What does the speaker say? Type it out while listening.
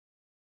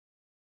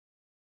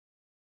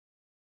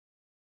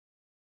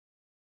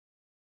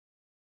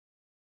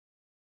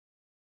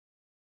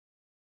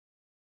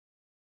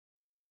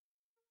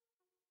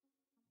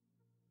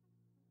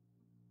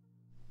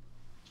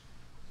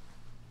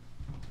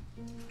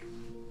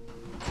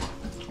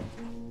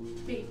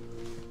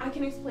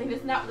can explain.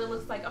 It's not what it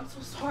looks like. I'm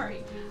so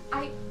sorry.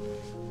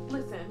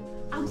 Listen,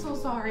 I'm so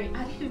sorry.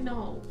 I didn't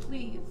know.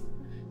 Please.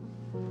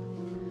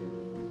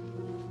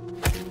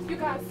 You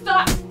guys,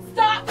 stop!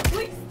 Stop!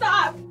 Please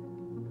stop!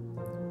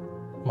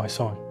 My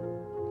son,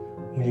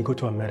 when you go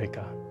to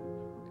America,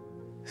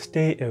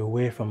 stay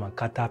away from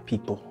Akata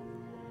people.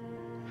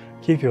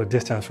 Keep your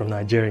distance from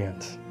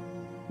Nigerians.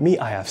 Me,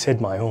 I have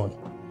said my own.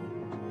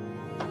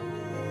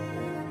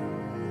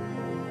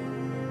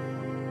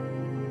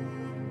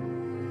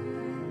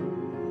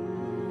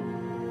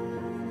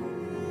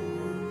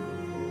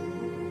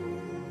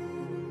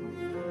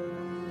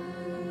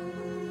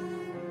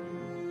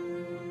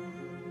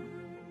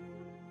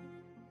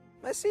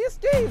 Let's see a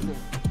skeezer.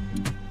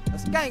 A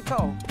skank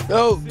call.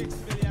 Yo. 6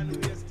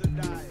 million ways to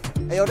die.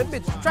 Hey, yo, that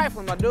bitch is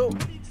trifling, my dude.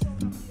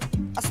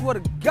 I swear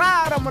to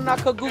God, I'm gonna knock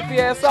her goofy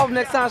ass off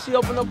next time she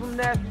open up them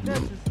nasty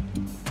dentures.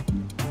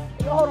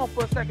 Hey, yo, hold on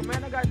for a second,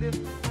 man. I got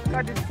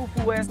this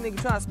poo-poo ass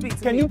nigga trying to speak to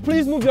me. Can you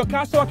please move your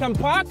car so I can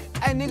park?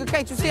 Hey, nigga,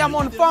 can't you see I'm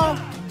on the phone?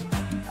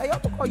 Hey, I'm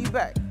gonna call you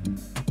back.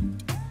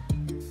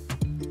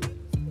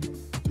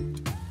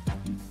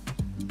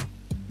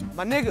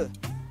 My nigga.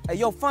 Hey,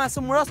 yo, find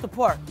somewhere else to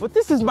park. But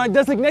this is my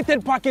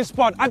designated parking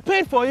spot. I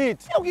paid for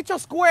it. You don't get your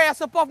square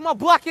ass up off my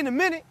block in a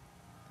minute.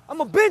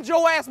 I'ma bend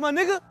your ass, my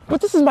nigga.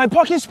 But this is my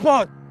parking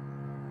spot.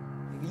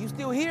 Nigga, you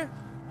still here?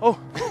 Oh,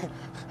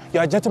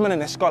 you're a gentleman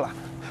and a scholar.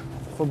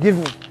 Forgive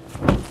me.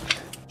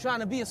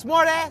 Trying to be a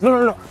smart ass?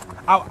 No.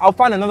 I'll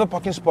find another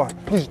parking spot.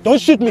 Please, don't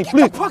shoot me, please. Get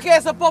your punk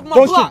ass up off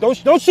my block.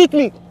 Don't shoot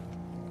me.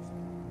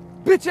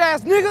 Bitch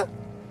ass nigga.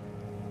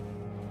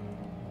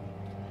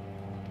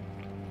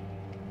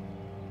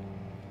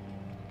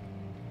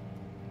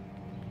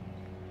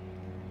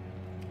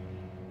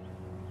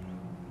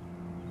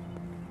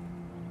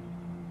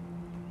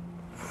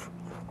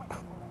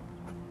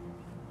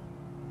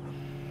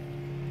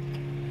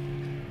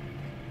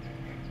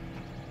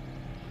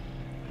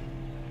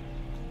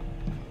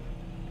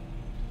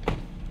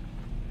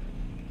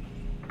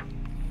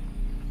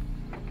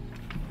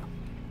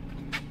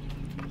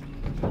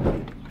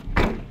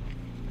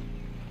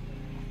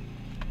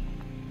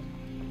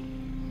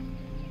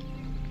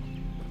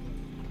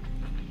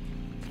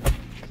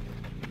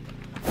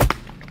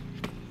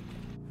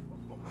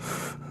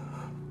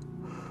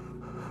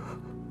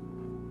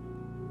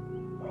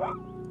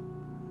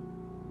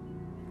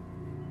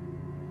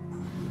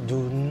 Do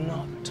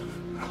not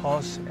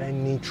cause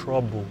any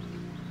trouble,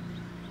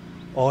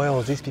 or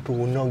else these people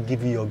will not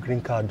give you your green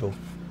card though.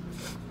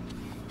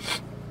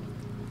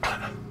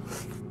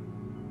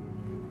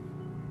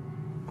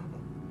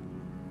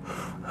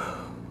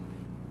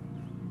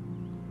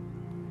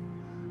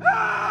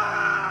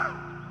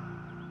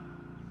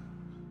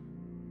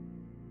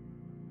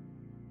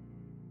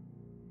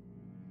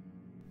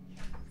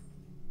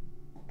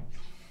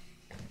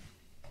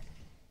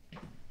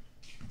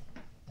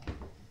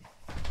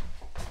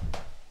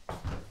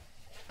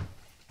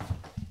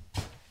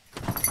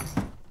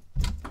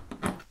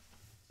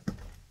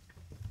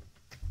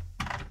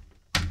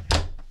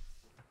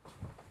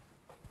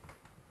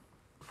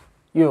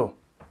 Yo,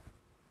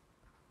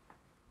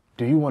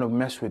 do you want to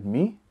mess with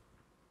me?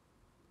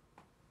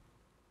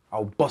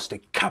 I'll bust a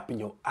cap in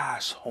your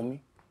ass,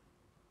 homie.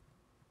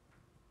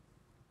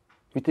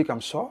 You think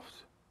I'm soft?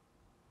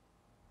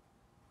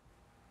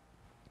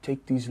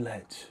 Take these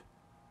leads.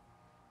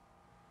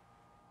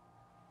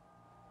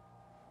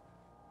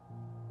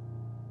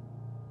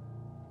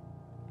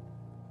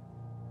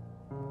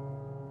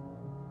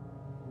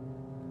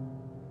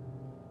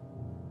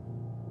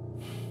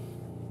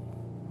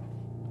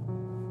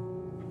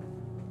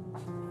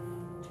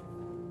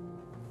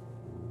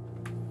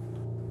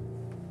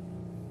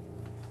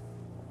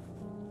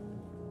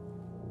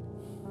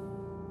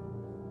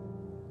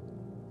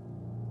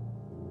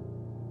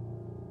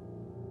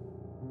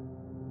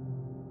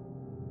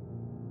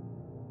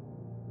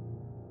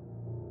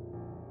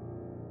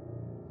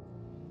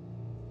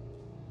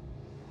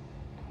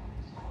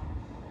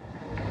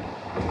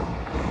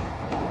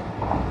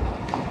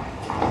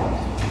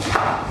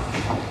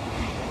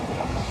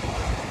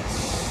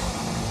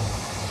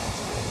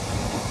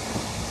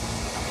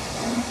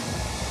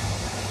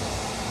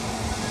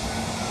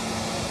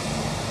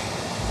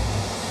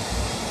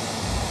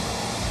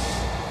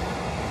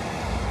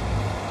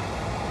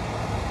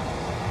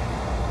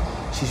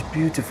 She's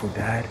beautiful,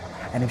 Dad.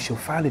 And if she'll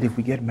file it if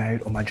we get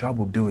married, or my job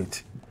will do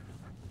it.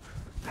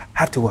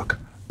 Have to work.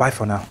 Bye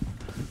for now.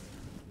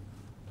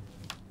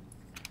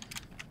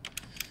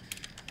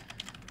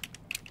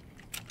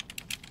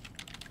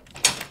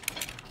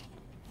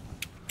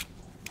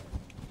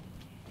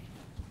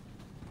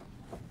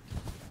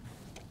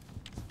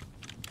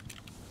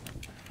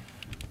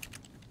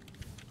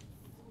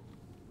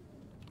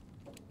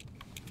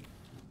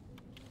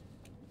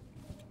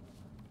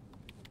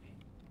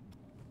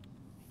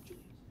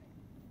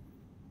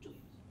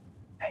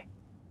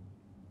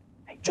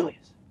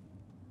 Julius.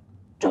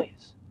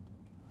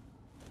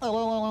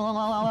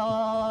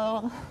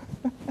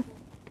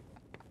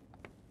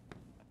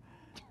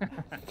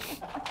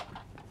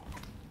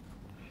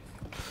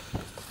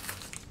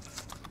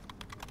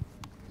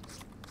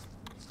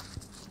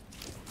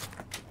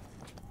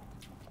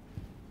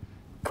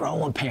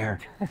 grow a pair.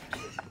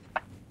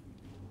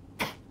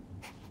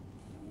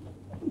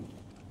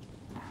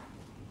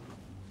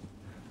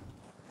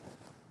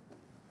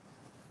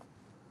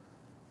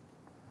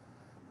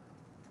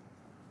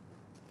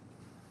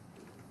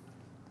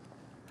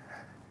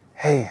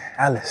 Hey,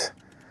 Alice.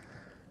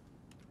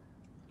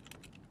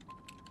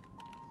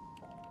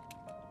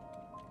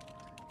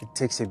 It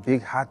takes a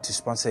big heart to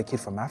sponsor a kid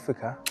from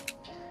Africa.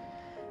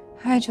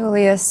 Hi,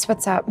 Julius.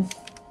 What's up?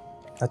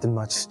 Nothing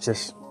much,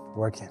 just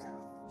working.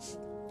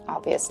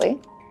 Obviously.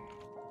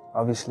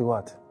 Obviously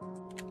what?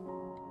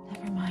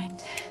 Never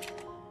mind.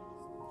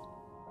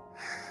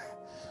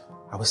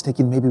 I was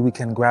thinking maybe we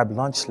can grab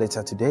lunch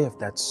later today if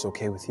that's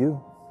okay with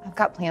you. I've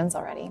got plans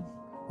already.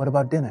 What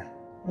about dinner?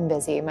 I'm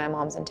busy. My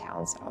mom's in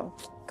town, so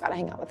gotta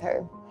hang out with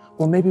her.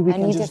 Well, maybe we I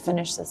can need just... to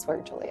finish this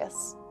work,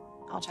 Julius.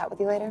 I'll chat with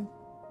you later.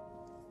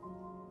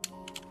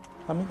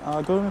 I mean,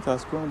 government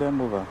has grown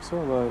them over. So,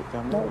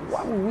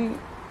 Why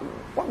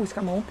we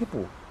scam our own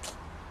people?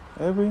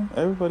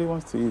 everybody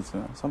wants to eat.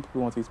 You know? Some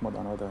people want to eat more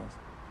than others.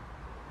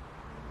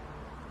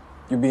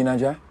 You be in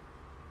Nigeria?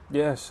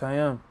 Yes, I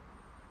am.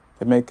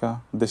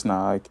 Emeka, this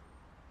na Ike.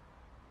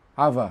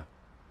 Ava,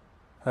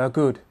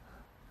 Good.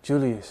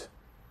 Julius.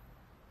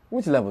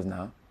 which levels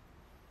now?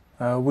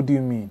 What do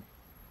you mean?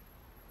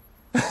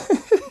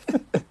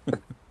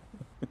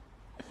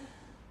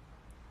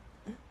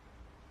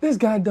 This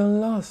guy done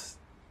lost.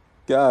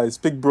 Guys,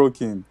 speak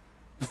broken.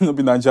 No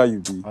be Nigeria you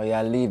be. Oh,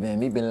 yeah, leave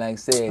him. He been like,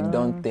 say,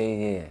 don't stay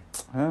here.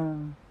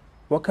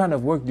 What kind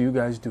of work do you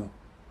guys do?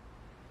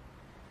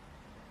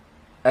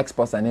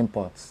 Exports and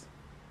imports.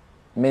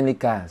 Mainly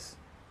cars.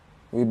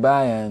 We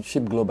buy and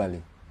ship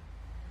globally.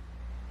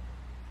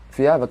 If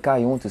you have a car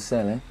you want to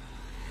sell,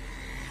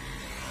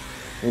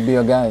 we'll be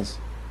your guys.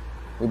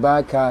 We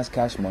buy cars,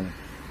 cash money.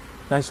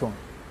 Nice one.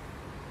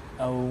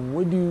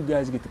 Where do you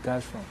guys get the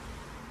cash from?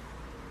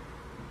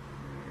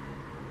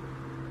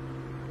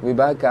 We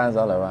buy cars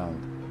all around.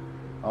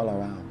 All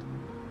around.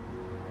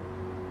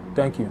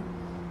 Thank you.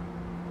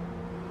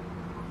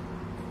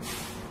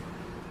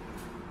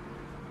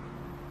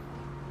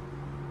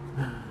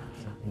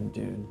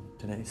 Dude,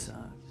 today sucks.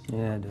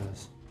 Yeah, it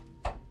does.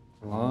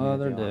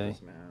 Another day.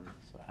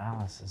 So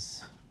Alice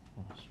is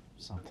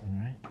something,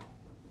 right?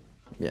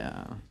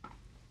 Yeah.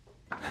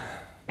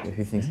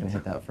 Who thinks gonna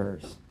hit that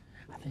first?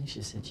 I think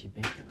she said she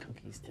baked the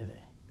cookies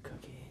today.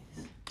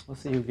 Cookies. We'll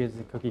see who gets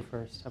the cookie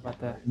first. How about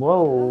that?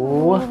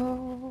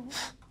 Whoa!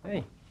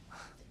 Hey.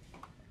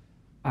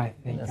 I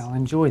think I'll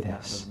enjoy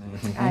this.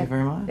 Thank you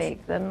very much.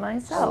 Baked them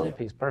myself.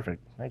 Piece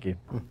perfect. Thank you.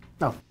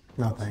 No,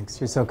 thanks.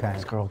 You're so kind.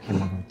 This girl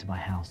came over to my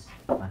house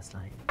last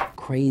night.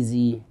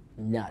 Crazy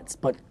nuts,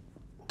 but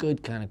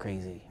good kind of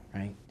crazy,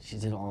 right? She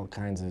did all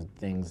kinds of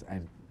things.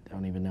 I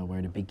don't even know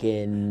where to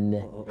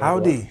begin.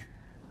 Howdy.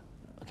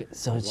 Okay,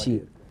 so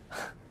she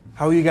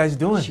How are you guys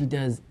doing? she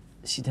does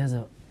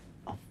a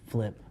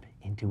flip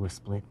into a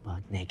split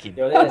buck naked.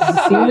 Yo, that is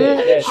Seen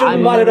it? Should've I've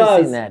invited never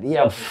us. seen that.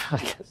 Yeah,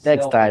 fuck.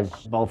 Next time,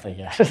 both of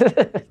you.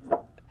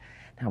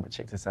 Now, but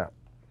check this out.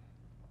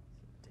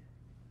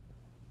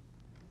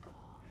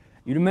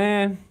 You the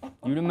man.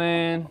 You the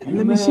man. You the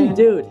Let me man. see,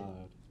 dude.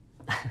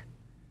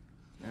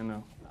 I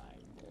know.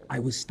 I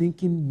was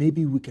thinking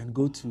maybe we can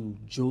go to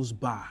Joe's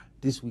bar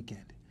this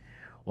weekend.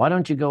 Why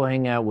don't you go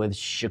hang out with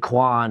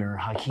Shaquan or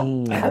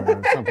Hakeem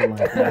or something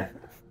like that?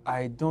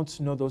 I don't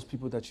know those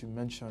people that you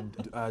mentioned.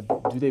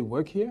 Do they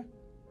work here?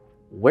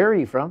 Where are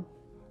you from?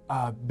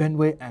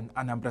 Benue and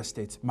Anambra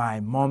State. My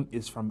mom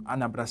is from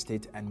Anambra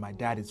State and my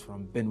dad is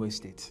from Benue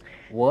State.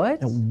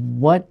 What?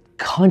 What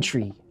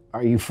country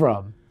are you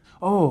from?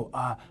 Oh,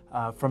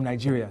 from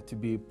Nigeria to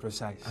be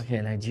precise. Okay,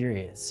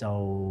 Nigeria.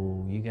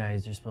 So you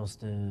guys are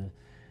supposed to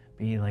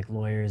be like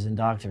lawyers and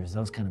doctors,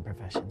 those kind of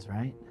professions,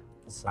 right?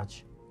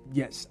 Such.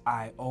 Yes,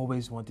 I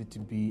always wanted to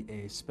be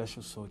a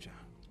special soldier.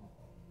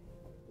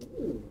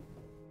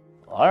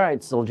 All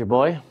right, soldier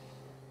boy.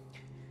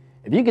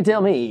 If you could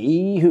tell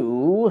me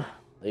who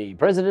the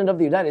President of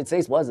the United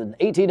States was in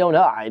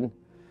 1809,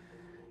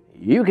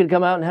 you could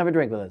come out and have a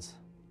drink with us.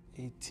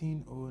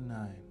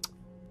 1809.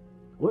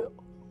 What?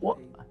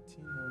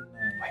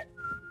 1809.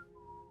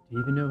 Do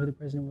you even know who the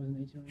president was in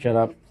 1809? Shut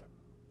up.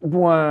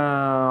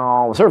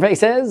 Wow. Survey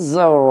says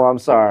so. I'm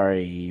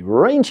sorry.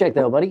 Rain check,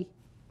 though, buddy.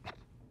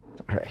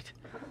 All right.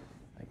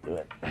 I can do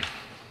it.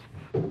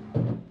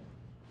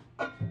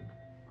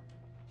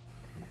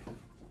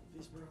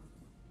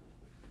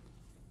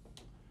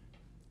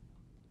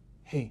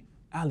 Hey,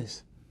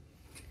 Alice.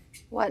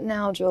 What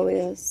now,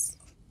 Julius?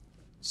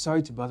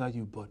 Sorry to bother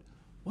you, but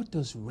what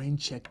does rain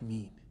check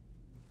mean?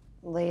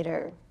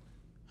 Later.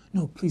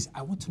 No, please,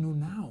 I want to know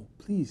now,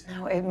 please.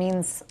 No, it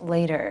means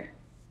later.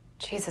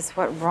 Jesus,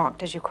 what rock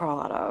did you crawl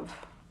out of?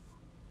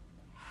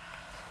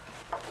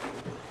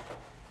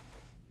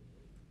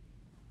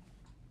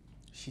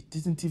 She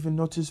didn't even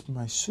notice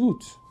my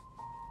suit.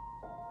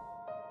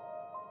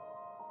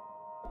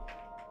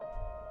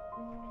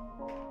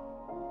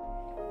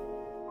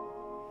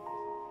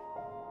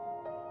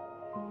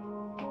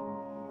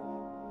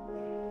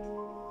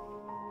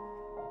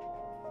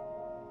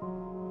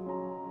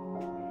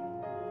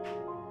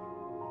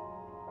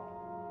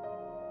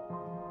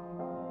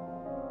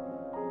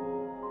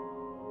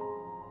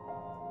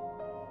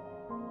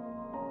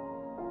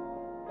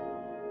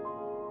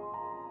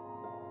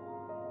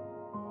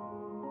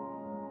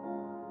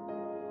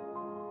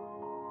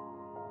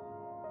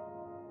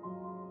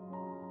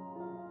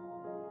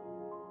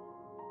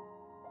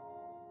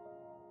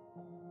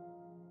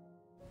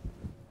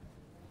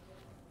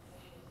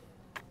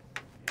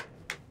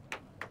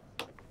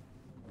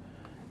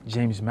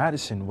 James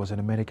Madison was an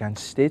American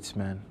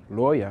statesman,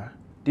 lawyer,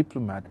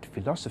 diplomat,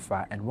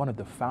 philosopher, and one of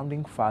the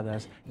founding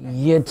fathers.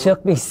 You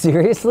took me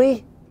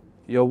seriously?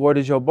 Your word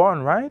is your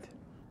bond, right?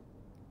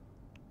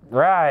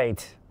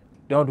 Right.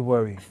 Don't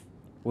worry.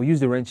 We'll use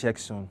the rain check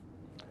soon.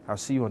 I'll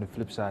see you on the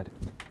flip side.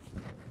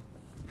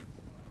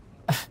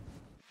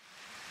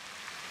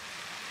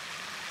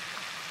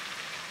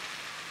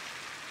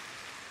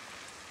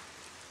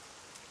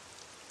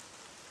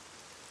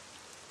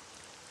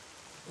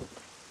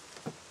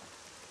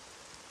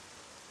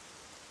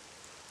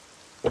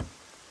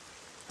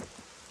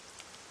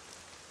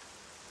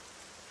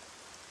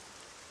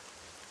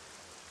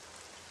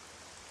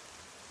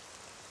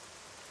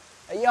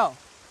 Hey, yo.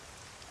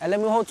 Hey, let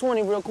me hold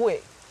 20 real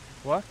quick.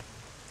 What?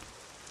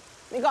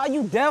 Nigga, are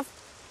you deaf?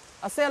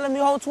 I said let me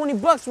hold 20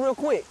 bucks real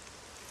quick.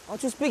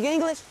 Don't you speak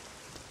English?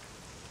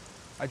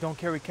 I don't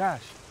carry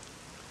cash.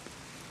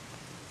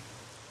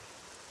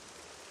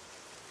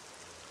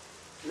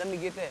 Let me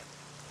get that.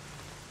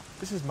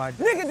 This is my...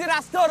 Nigga, did I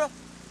stutter?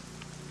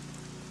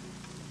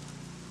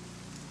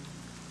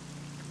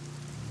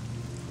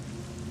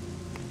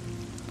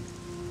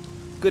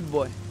 Good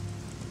boy.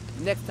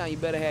 Next time you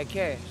better have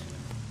cash.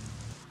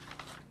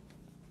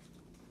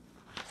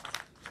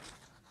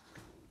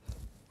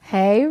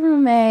 Hey,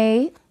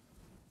 roommate.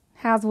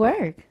 How's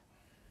work?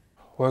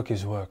 Work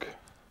is work.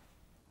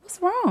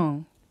 What's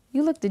wrong?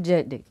 You look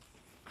dejected.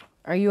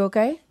 Are you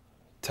okay?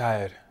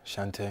 Tired,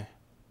 Shante.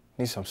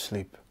 Need some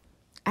sleep.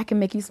 I can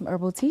make you some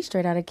herbal tea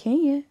straight out of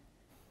Kenya.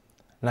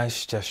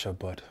 Nice gesture,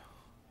 bud.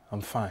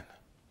 I'm fine.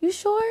 You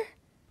sure?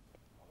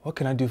 What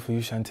can I do for you,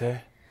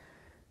 Shante?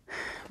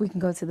 We can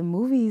go to the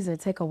movies or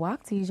take a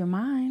walk to ease your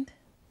mind.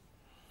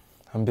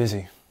 I'm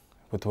busy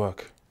with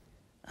work.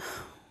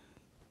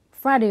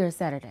 Friday or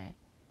Saturday?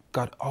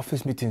 Got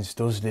office meetings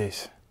those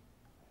days.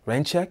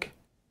 Rain check?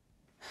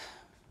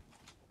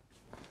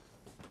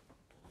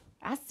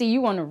 I see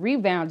you on a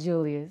rebound,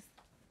 Julius.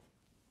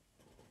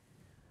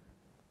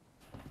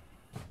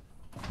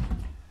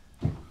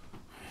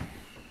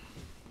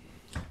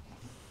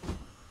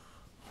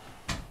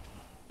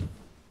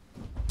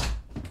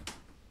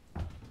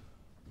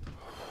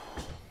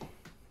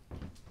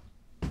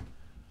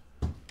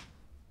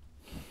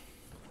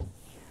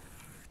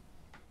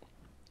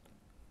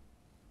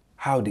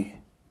 Howdy,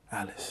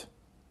 Alice.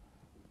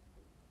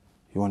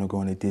 You want to go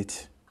on a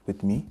date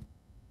with me?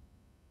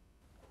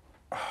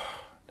 Oh,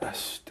 that's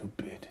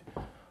stupid.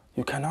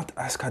 You cannot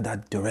ask her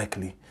that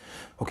directly.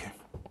 Okay.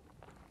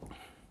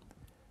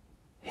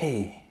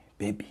 Hey,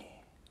 baby.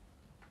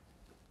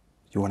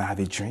 You want to have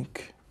a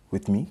drink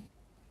with me?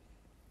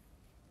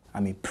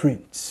 I'm a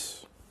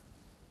prince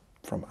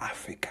from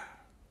Africa.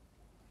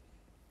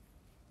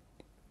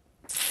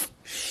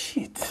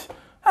 Shit,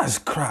 that's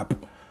crap.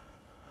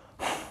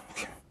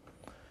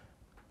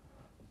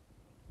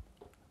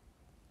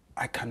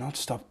 I cannot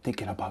stop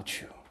thinking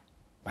about you,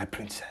 my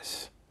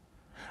princess.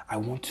 I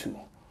want to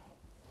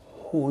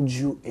hold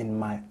you in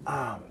my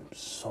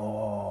arms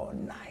all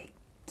night.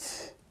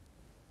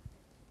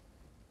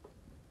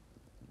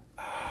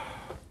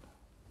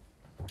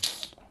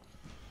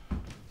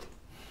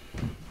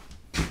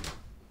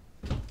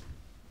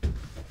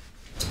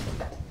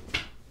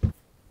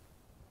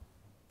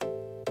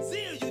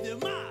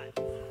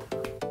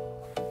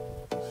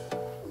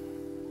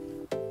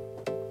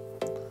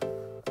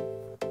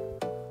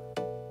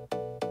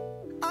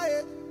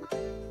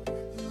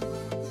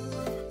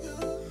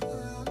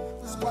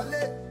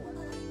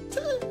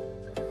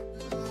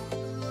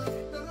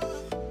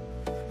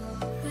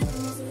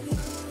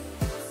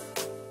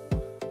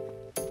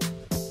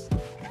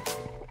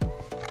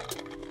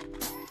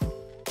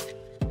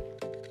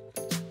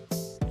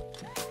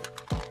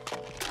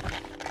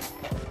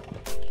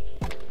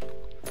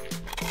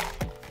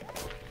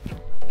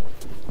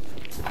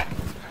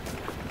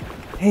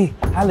 Hey,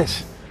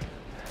 Alice.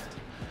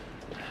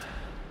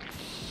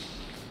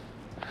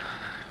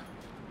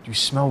 You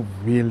smell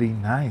really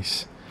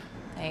nice.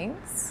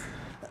 Thanks.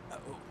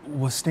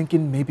 Was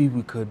thinking maybe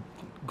we could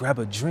grab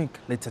a drink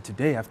later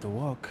today after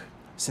work,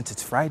 since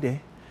it's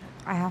Friday.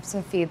 I have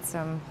to feed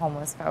some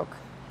homeless folk.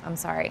 I'm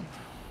sorry.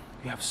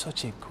 You have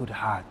such a good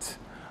heart.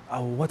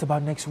 What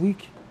about next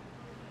week?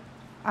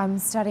 I'm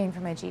studying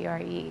for my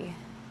GRE.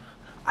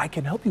 I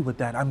can help you with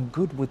that. I'm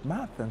good with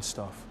math and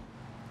stuff.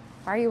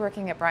 Why are you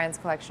working at Brian's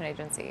collection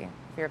agency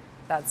if you're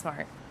that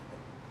smart?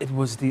 It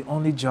was the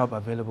only job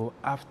available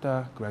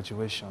after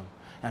graduation.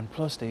 And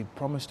plus, they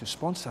promised to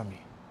sponsor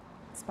me.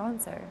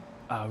 Sponsor?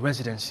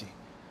 Residency.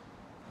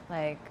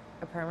 Like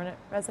a permanent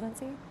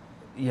residency?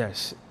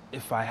 Yes.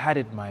 If I had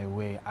it my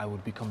way, I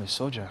would become a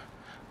soldier.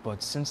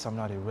 But since I'm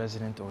not a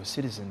resident or a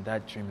citizen,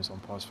 that dream is on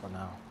pause for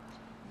now.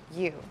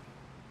 You,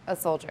 a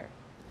soldier?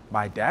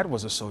 My dad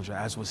was a soldier,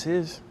 as was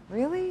his.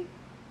 Really?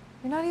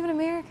 You're not even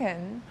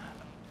American.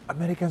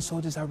 American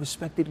soldiers are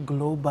respected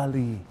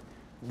globally.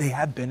 They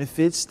have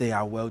benefits, they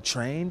are well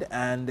trained,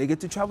 and they get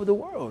to travel the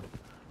world.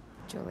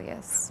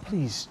 Julius.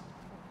 Please,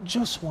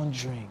 just one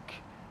drink.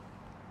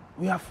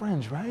 We are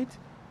friends, right?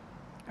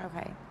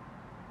 Okay.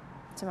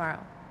 Tomorrow.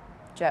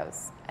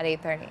 Joe's at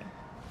 8:30.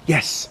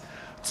 Yes,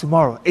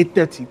 tomorrow,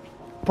 8:30,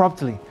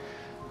 promptly.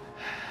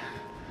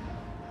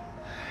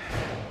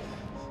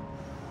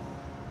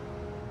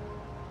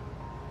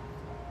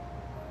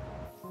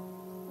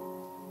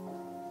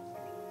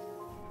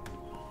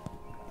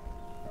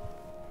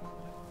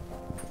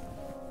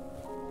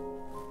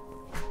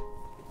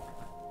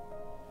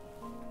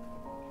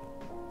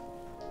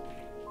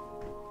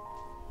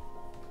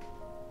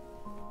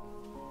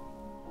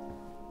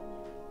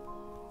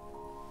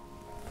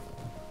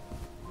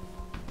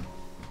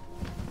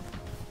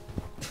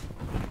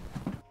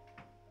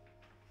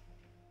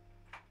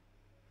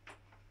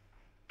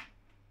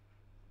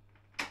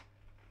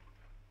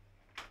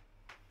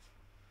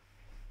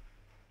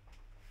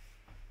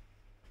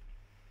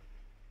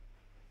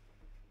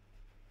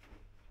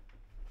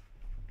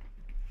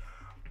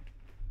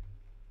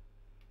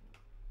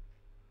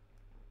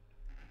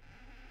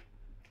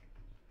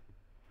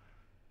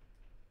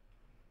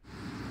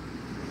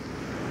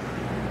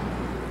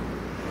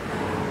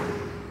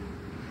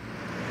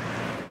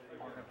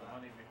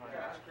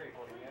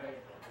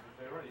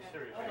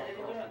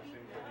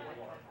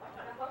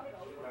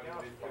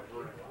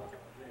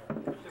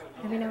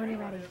 Let me know when you're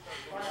ready.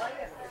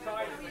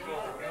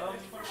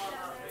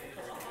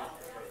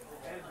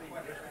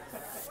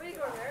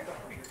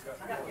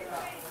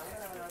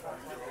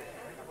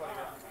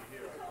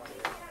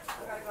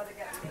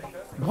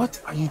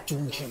 What are you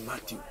doing here,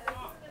 Matthew?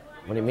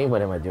 What do you mean,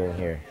 what am I doing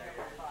here?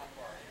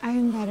 I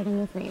invited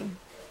him with me.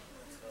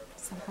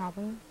 Is that a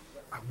problem?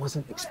 I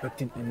wasn't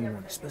expecting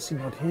anyone, especially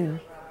not him.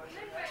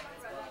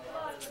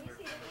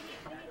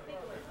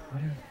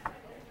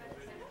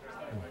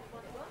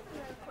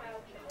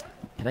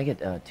 Can I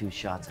get 2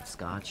 shots of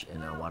scotch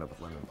and water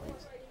with lemon,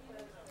 please?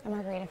 A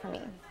margarita for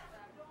me.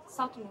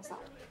 Salt or no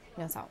salt?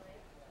 No salt.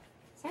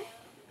 Sir?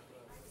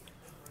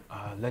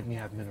 Let me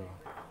have mineral.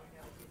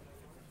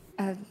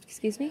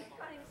 Excuse me?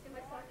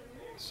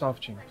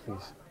 Soft drink,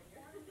 please.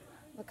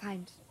 What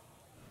kind?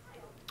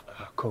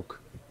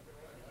 Coke.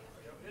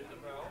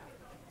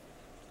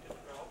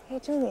 Hey,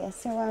 Julius,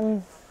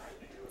 so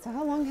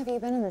how long have you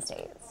been in the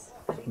States?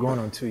 Going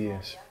on 2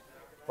 years.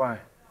 Why?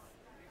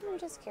 I'm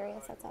just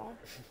curious, that's all.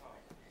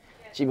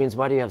 She means,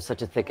 why do you have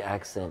such a thick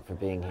accent for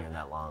being here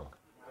that long?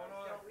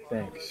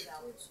 Thanks.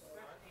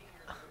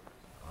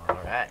 All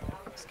right,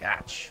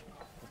 scotch.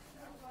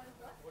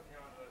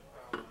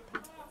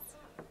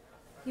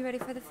 You ready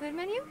for the food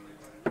menu?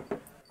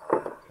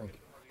 Thank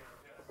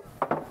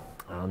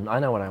you. I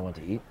know what I want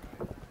to eat.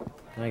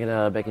 Can I get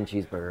a bacon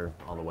cheeseburger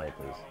all the way,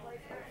 please?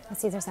 A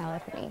Caesar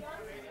salad for me.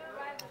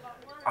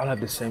 I'll have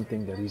the same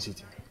thing that he's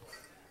eating.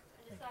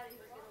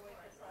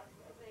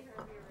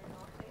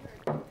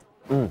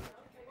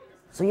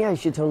 So yeah, you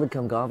should totally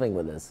come golfing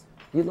with us.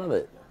 You'd love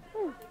it.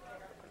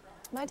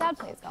 My dad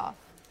plays golf.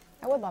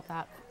 I would love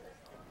that.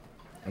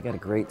 I got a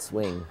great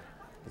swing.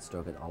 Could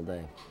stroke it all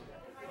day.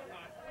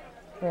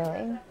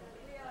 Really?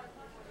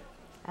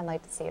 I'd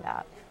like to see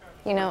that.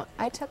 You know,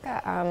 I took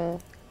a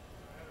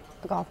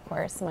golf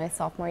course my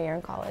sophomore year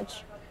in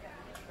college.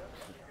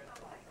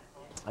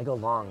 I go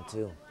long,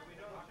 too.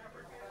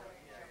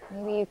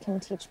 Maybe you can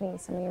teach me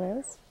some of your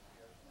moves?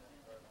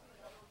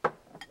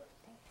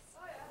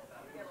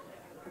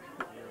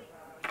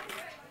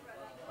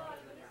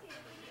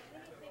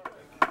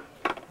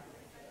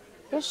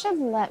 You should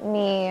let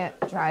me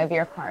drive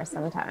your car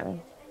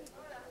sometime.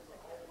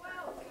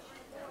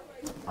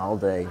 All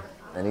day,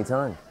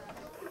 anytime.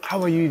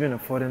 How are you even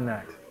affording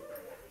that?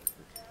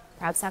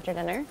 Perhaps after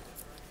dinner?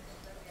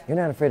 You're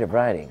not afraid of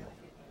riding.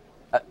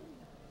 I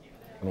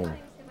mean,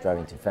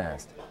 driving too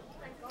fast.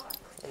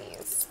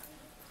 Please.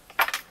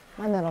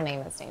 My middle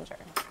name is Danger.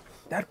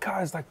 That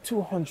car is like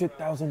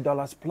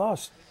 $200,000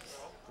 plus.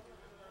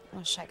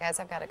 Oh shit, guys,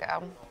 I've got to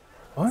go.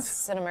 What?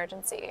 It's an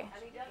emergency.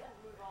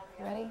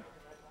 You ready?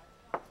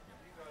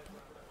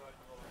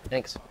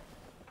 Thanks.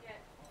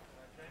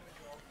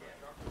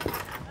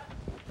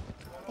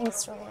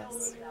 Thanks,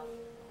 Julius.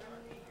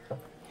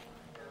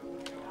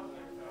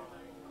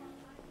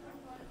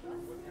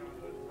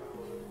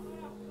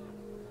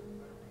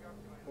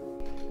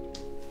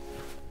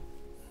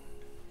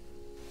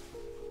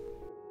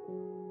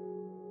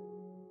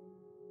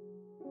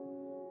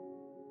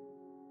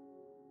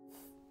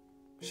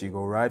 She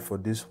go ride for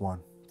this one,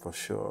 for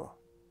sure.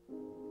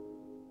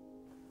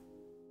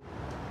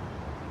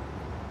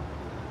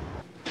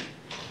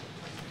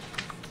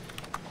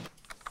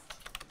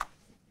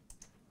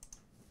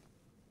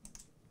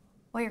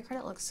 Well, your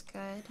credit looks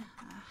good.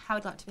 How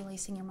would you like to be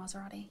leasing your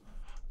Maserati?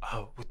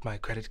 Oh, with my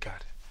credit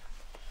card.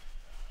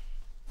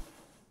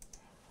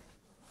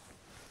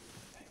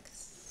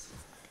 Thanks.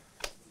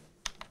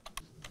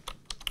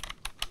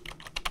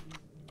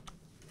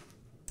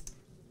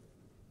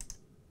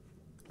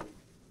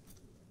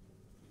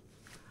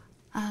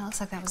 Looks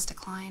like that was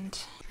declined.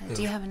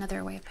 Do you have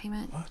another way of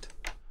payment? What?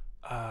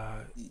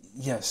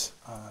 Yes.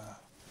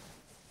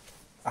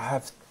 I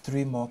have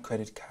 3 more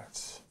credit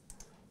cards.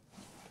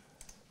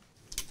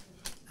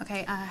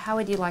 Okay, how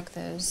would you like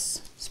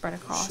those spread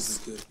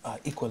across?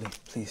 Equally,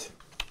 please.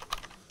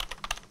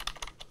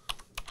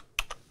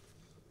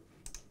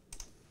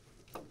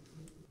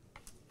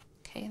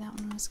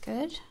 was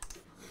good.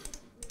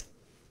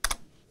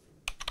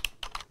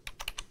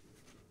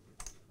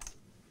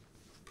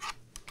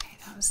 Okay,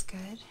 that was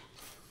good.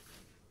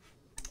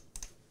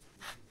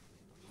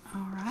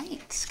 All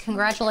right,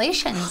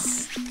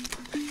 congratulations.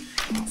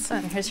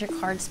 Awesome, here's your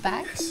cards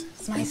back.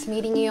 It's nice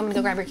meeting you. I'm gonna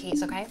go grab your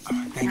keys, okay?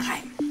 Thank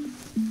you.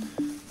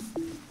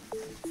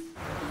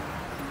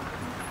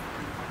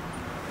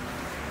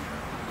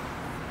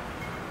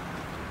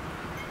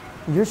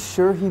 You're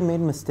sure he made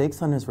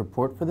mistakes on his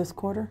report for this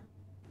quarter?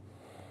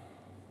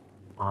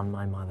 On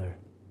my mother.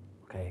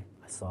 Okay,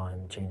 I saw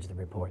him change the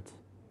report.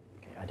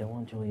 Okay, I don't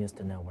want Julius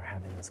to know we're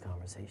having this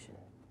conversation.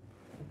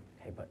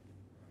 Okay, but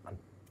I'm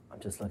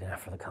just looking out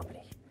for the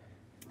company.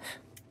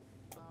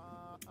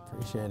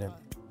 Appreciate it.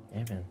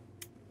 Yeah, man.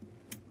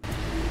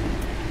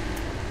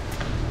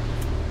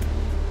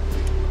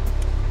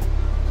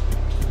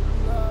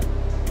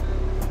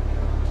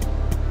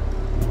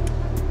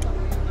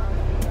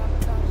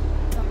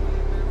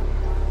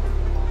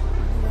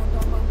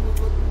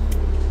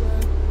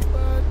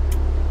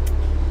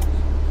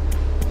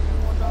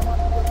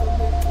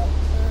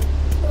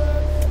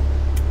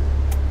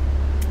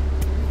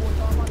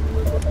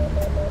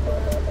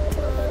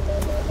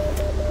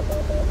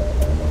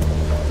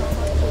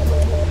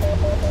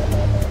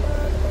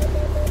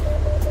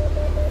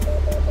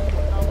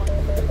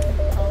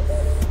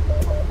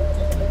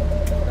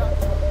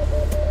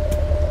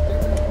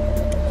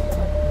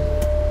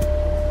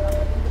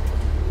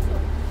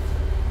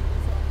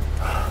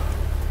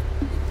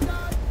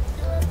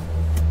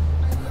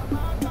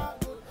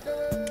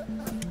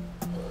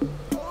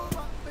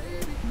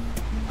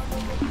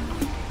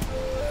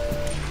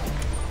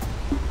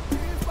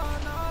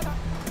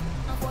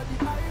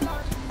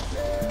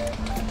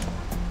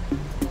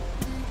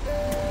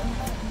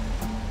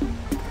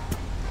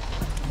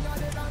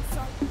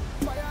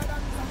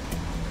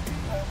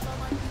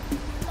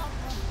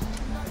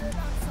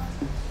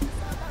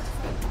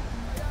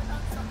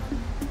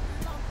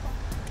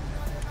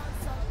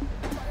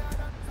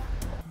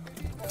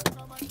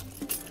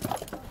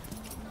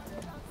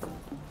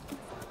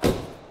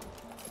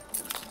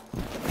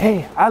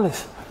 Hey,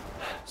 Alice.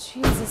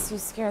 Jesus, you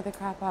scared the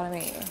crap out of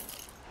me.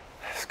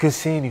 It's good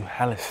seeing you,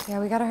 Alice. Yeah,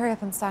 we gotta hurry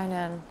up and sign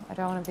in. I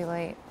don't want to be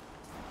late.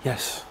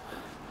 Yes.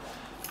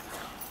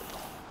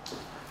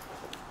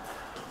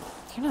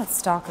 You're not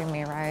stalking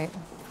me, right?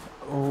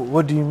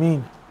 What do you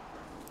mean?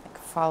 Like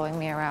following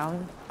me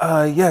around?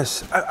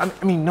 Yes. I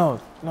mean, no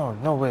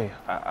way.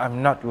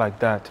 I'm not like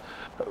that.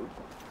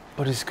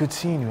 But it's good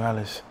seeing you,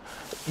 Alice.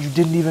 You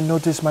didn't even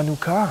notice my new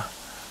car.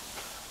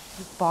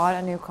 You bought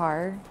a new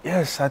car?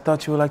 Yes, I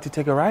thought you would like to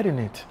take a ride in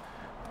it.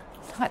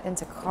 I'm not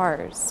into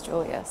cars,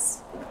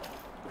 Julius.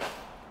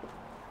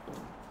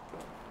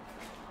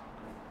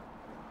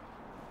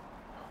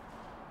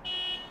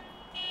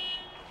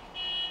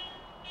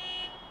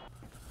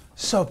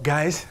 Sup,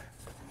 guys?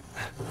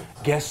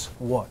 Guess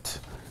what?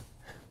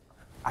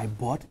 I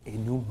bought a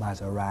new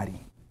Maserati.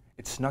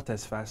 It's not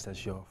as fast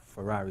as your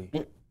Ferrari,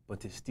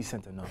 but it's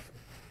decent enough.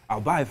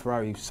 I'll buy a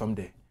Ferrari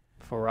someday.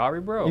 Ferrari,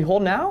 bro? You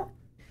holding out?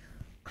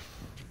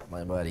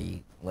 My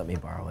buddy let me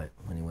borrow it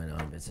when he went on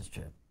a business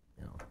trip,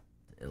 you know,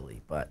 to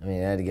Italy. But, I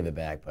mean, I had to give it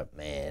back, but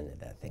man, did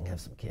that thing have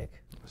some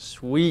kick.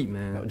 Sweet,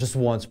 man. No, just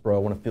once, bro. I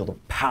want to feel the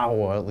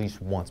power at least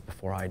once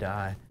before I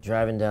die.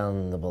 Driving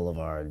down the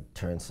boulevard,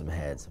 turned some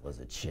heads, was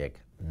a chick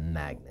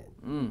magnet.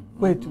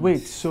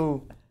 Wait,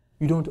 so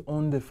you don't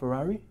own the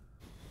Ferrari?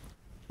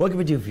 What can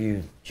we do for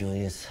you,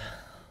 Julius?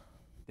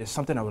 There's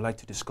something I would like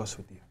to discuss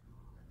with you.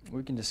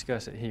 We can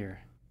discuss it here.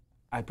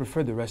 I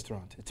prefer the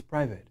restaurant. It's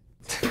private.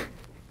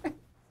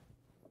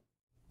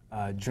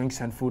 Drinks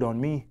and food on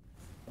me.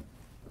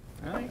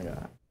 All right.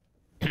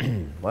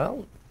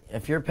 Well,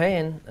 if you're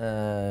paying,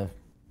 8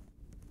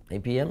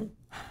 p.m.?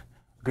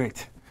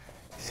 Great.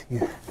 See you.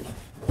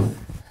 You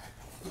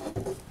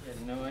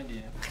had no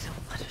idea. I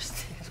don't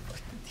understand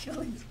what the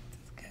deal is with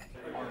this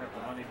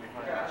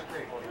guy.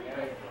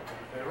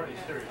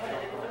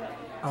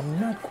 I'm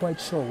not quite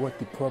sure what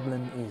the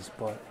problem is,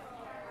 but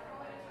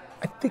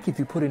I think if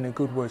you put in a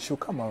good word, she'll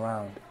come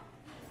around.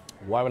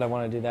 Why would I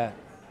want to do that?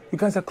 You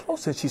guys are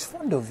closer. She's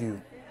fond of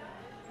you.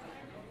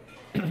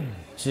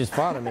 She's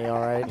fond of me, all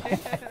right.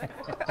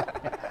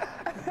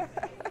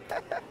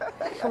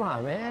 Come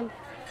on, man.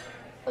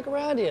 Look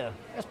around you.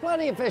 There's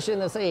plenty of fish in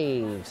the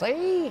sea.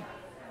 See?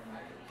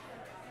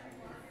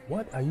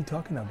 What are you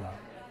talking about?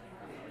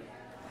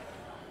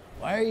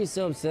 Why are you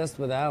so obsessed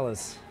with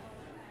Alice?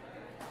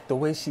 The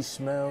way she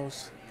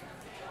smells,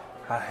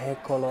 her hair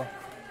color,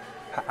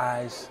 her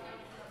eyes.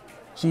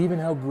 She even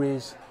helped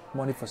raise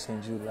money for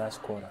St. Jude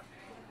last quarter.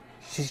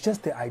 She's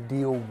just the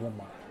ideal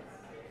woman.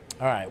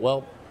 All right,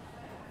 well,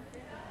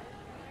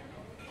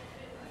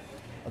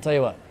 I'll tell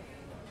you what.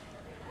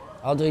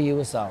 I'll do you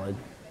a solid,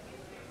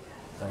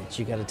 but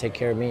you got to take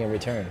care of me in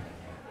return.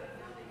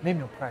 Name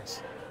your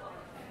price.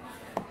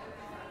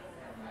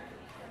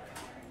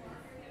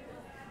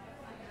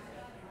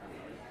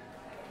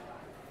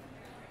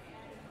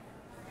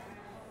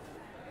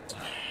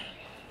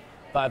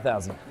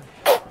 $5,000.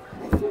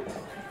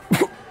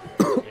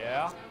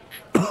 Yeah?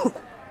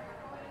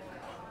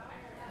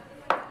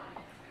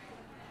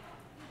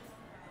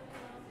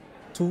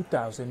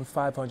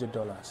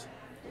 $2,500.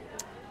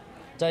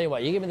 Tell you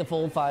what, you give me the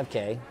full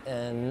 5K,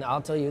 and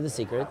I'll tell you the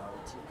secret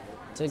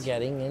to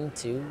getting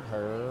into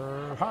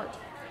her heart.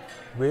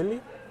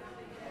 Really?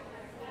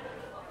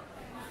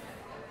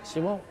 She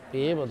won't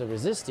be able to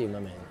resist you, my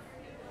man.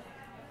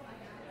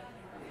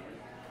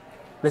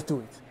 Let's do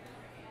it.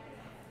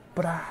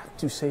 But I have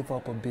to save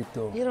up a bit,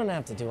 though. You don't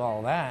have to do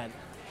all that.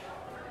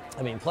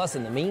 I mean, plus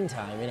in the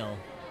meantime, you know,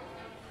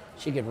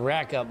 she could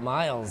rack up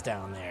miles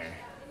down there.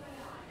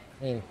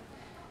 I mean,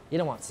 you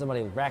don't want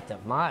somebody with racked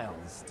up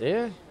miles, do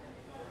you?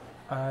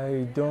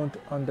 I don't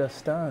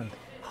understand.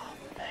 Oh,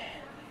 man.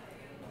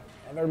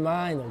 Never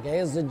mind, okay?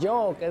 It's a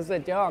joke. It's a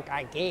joke.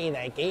 I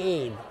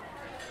kid.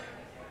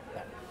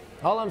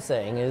 All I'm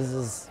saying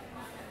is,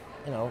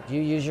 you know,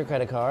 you use your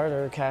credit card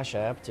or Cash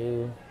App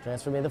to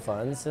transfer me the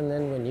funds, and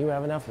then when you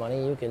have enough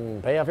money, you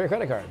can pay off your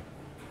credit card.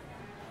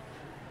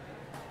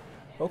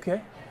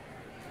 Okay.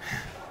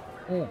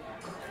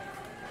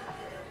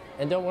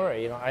 And don't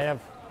worry, you know, I have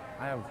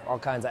all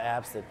kinds of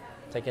apps that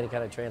take any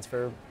kind of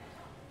transfer,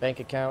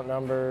 bank account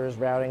numbers,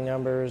 routing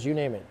numbers, you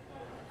name it.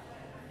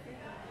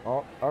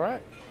 All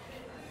right.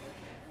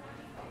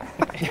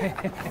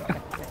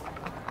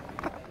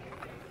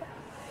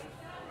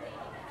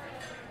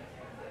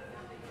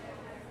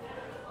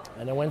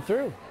 And it went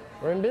through.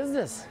 We're in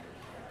business.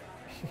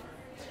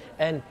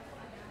 And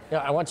you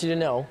know, I want you to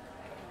know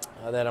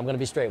that I'm going to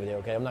be straight with you,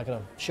 okay? I'm not going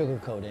to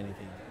sugarcoat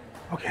anything.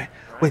 Okay.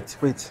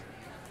 Wait.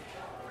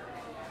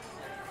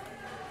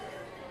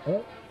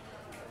 Oh.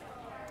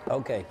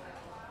 Okay.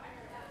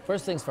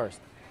 First things first.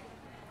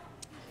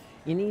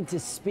 You need to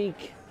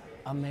speak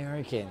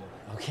American,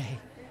 okay?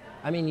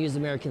 I mean, use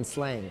American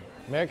slang.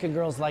 American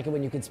girls like it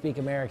when you can speak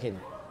American.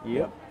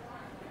 Yep.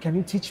 Can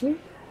you teach me?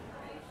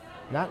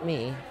 Not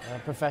me, a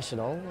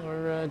professional,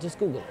 or just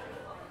Google.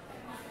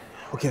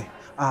 Okay,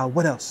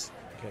 what else?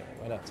 Okay,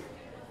 what else?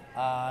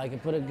 I can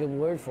put a good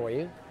word for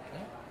you. Yeah.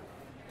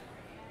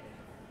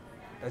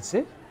 That's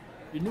it?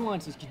 Your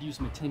nuances could use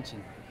some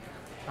attention.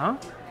 Huh?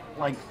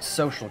 Like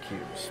social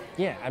cues.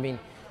 Yeah, I mean,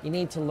 you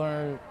need to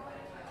learn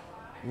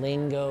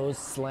lingo,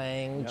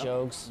 slang,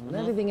 jokes, and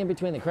everything in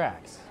between the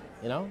cracks,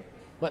 you know?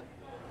 But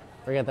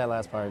forget that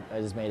last part,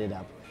 I just made it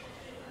up.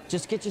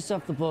 Just get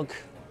yourself the book,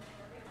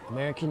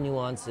 American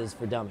Nuances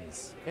for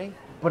Dummies, okay?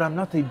 But I'm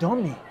not a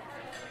dummy.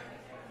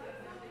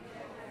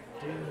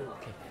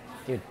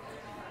 Dude,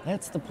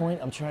 that's the point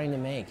I'm trying to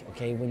make,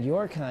 okay? When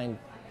you're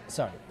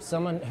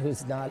someone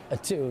who's not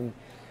attuned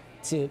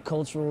to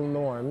cultural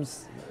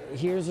norms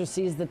hears or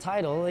sees the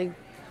title, they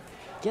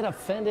get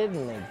offended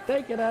and they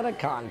take it out of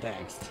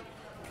context.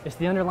 It's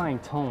the underlying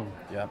tone.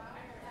 Yep.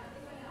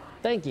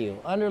 Thank you,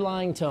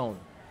 underlying tone.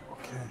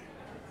 Okay.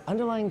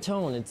 Underlying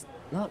tone, it's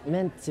not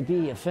meant to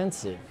be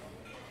offensive.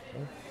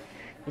 Okay?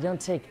 You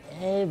don't take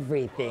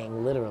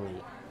everything literally.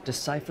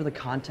 Decipher the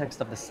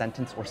context of the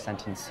sentence or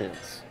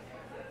sentences.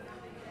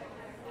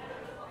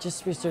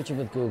 Just research it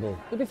with Google.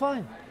 You'll be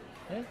fine.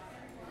 Okay?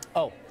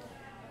 Oh,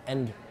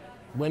 and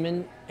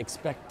women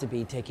expect to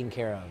be taken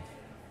care of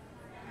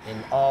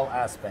in all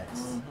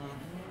aspects.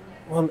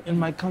 Well, in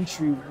my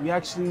country, we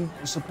actually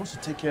were supposed to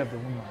take care of the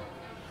woman.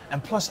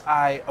 And plus,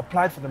 I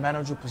applied for the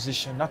manager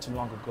position not too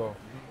long ago,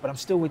 but I'm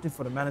still waiting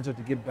for the manager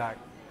to get back.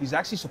 He's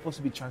actually supposed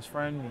to be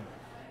transferring me.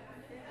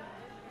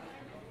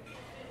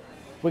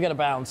 We gotta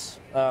bounce.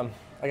 I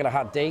got a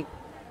hot date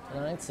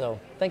tonight, so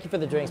thank you for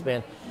the drinks,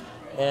 man.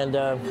 And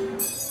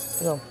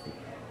you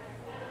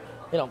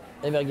know,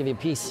 maybe I'll give you a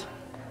piece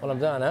when I'm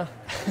done, huh?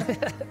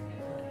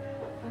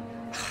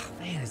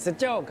 Man, it's a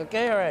joke,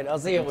 okay? All right, I'll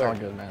see you at work.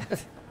 It's all good, man.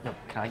 Yo,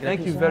 can I get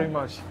Thank you very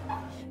much.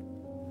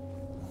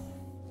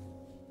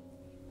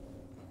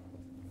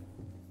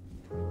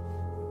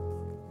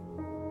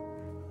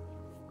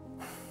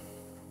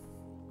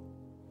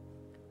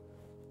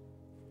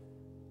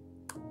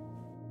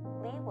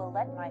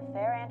 Let my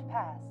fair aunt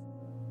pass.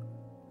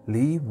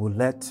 Lee will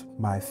let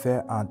my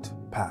fair aunt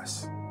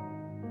pass.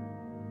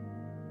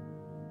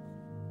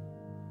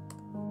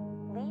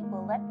 Lee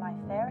will let my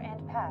fair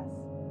aunt pass.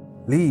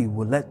 Lee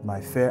will let my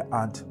fair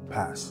aunt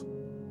pass.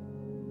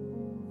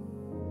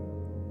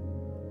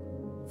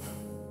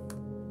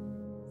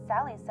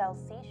 Sally sells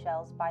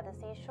seashells by the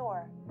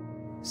seashore.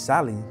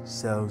 Sally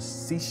sells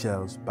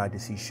seashells by the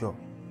seashore.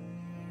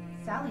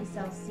 Sally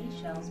sells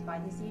seashells by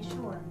the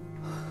seashore.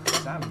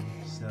 Sally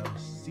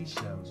sells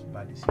seashells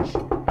by the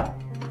seashore.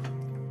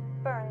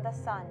 Burn the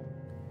sun.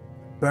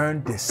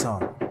 Burn the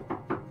sun.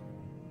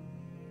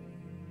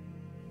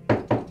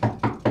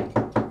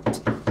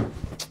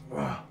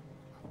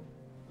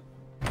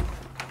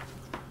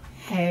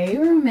 Hey,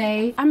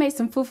 roommate. I made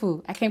some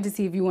fufu. I came to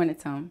see if you wanted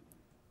some.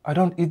 I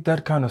don't eat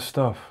that kind of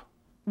stuff.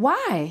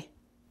 Why?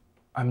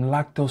 I'm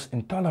lactose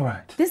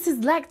intolerant. This is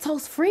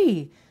lactose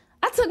free.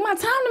 I took my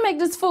time to make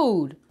this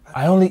food.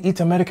 I only eat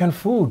American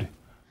food.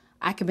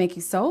 I can make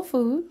you soul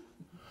food.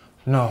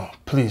 No,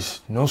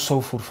 please, no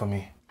soul food for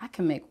me. I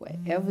can make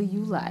whatever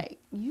you like.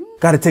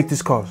 Gotta take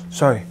this call.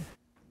 Sorry.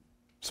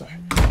 How's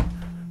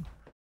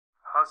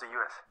the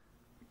US?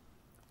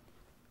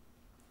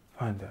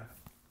 Fine, Dad.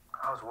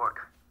 How's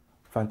work?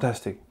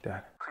 Fantastic,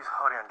 Dad. Please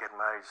hurry and get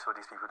married so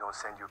these people don't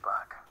send you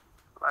back.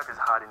 Life is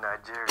hard in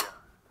Nigeria.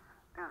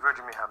 This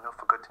virgin may have not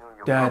forgotten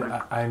your Dad,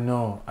 mother. I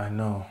know.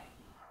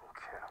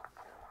 Okay.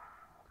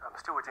 I'm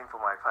still waiting for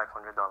my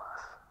 $500.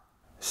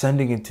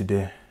 Sending it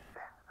today.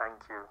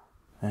 Thank you.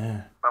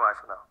 Yeah. Bye-bye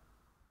for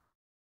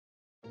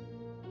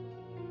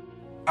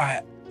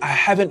now. I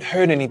haven't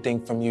heard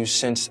anything from you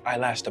since I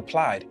last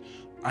applied.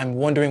 I'm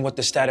wondering what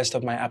the status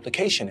of my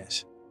application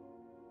is.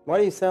 Why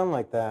do you sound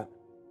like that?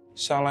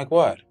 Sound like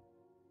what?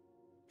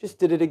 Just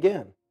did it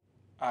again.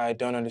 I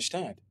don't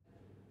understand.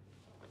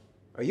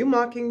 Are you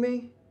mocking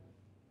me?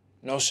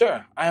 No,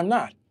 sir, I am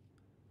not.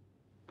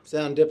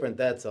 Sound different,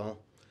 that's all.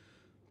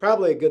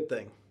 Probably a good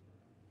thing.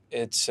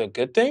 It's a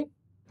good thing?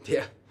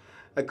 Yeah,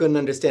 I couldn't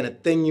understand a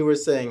thing you were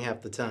saying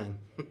half the time.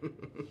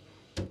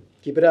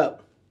 Keep it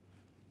up.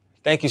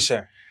 Thank you,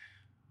 sir.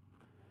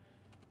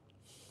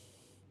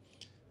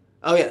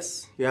 Oh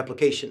yes, your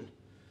application.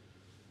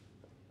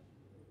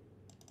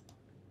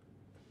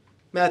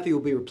 Matthew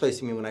will be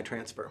replacing me when I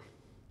transfer.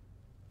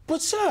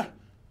 But, sir,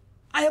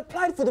 I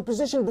applied for the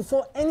position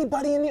before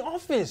anybody in the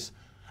office.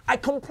 I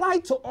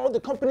complied to all the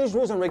company's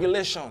rules and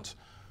regulations.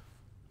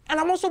 And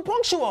I'm also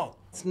punctual.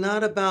 It's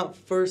not about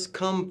first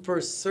come,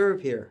 first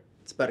serve here.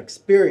 It's about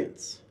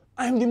experience.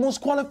 I am the most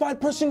qualified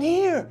person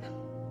here.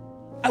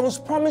 I was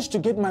promised to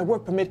get my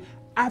work permit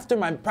after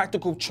my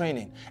practical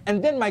training,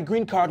 and then my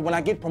green card when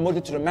I get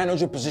promoted to the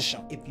manager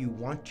position. If you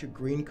want your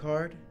green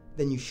card,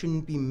 then you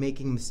shouldn't be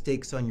making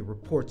mistakes on your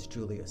reports,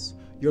 Julius.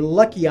 You're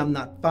lucky I'm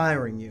not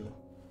firing you.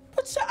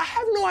 But sir, I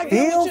have no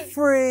idea. Feel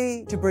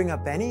free to bring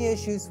up any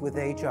issues with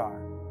HR.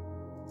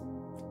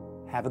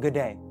 Have a good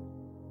day.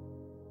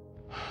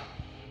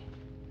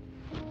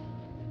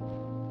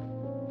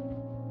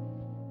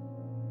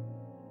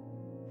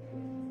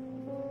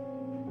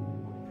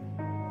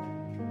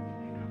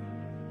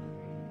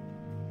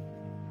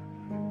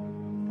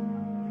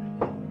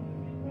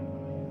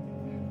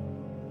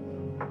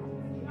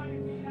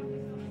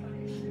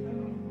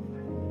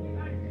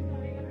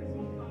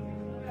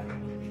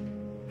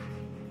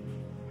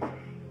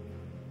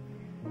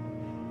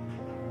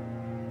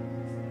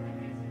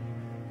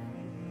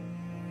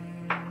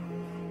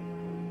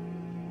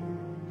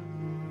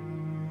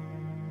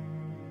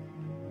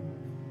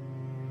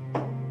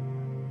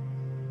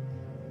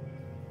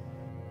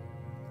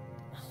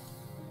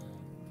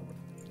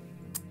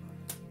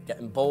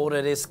 Getting bored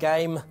of this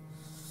game?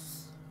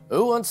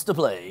 Who wants to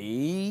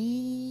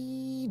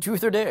play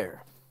Truth or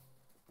Dare?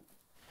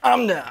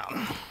 I'm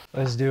down.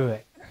 Let's do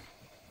it.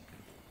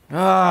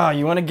 Ah,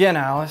 you won again,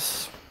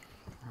 Alice.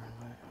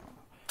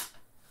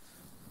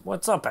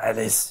 What's up,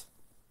 Alice?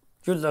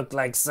 You look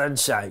like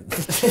sunshine.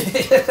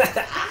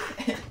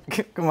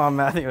 Come on,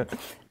 Matthew.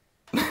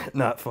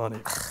 Not funny.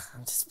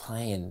 I'm just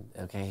playing,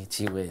 okay?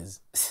 Gee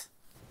whiz.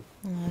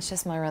 It's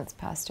just my rent's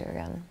past due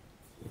again.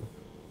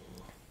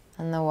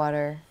 And the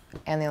water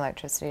and the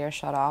electricity are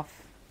shut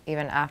off,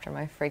 even after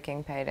my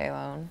freaking payday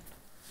loan.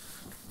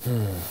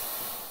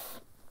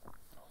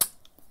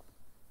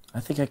 I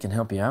think I can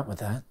help you out with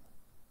that.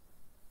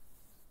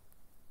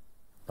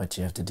 But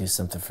you have to do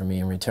something for me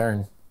in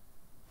return.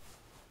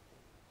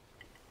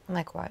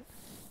 Like what?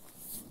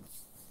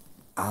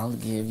 I'll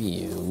give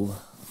you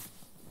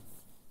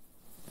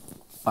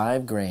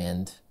 $5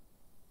 grand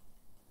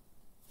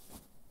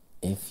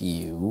if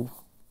you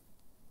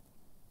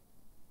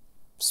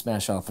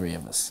smash all three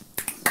of us.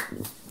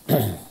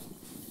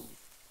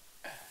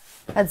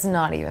 That's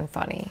not even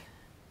funny.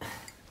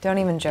 Don't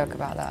even joke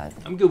about that.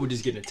 I'm good with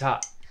just getting a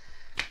top.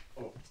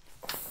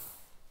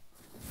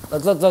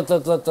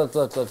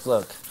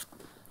 Look.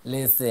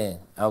 Listen,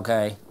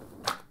 okay?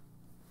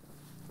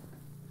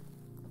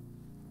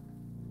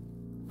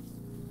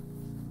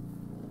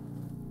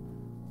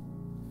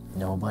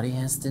 Nobody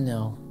has to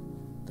know.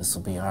 This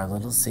will be our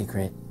little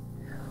secret.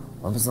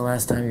 When was the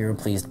last time you were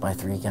pleased by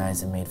 3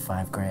 guys and made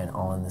 $5 grand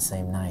all in the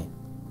same night?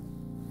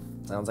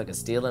 Sounds like a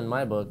steal in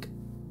my book.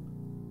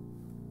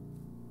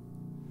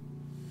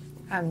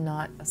 I'm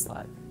not a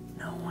slut.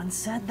 No one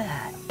said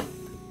that.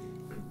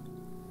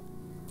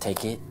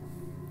 Take it.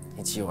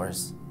 It's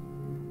yours.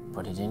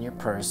 Put it in your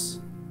purse.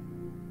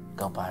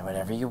 Go buy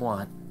whatever you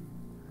want.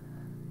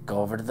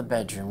 Go over to the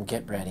bedroom,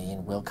 get ready,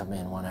 and we'll come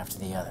in one after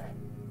the other.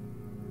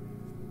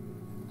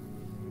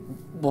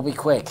 We'll be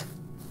quick.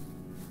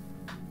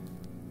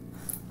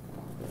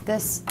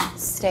 This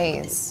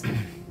stays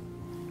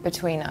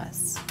between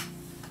us.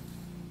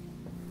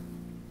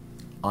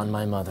 On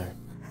my mother.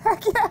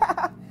 Heck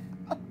yeah!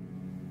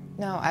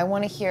 No, I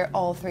want to hear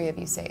all 3 of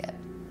you say it.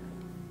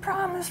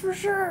 Promise for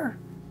sure.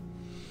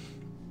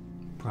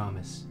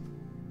 Promise.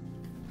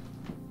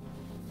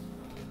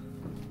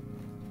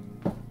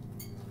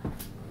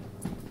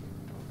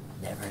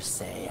 Never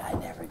say I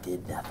never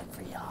did nothing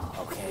for y'all,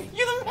 okay?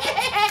 You're the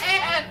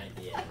man!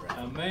 Yeah, right.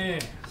 Oh,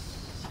 man.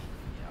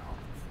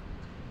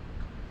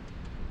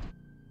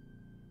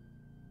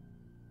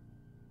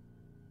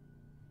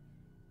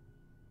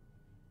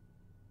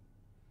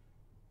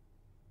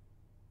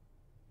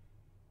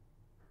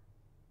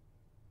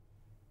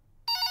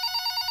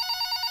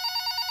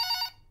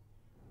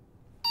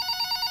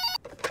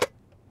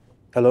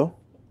 Hello?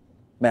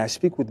 May I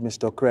speak with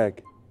Mr.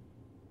 Craig?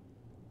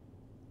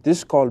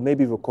 This call may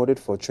be recorded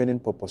for training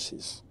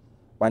purposes.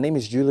 My name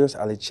is Julius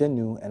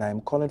Alichenu, and I am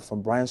calling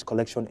from Brian's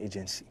Collection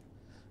Agency.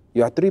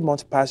 You are 3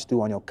 months past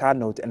due on your car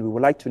note, and we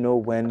would like to know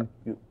when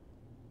you...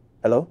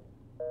 Hello?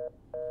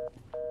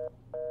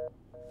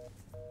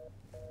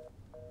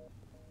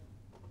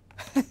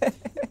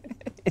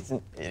 He's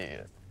an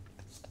idiot.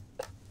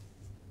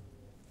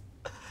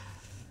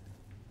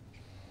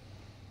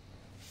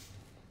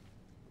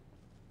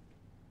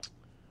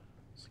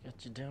 Let's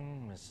get you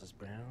down, Mrs.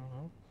 Brown,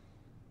 huh?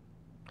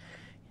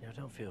 You know,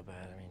 don't feel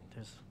bad. I mean,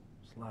 there's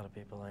a lot of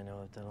people I know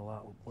have done a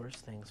lot worse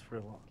things for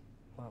a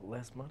lot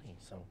less money,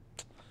 so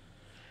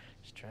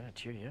just trying to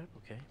cheer you up,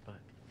 okay? But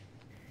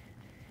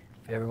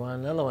if you ever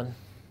want another one,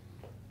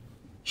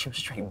 She was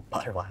straight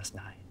butter last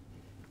night.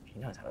 She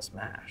knows how to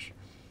smash.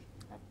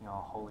 Acting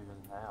all holier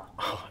than thou.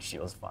 Oh, she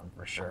was fun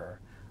for sure.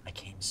 I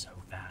came so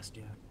fast,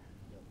 dude.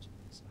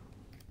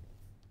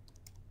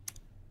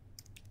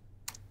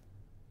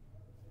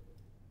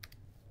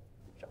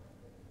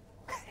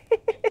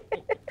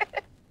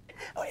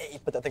 Oh, hey,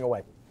 put that thing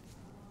away.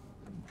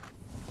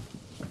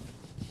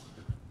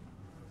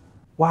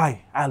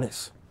 Why,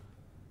 Alice?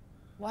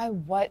 Why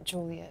what,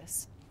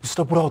 Julius? You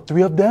slept with all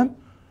 3 of them?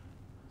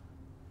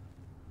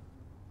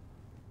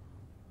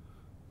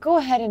 Go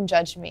ahead and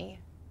judge me.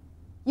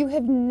 You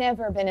have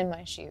never been in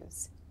my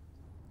shoes.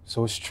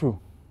 So it's true.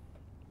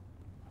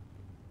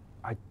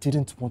 I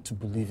didn't want to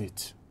believe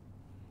it.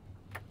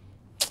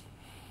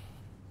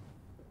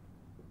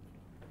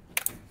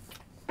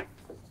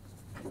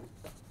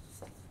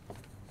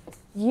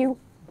 You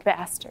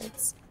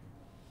bastards.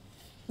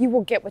 You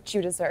will get what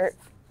you deserve.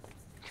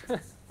 Yeah,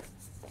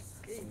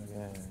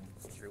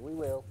 sure we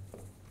will.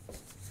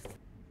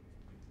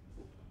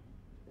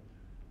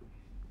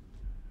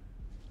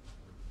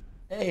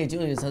 Hey,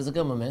 Julius, how's it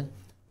going, man?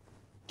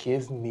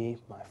 Give me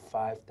my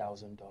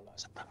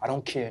 $5,000. I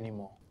don't care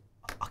anymore.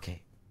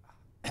 Okay.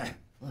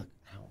 Look,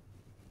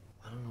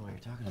 I don't know what you're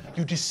talking about.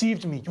 You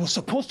deceived me. You were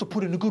supposed to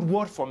put in a good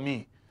word for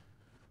me.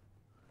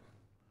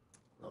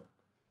 Look,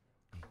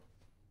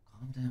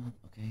 calm down,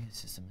 okay?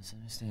 It's just a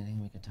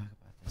misunderstanding. We can talk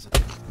about this.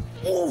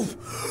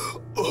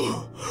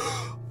 Oh!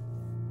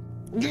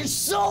 You're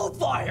so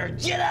fired!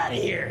 Get out of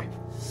here!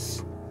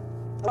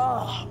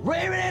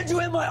 Raymond Andrew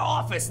in my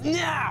office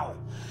now!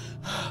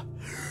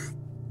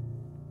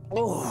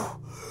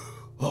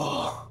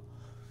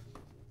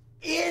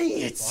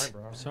 Idiots! Sorry,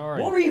 bro.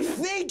 Sorry. What were you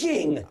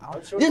thinking?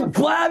 Just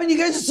blabbing, you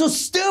guys are so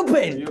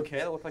stupid! Are you okay?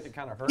 That looked like it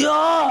kind of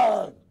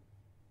hurt.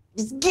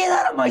 Just get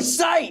out of my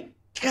sight!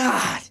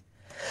 God!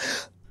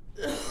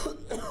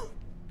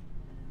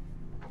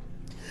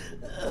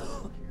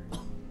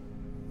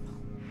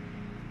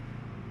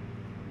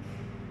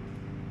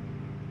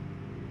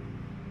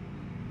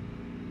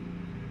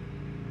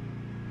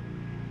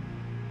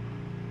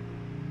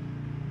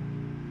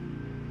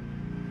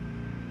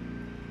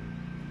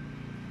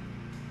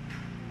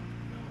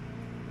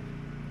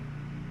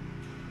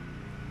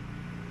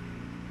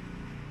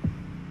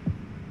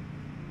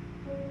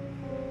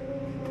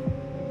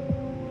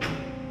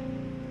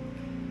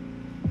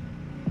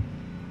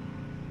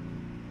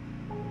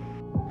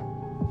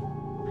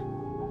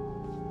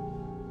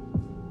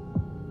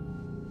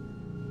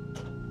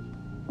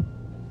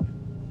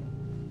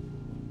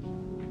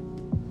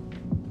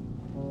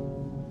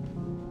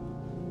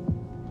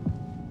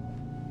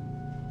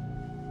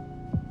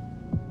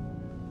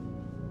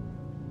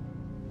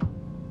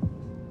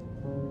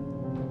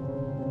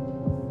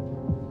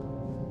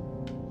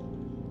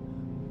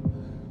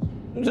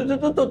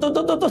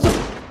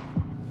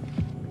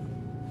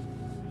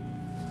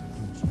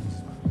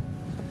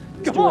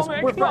 Come on,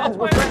 man. We're friends.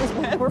 We're friends,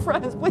 man. We're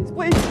friends. Please,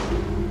 please.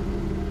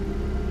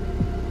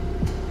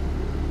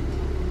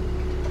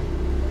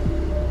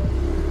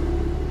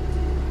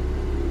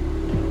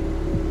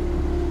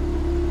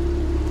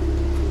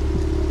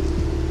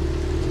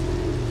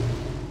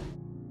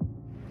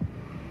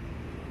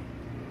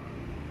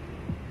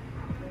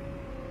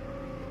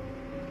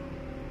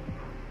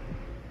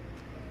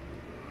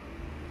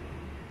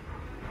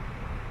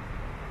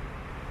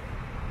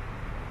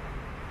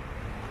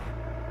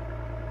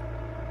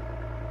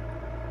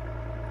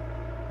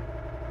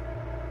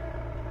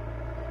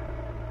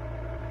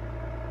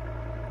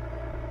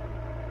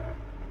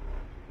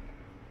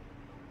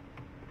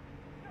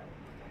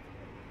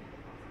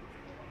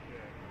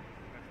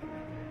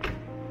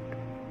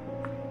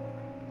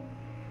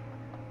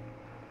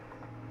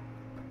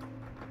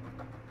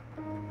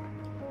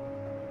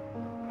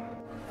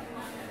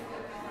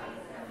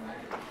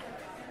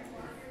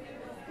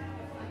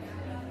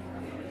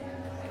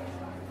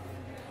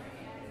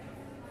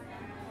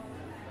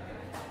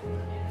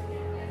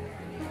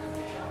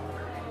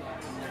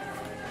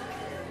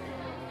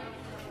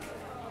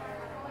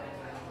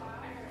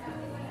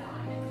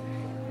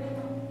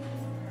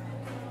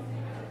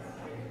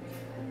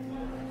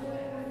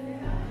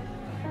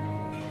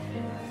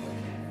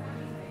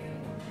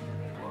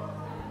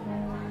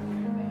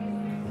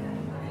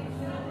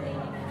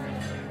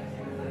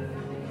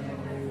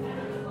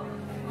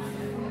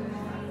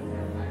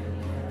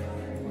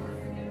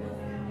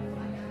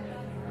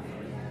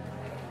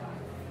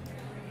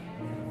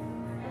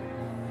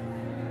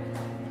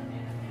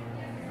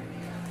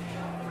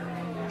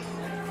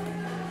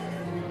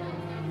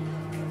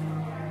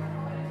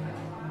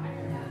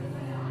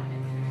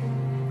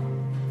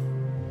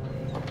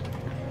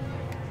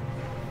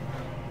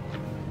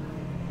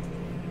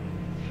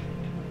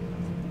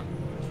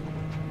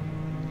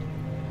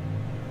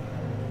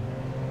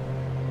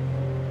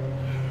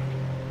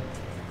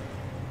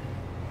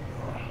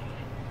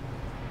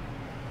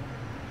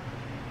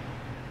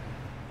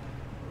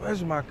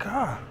 Where's my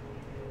car?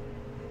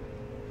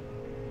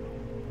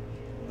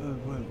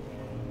 Wait.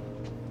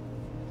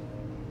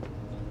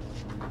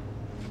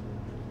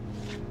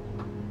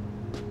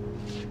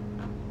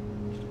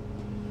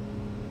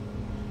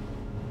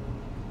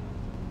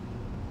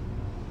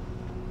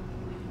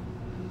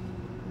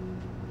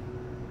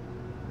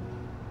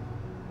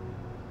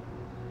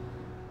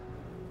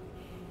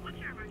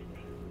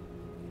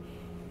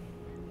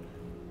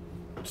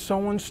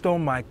 Someone stole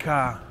my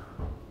car.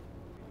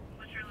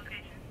 What's your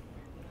location?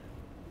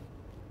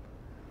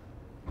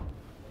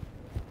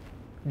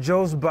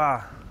 Joe's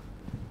Bar.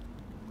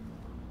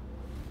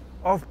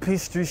 Off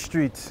Peachtree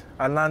Street,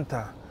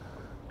 Atlanta.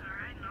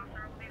 Alright, an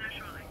officer will be there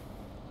shortly.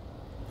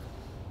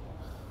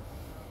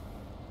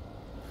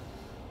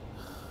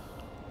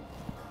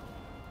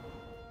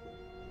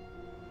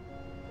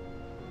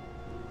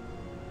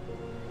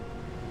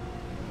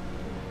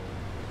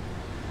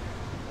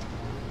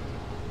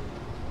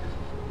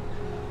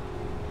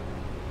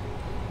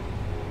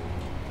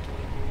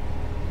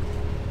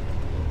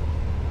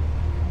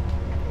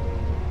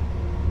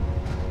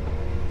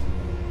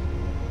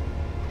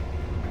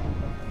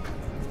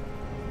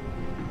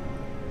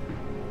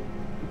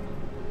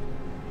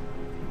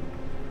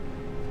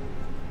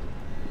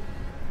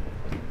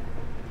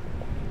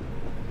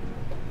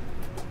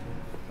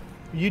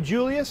 You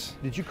Julius?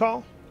 Did you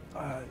call?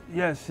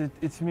 Yes,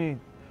 it's me.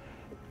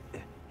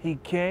 He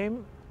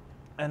came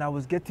and I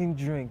was getting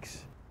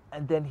drinks.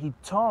 And then he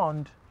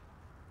turned,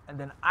 and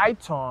then I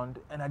turned,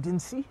 and I didn't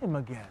see him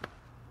again.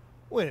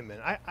 Wait a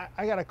minute.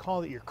 I got a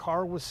call that your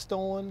car was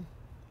stolen.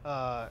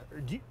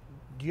 Do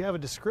you have a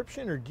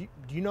description, or do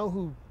you know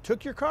who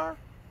took your car?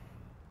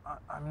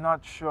 I'm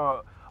not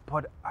sure,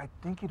 but I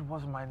think it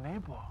was my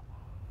neighbor.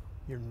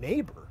 Your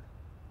neighbor?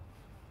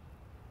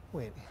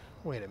 Wait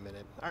a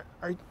minute.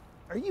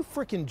 Are you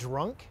freaking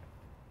drunk?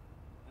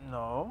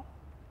 No.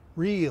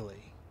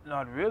 Really?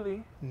 Not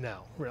really.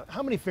 No, really.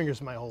 How many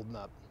fingers am I holding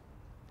up?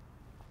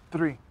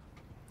 3.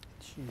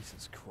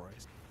 Jesus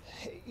Christ.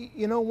 Hey,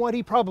 you know what?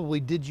 He probably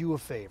did you a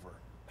favor.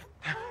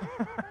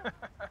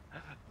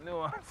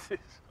 Nuances.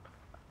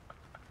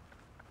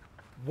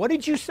 What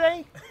did you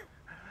say?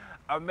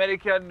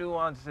 American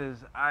nuances.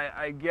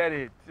 I get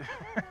it.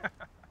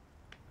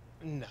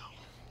 No.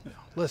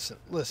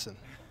 Listen.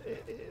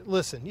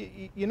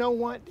 You know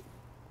what?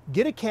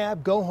 Get a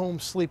cab, go home,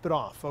 sleep it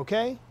off,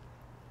 okay?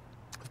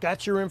 I've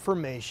got your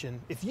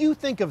information. If you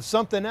think of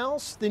something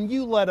else, then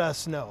you let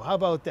us know. How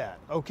about that,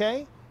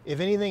 okay? If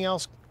anything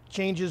else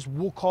changes,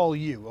 we'll call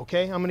you,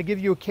 okay? I'm gonna give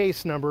you a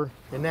case number,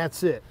 and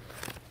that's it.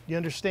 You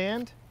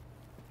understand?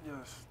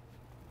 Yes.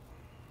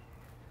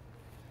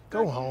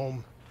 Go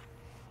home.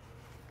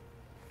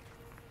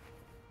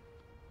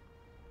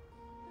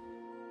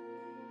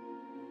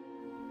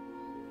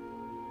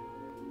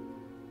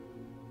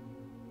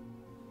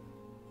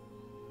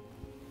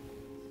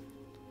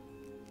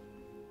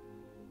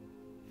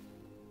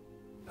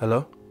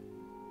 Hello?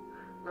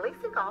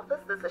 Leasing office,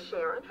 this is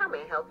Sharon. How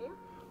may I help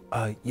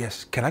you?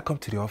 Yes. Can I come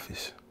to the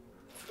office?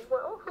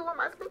 Well, who am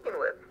I speaking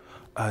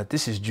with?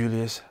 This is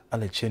Julius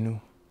Alechenu.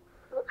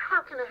 Well,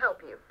 how can I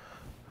help you?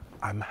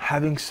 I'm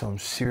having some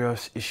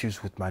serious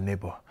issues with my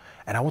neighbor,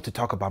 and I want to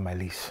talk about my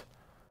lease.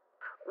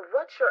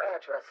 What's your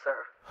address,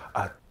 sir?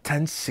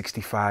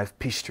 1065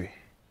 Peachtree.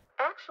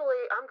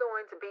 Actually, I'm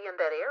going to be in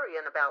that area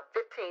in about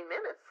 15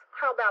 minutes.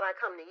 How about I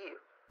come to you?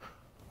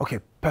 Okay,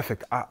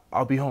 perfect.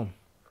 I'll be home.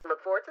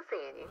 Look forward to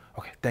seeing you.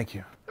 Okay, thank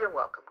you. You're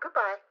welcome.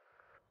 Goodbye.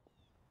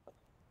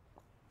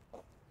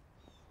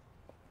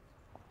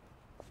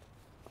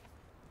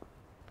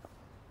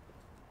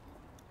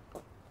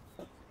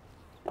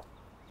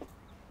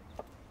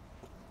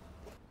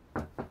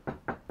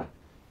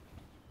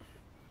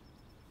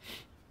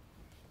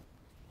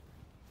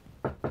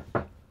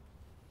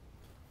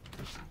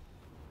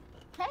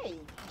 Hey,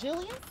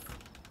 Julius?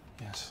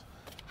 Yes.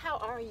 How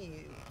are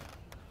you?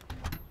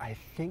 I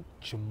think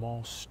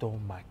Jamal stole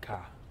my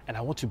car, and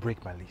I want to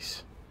break my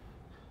lease.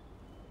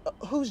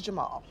 Who's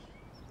Jamal?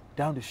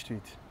 Down the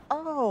street.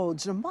 Oh,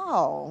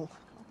 Jamal.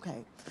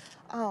 Okay.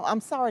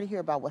 I'm sorry to hear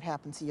about what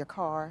happened to your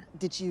car.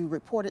 Did you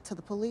report it to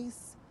the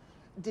police?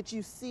 Did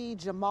you see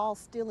Jamal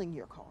stealing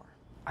your car?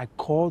 I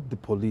called the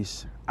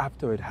police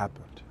after it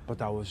happened,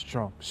 but I was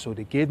drunk, so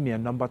they gave me a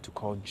number to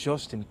call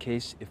just in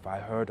case if I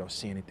heard or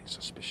see anything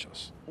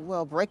suspicious.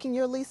 Well, breaking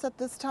your lease at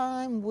this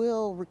time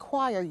will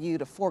require you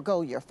to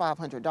forego your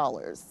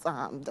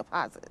 $500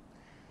 deposit.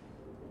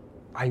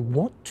 I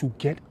want to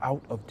get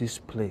out of this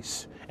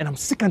place, and I'm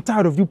sick and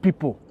tired of you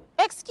people.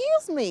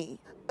 Excuse me.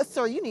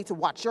 Sir, you need to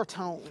watch your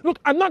tone. Look,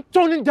 I'm not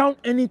turning down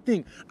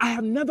anything. I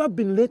have never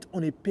been late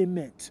on a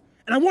payment,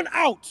 and I want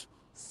out.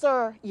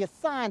 Sir, you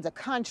signed a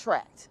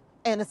contract,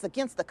 and it's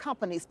against the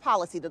company's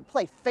policy to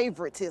play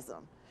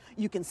favoritism.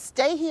 You can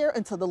stay here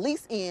until the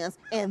lease ends,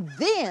 and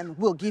then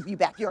we'll give you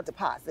back your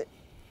deposit.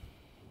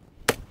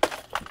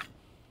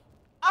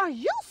 Are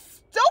you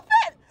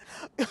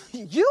stupid?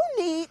 You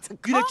need to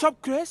You dey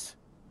chop Chris?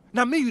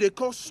 Now me you dey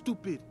call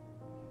stupid.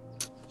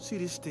 See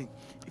this thing.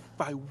 If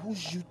I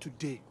wooz you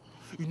today,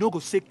 You no go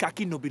say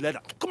khaki no be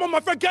leather. Come on, my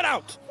friend, get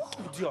out!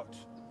 Idiot.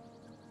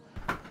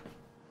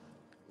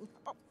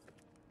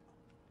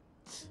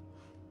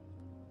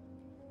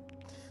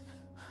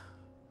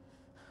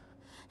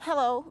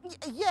 Hello.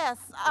 Yes,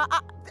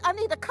 I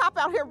need a cop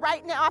out here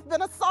right now. I've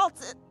been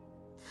assaulted.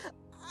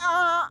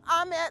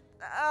 I'm at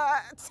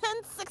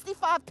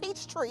 1065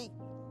 Peachtree.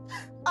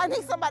 I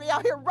need somebody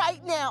out here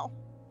right now.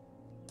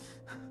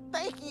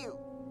 Thank you.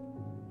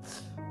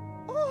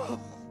 Ooh.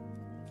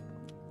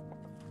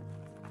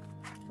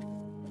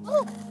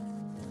 Ooh.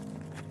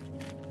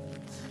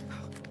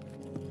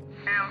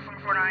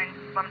 449,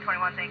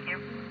 1121, thank you.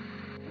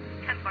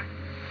 10-4.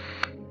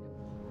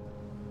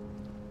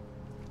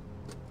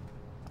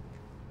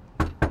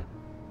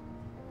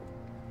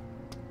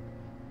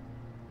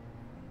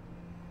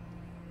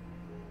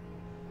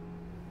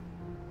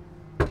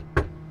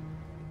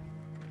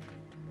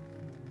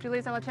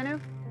 Julius Alachenu?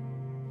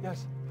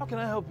 Yes, how can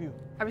I help you?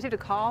 I received a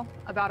call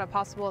about a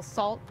possible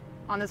assault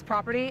on this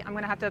property. I'm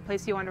going to have to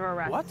place you under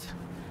arrest. What?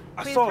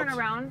 Please Assault? turn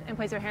around and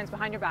place your hands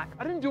behind your back.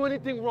 I didn't do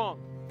anything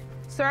wrong.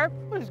 Sir?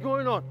 What is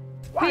going on?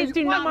 Please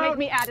do not make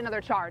me add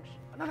another charge.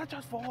 Another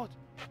charge for what?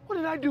 What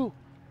did I do?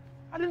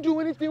 I didn't do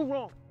anything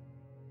wrong.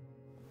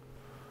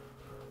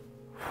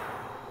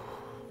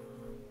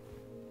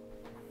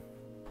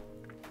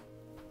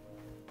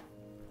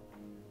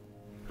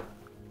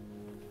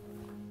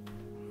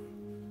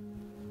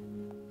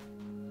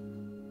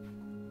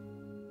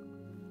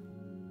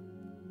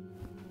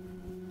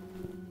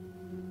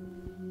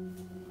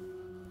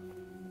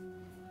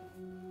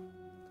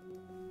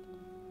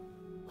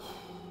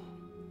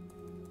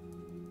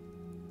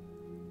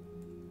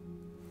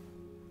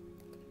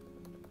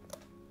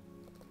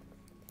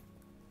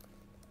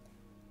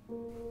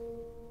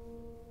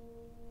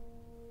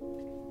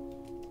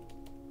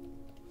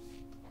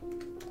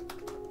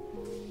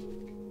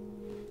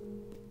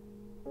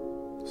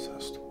 This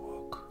has to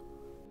work.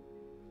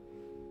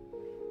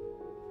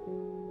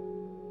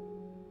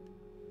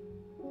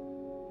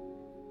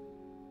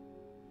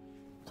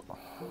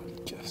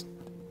 Just...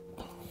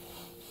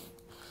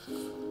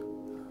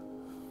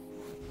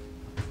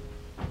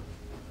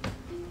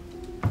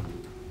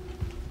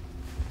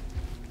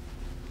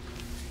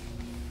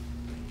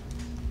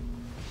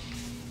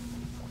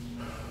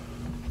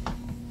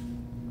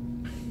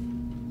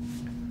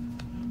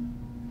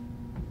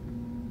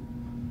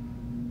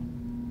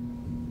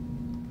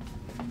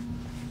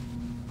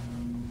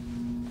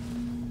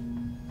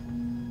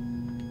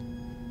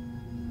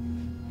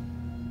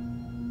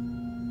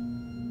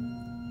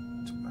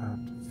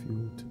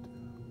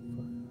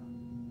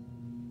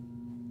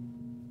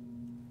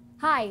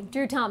 Hi,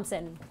 Drew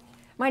Thompson.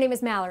 My name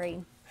is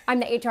Mallory. I'm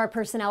the HR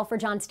personnel for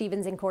John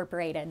Stevens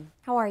Incorporated.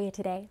 How are you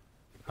today?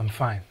 I'm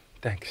fine,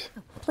 thanks.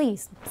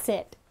 Please,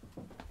 sit.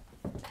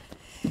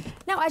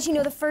 Now, as you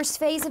know, the first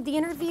phase of the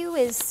interview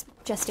is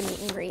just a meet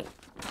and greet.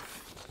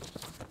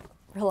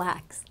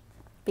 Relax.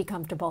 Be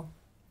comfortable.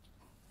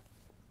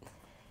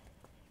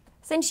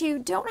 Since you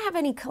don't have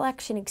any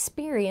collection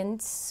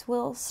experience,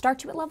 we'll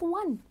start you at level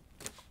 1.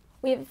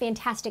 We have a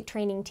fantastic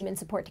training team and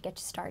support to get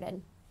you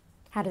started.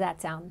 How did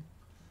that sound?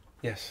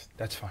 Yes,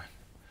 that's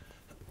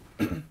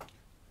fine.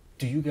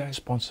 Do you guys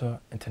sponsor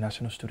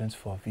international students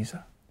for a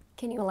visa?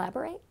 Can you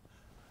elaborate?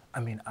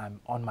 I mean, I'm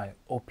on my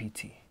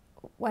OPT.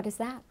 What is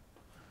that?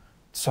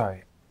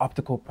 Sorry,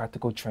 optical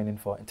practical training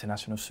for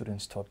international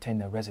students to obtain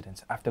their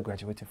residence after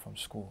graduating from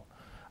school.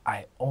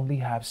 I only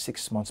have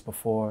 6 months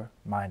before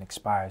mine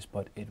expires,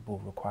 but it will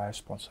require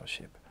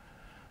sponsorship.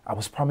 I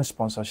was promised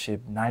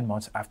sponsorship 9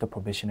 months after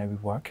probationary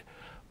work.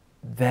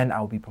 Then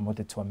I'll be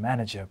promoted to a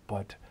manager,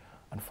 but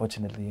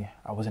unfortunately,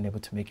 I wasn't able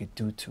to make it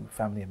due to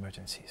family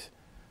emergencies.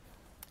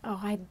 Oh,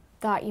 I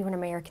thought you were an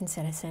American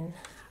citizen.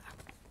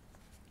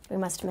 We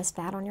must have missed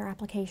that on your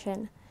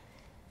application.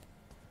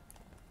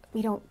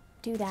 We don't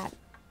do that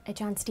at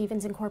John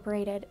Stevens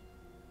Incorporated.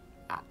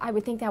 I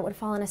would think that would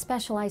fall in a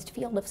specialized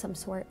field of some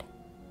sort.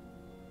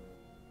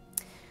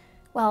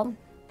 Well,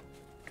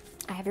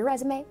 I have your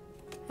resume,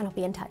 and I'll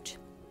be in touch.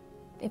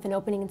 If an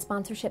opening in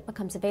sponsorship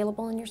becomes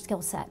available in your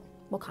skill set,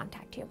 we'll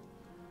contact you.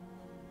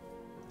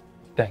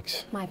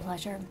 Thanks. My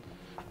pleasure.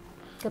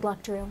 Good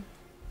luck, Drew.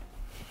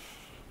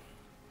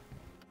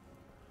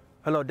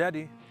 Hello,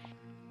 Daddy.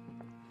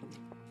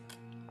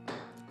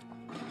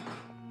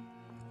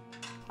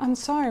 I'm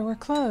sorry, we're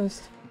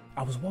closed.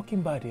 I was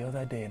walking by the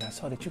other day and I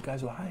saw that you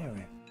guys were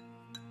hiring.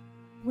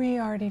 We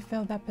already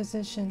filled that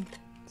position.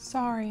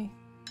 Sorry.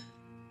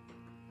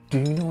 Do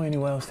you know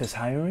anyone else that's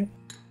hiring?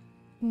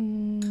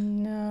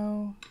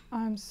 No,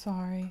 I'm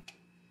sorry.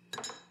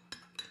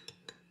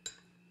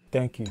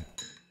 Thank you.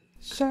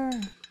 Sure.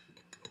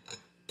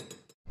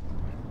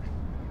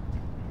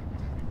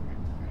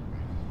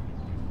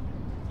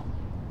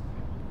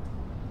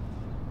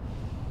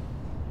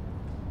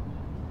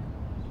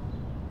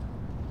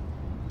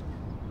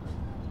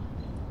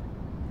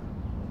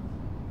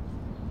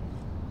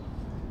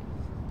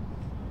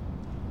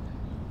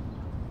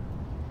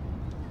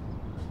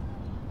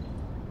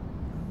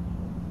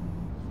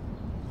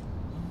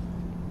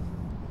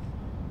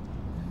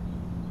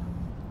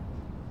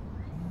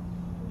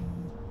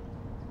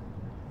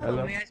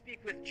 Hello? May I speak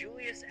with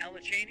Julius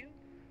Alachenu?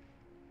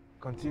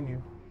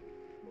 Continue.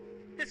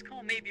 This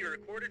call may be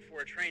recorded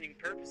for training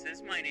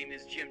purposes. My name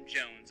is Jim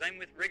Jones. I'm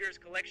with Riggers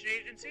Collection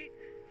Agency.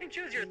 And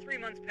shows you're 3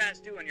 months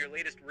past due on your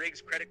latest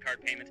Riggs credit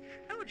card payment.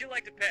 How would you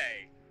like to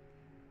pay?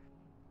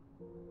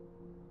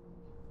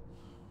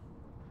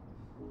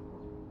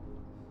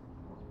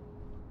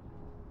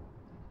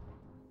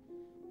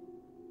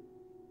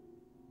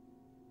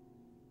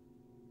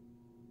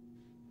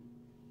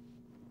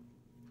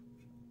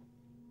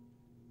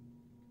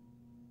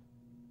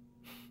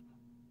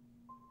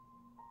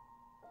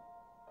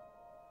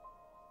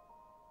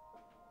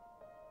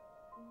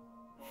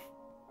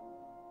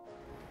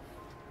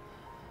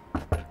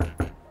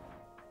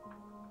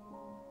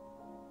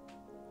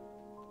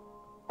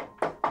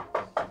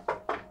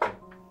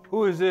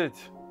 Who is it?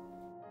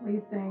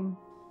 Leasing.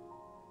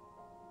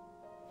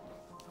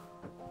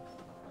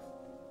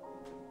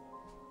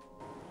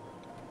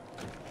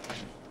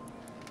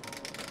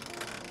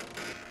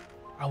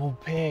 I will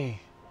pay.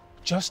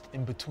 Just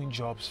in between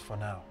jobs for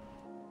now.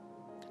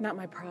 Not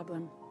my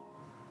problem.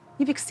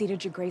 You've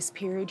exceeded your grace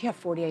period. You have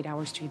 48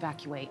 hours to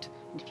evacuate.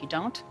 And if you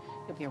don't,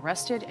 you'll be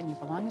arrested and your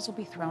belongings will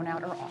be thrown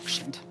out or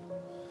auctioned.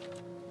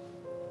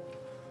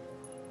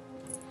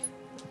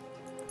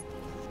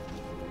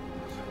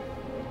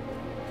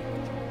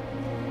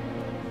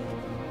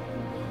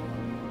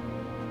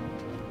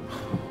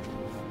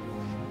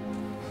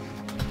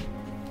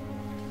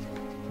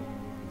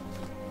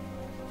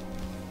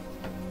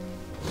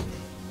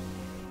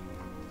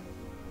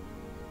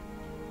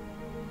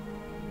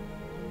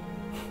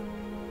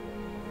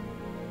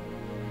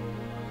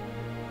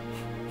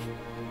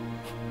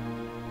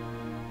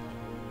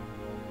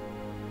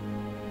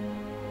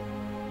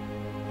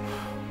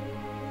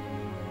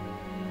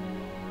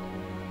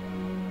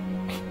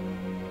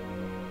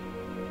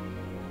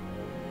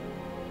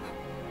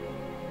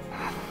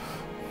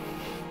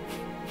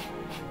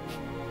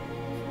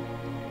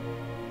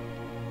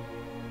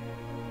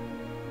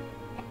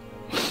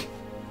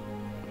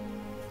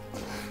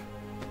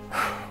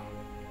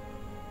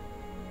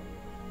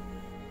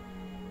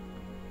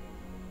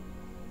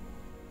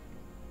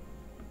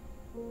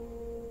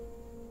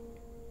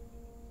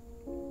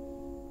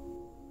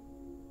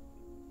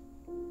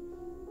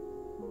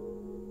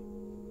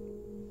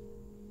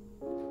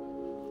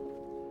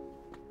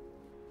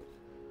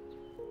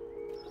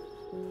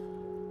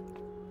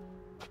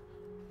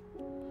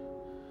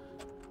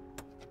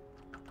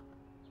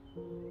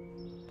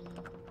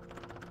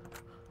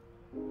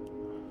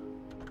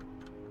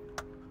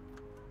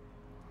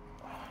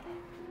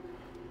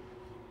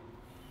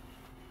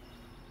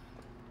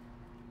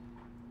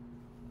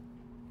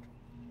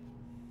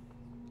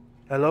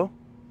 Hello?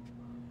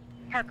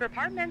 Parker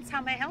Apartments,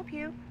 how may I help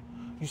you?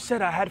 You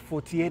said I had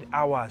 48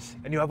 hours,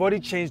 and you have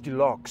already changed the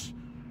locks.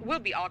 We'll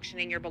be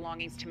auctioning your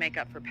belongings to make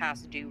up for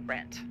past due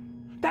rent.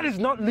 That is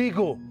not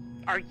legal.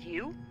 Are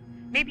you?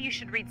 Maybe you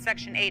should read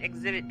Section 8,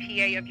 Exhibit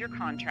PA of your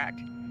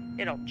contract.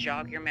 It'll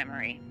jog your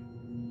memory.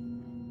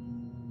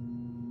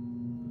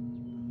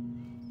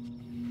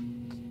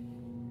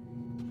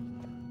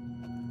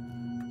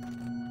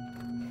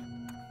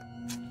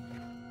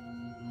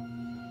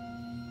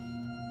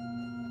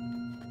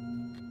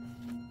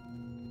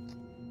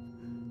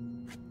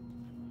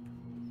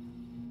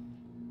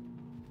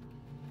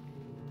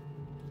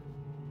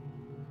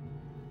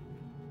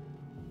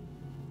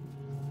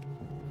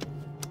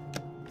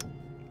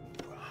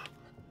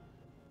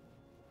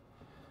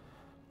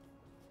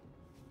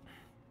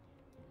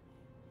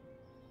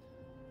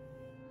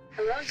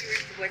 Hello, you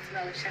reached the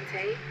voicemail of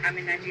Shantae. I'm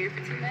in Nigeria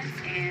for 2 months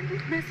and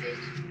leave a message.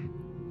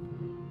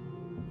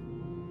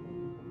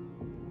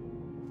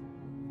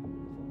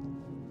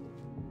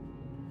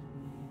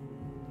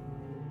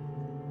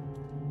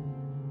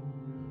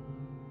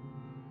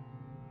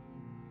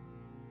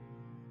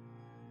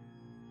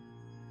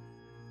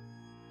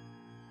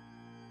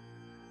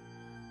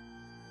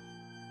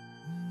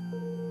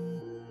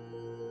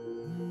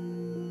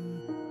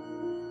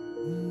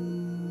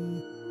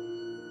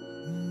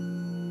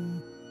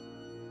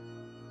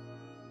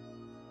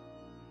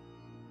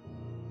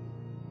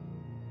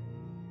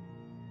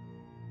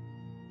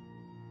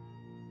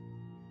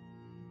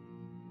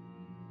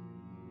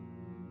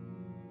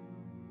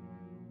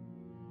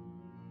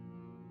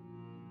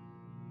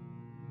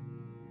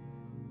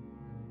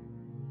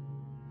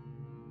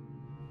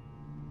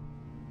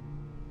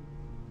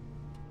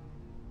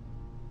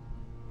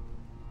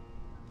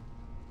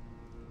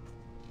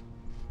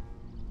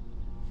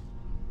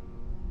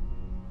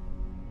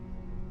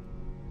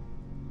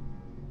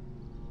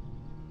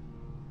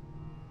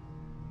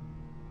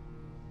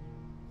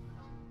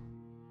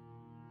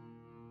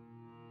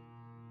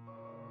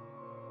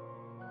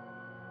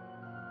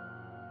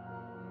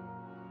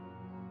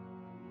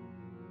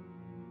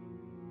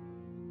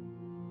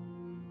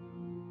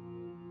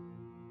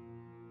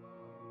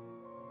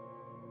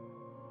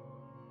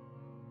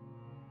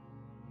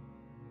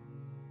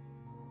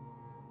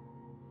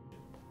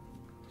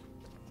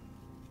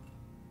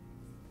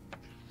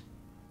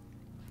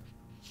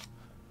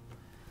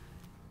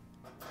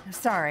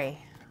 Sorry,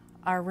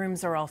 our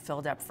rooms are all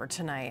filled up for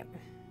tonight.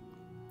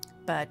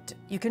 But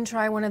you can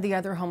try one of the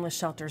other homeless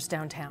shelters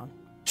downtown.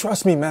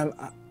 Trust me, ma'am.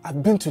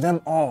 I've been to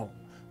them all,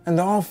 and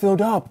they're all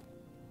filled up.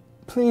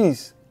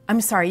 Please. I'm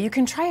sorry, you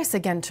can try us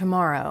again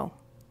tomorrow.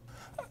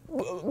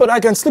 But I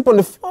can sleep on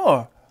the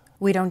floor.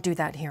 We don't do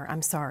that here,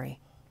 I'm sorry.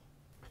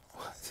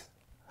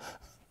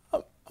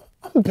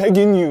 I'm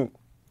begging you.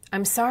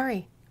 I'm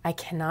sorry, I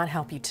cannot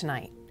help you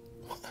tonight.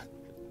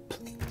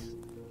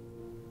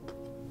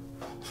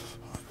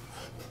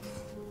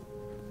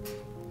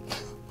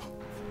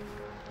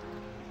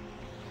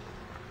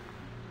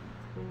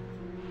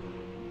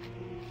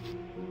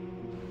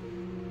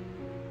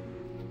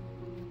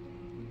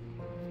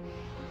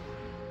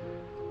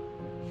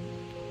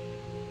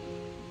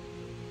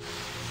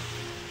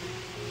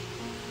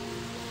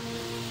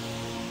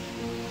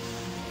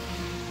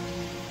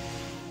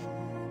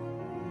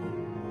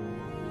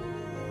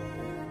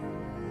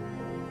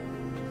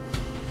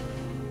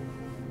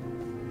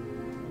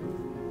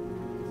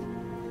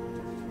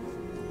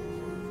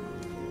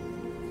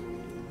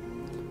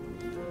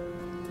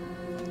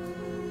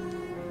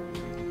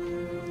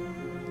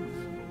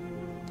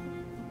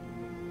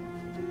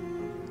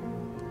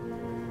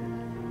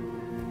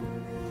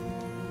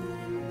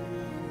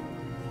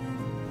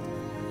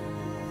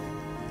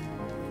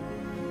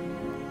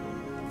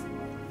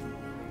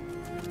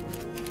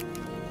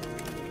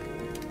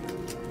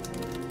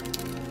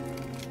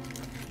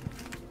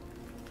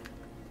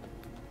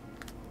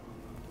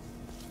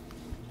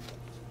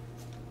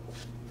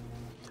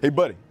 Hey,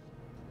 buddy,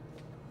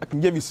 I can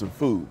give you some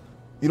food.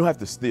 You don't have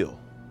to steal.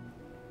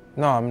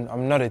 No,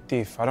 I'm not a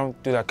thief. I don't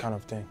do that kind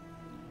of thing.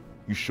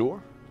 You sure?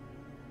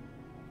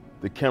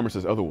 The camera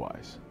says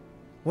otherwise.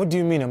 What do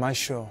you mean, am I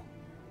sure?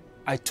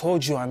 I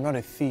told you I'm not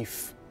a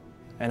thief.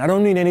 And I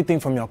don't need anything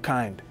from your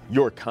kind.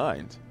 Your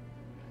kind?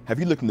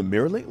 Have you looked in the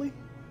mirror lately?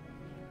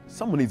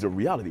 Someone needs a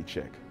reality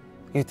check.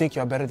 You think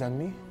you're better than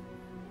me?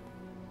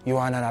 You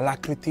are an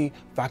alacrity,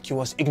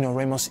 vacuous,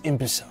 ignoramus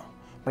imbecile.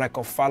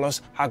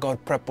 Brachophalos, haggard,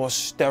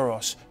 prepos,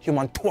 steros,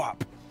 human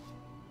twap.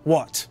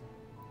 What?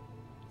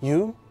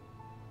 You?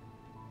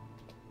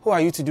 Who are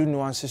you to do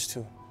nuances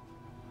to?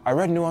 I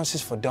read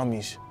nuances for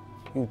dummies.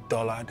 You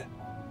dullard.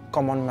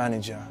 Common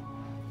manager.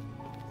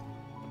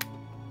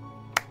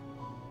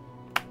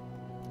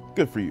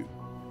 Good for you.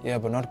 Yeah,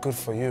 but not good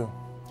for you.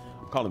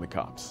 I'm calling the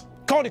cops.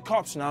 Call the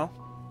cops now.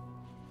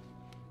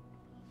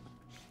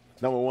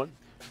 911.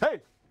 Hey,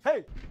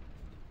 hey!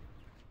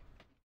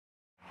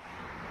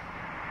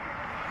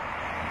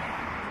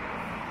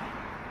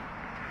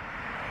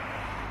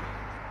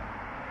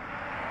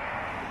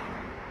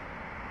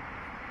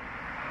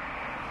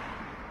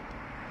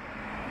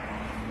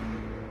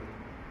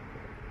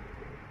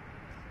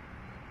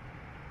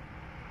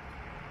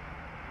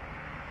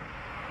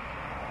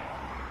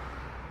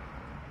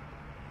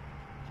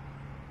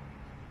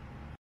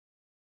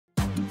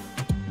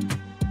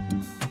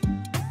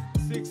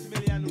 $6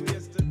 million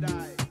ways to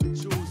die.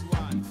 Choose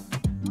one.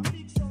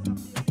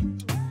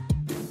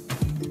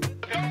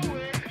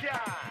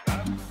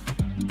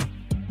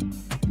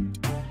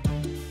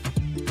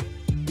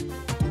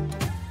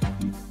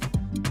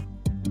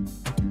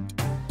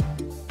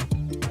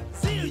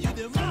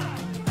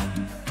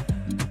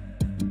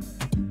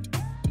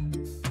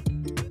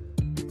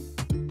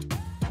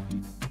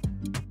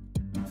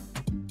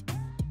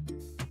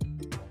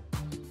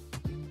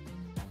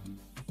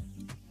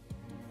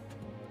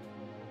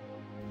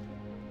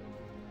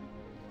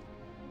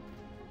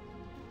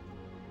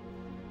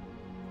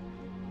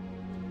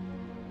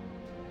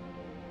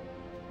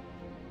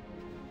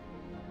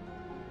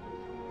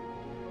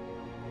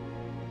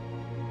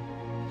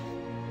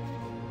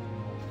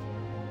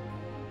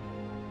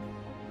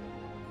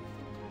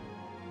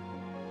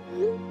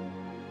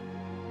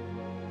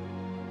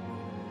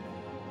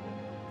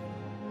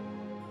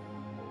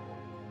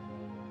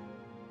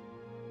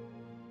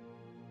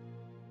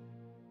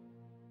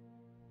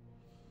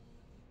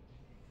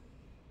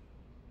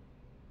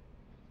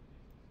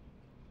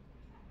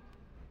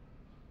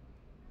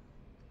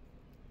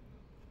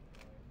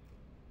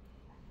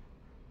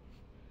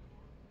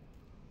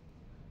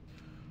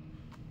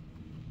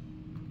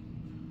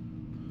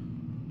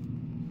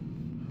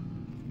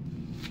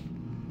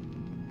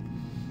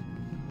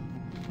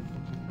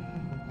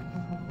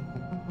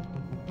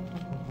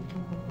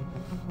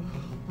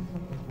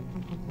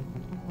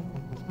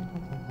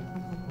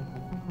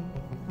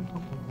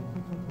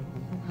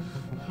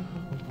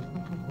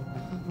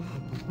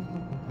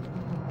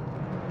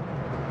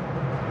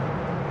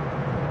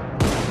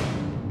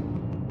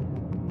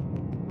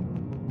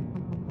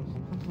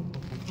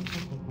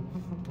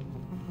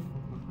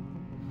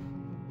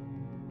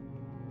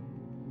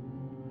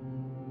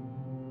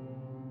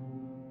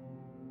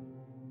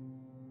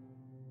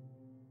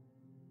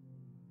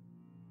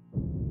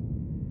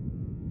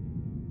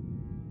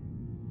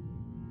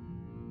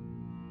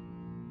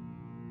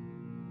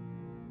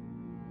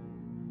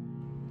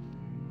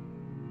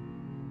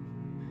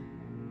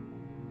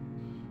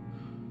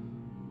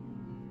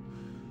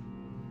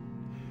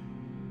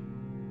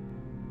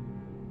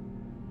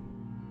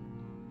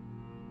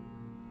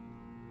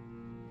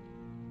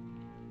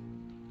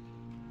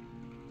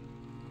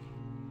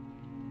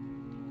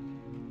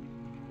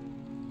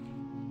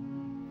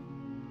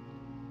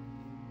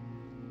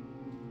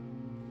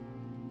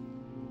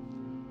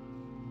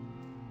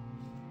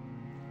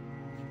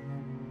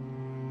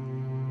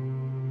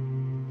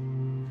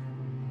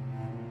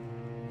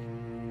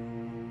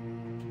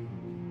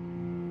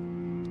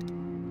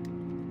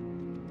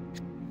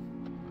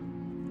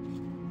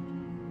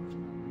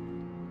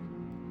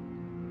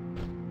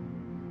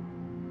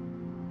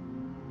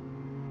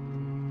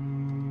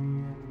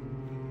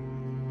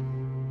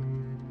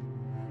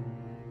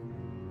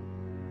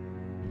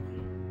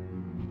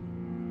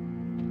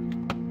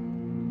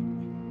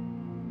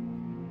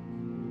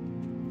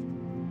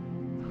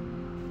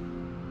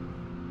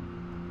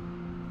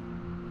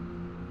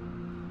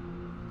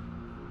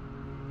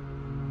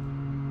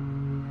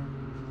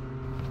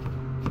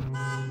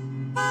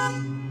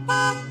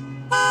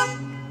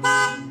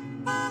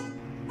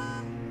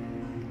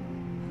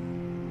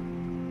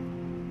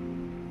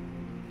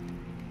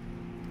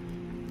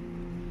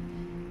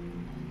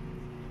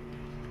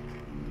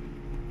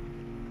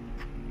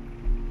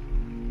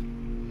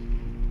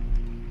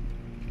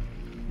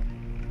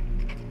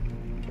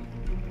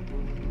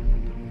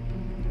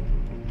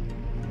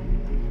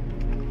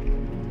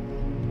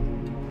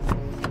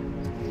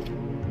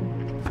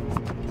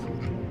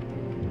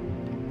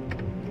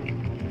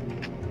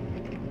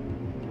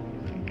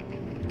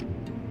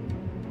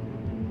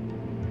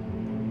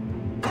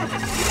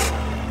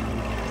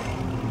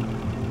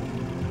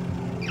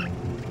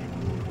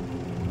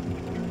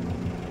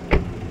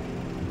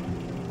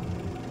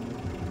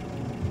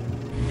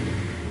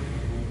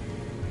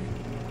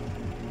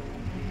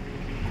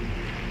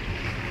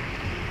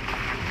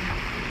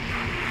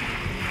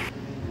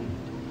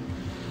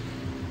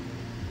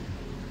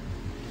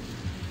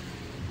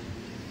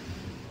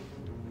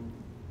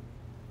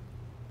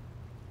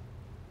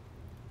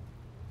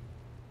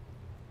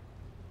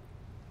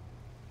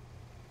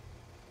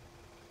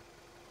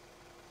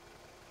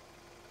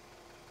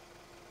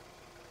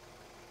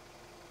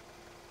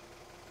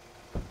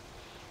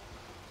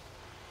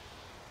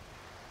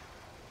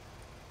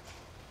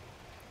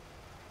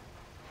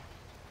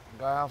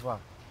 Guy Alpha.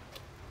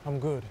 I'm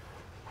good.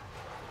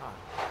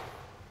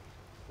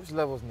 Which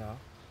levels now?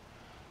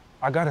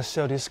 I gotta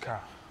sell this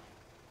car.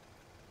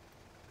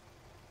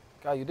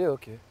 Guy, you did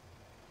okay?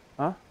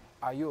 Huh?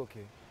 Are you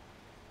okay?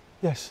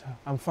 Yes,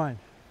 I'm fine.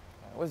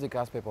 Where's the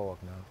car's paperwork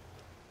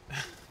now?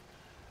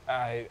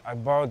 I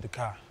borrowed the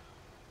car.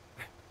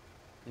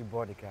 You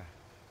bought the car?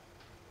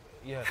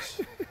 Yes.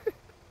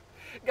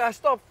 Guy,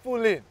 stop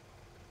fooling.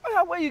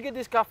 Where you get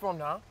this car from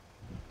now?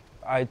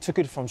 I took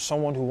it from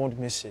someone who won't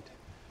miss it.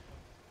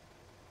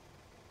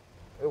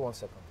 Wait 1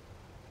 second.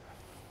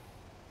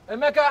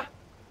 Emeka!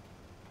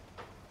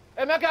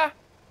 Emeka!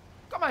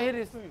 Come and hear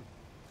this. See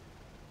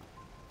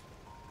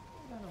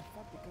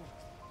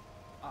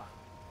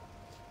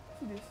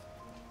this?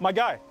 My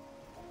guy,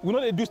 we know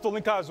they do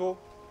stolen cars, oh.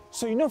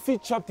 So you know if you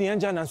chop the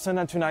engine and send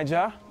them to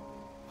Nigeria?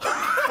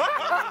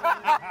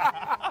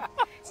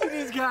 See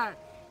this guy.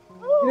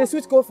 You dey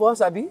switch code for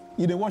us, Abi?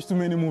 You dey watch too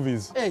many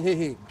movies.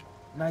 Hey.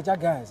 Niger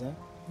guys, eh?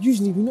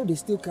 Usually we know they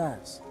steal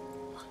cars.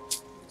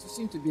 You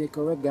seem to be a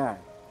correct guy.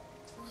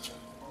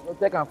 Don't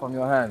take them from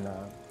your hand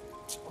now.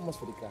 How much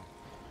for the car?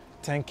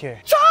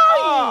 10K.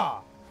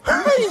 Chai!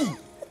 Hey!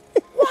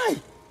 Why?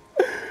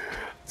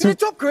 Did you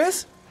chop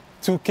Chris?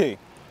 2K.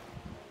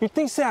 You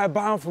think say I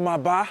buy them for my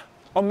bar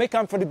or make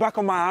them for the back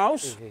of my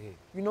house? Hey.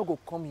 You no go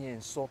come here and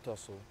insult us,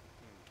 so.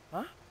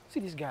 Huh? See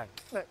this guy.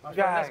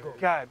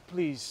 Guy,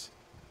 please.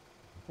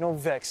 No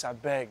vex, I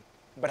beg.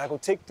 But I go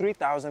take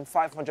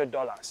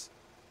 $3,500.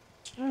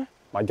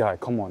 My guy,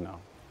 come on now.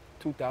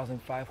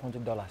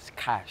 $2,500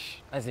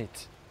 cash. That's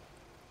it.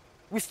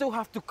 We still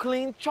have to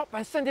clean, chop,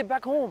 and send it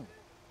back home.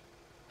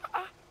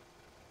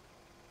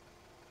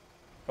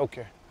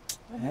 Okay.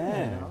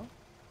 Yeah.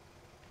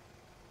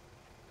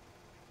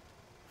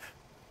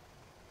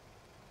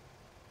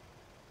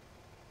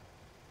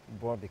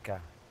 Bought the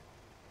car.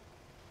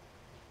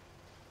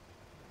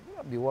 It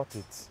might be worth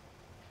it.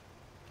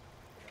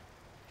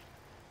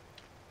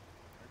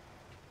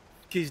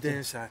 Keys there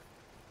inside.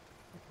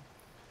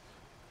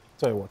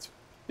 Tell you what,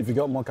 if you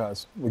got more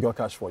cars, we got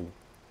cash for you.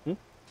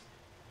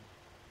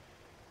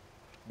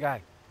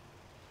 Guy,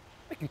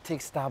 make you take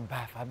star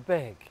bath, I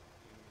beg.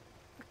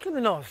 You're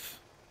killing us.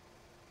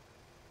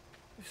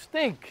 You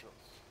stink.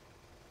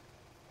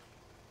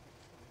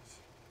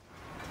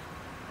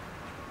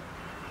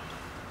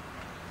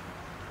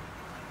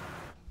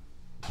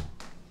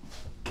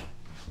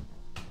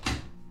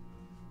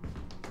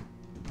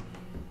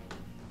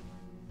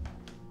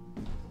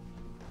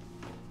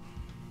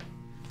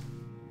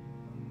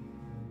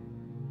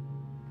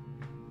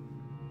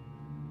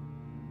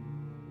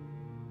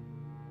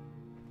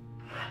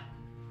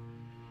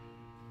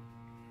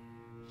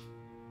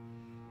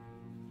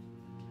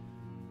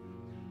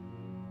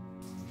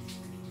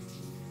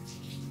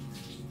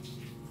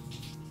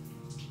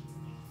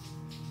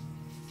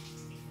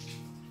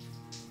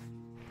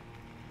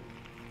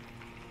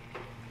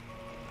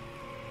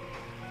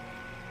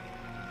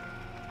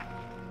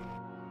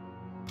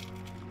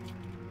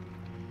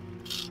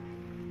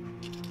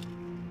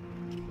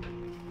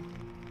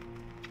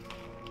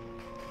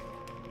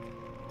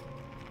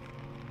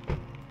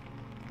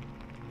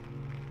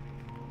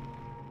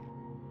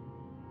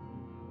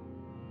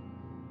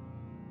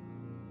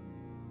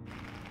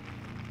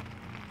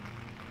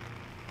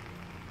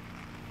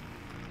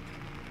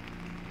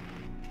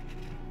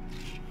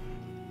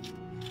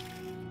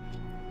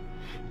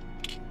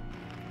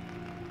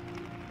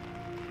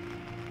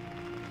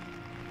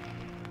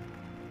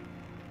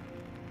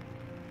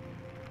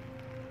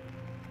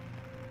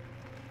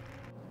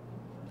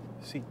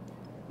 See,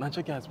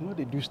 Niger guys, we know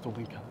they do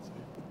stolen cars.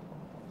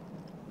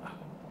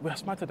 We are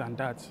smarter than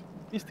that.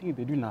 This thing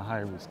they do now high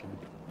risk.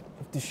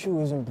 If the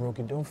shoe isn't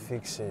broken, don't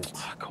fix it.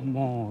 Come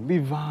on,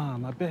 leave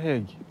him, I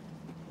beg.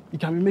 You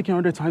can be making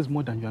 100 times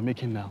more than you are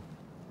making now.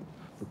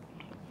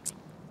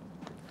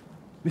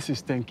 This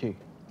is 10K.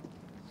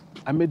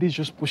 I made this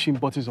just pushing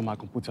buttons on my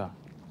computer.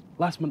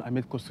 Last month, I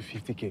made close to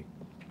 50K.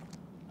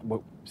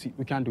 But see,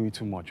 we can't do it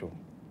too much. Oh.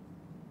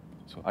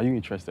 So are you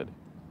interested?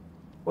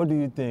 What do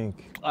you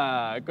think?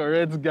 Ah,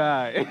 correct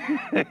guy.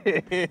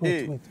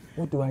 Wait.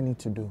 What do I need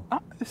to do?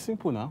 It's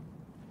simple now.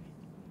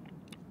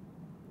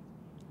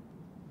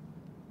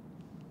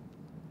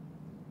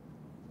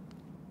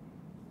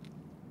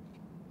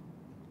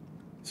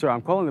 Sir,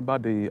 I'm calling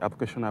about the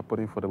application I put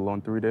in for the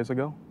loan 3 days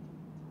ago.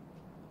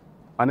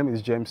 My name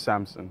is James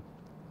Sampson.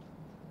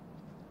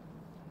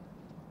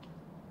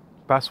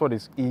 Password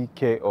is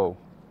EKO.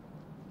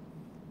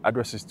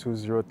 Address is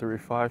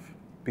 2035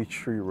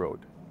 Peachtree Road,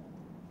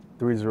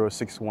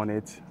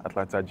 30618,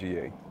 Atlanta,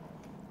 GA.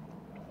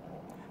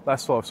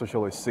 Last four of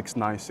social is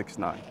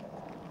 6969.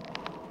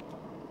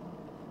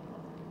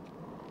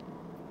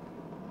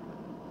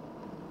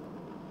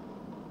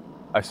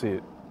 I see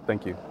it.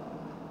 Thank you.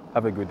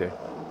 Have a good day.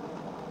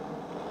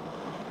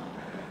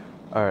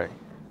 All right.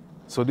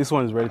 So this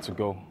one is ready to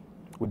go.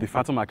 With the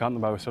phantom account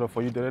number we set up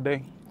for you the other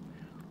day,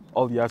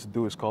 all you have to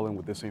do is call in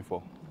with this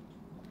info.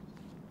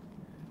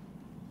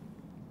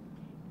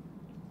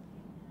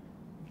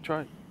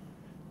 Try it.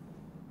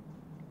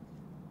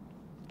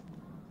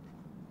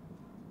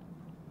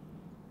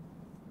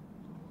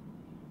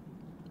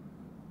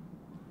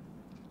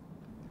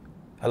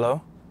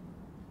 Hello?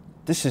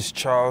 This is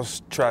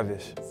Charles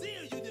Travis.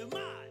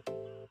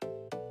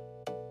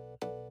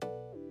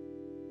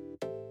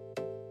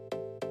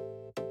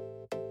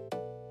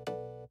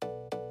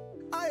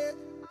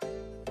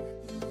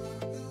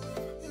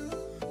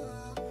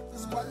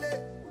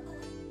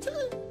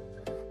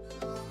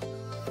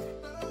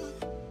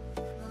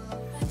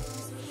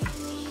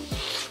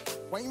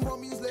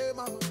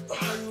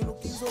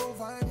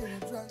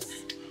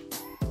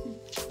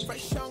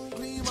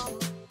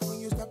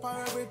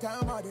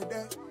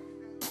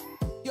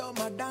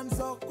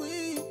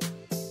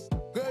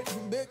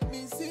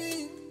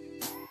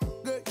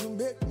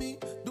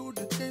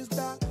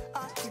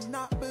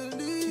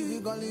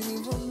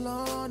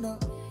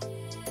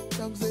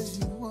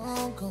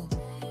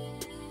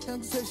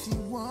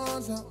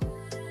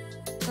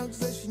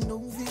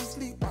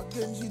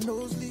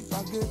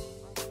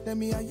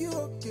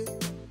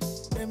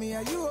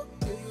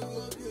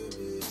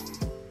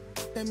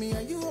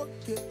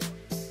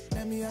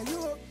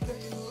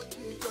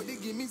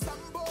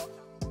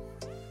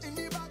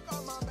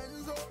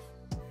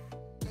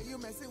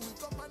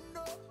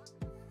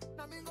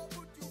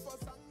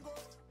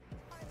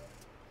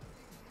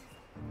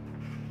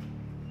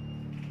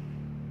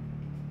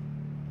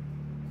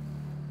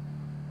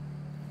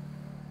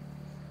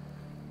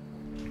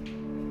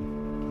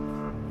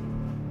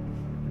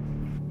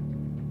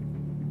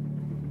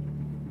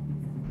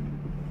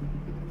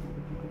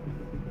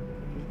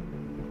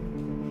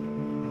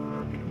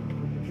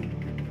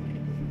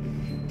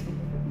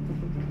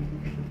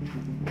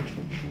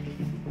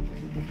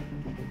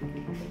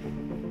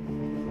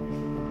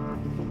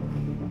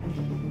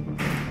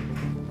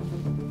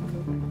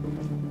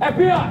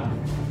 FBI!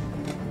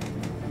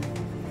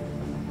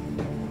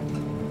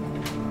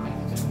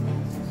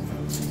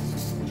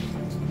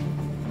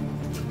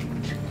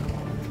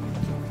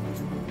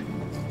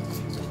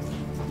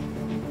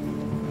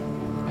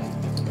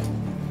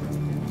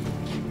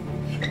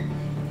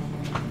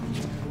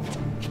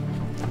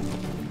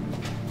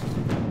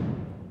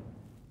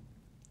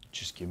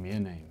 Just give me a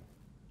name.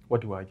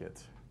 What do I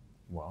get?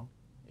 Well,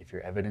 if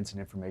your evidence and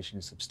information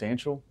is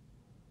substantial,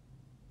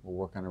 we'll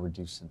work on a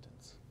reduced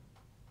sentence.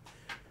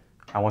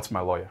 I want my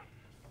lawyer.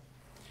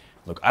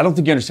 Look, I don't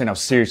think you understand how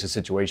serious the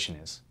situation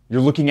is.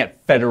 You're looking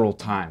at federal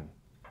time.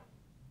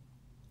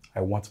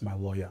 I want my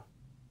lawyer.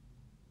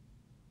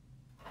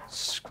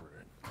 Screw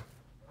it.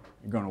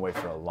 You're going away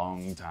for a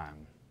long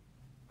time.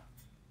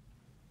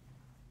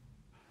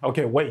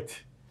 Okay,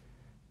 wait.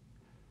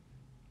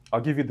 I'll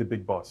give you the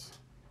big boss.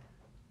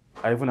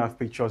 I even have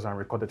pictures and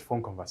recorded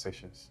phone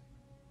conversations.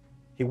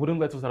 He wouldn't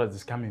let us out of the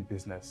scamming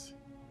business.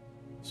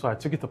 So I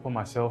took it upon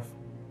myself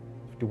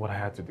to do what I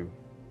had to do.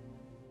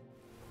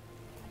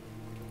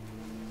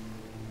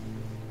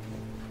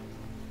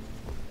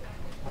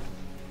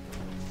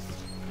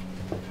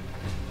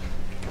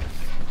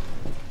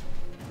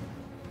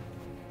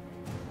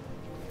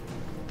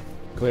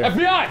 Clear.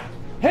 FBI!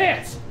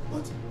 Hands!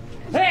 What?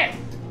 Hands!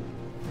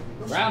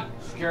 Round,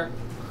 secure.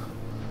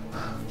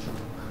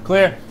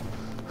 Clear.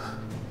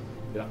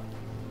 Get up.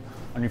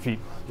 On your feet.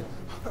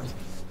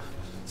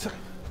 Sir,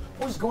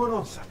 what's going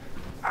on, sir?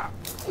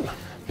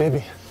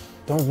 Baby,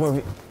 don't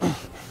worry.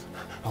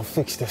 I'll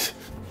fix this.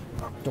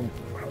 Don't.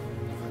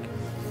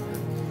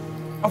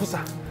 Officer,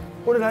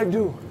 what did I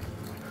do?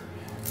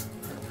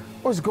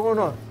 What's going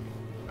on?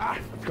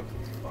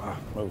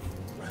 Move.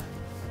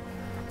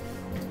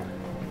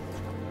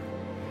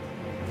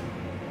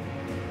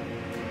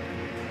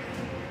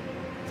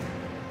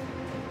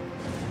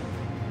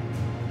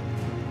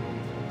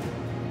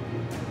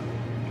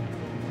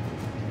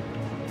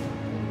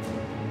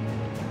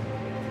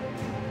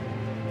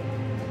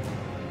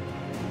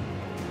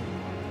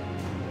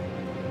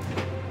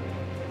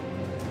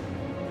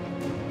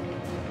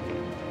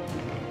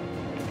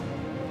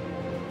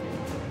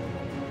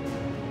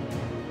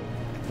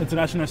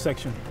 International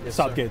section, Yes,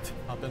 South sir. Gate.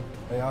 Hop in.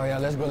 Hey, oh yeah,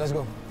 let's go, let's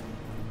go.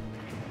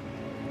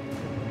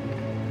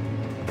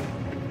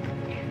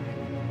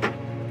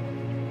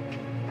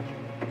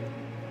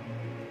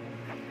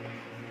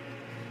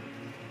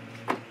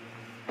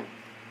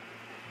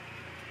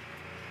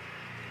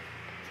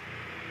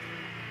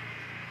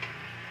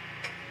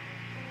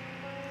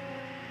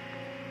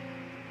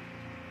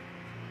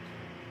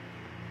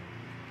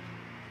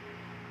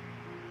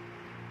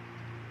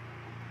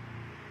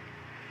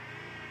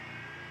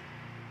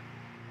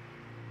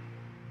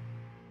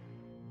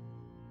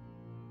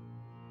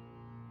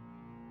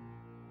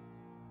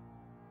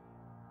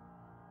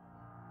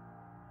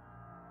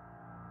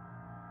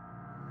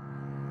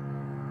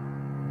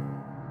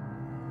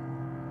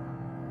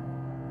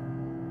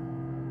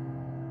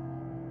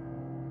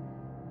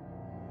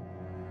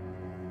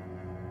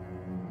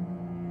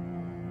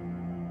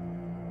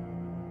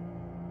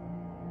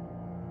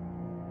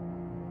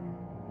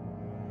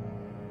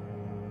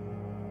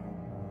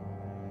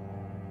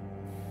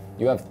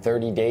 You have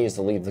 30 days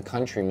to leave the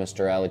country,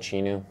 Mr.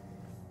 Alacino.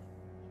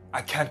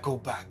 I can't go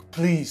back.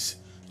 Please,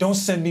 don't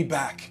send me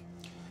back.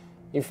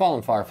 You've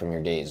fallen far from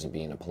your days of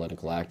being a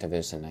political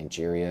activist in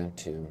Nigeria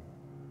to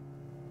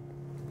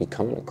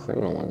becoming a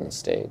criminal in the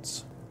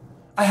States.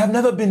 I have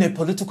never been a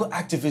political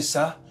activist,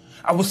 sir.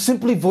 I was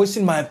simply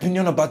voicing my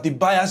opinion about the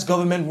biased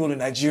government rule in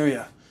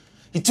Nigeria.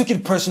 He took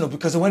it personal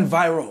because it went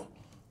viral.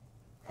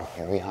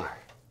 Here we are.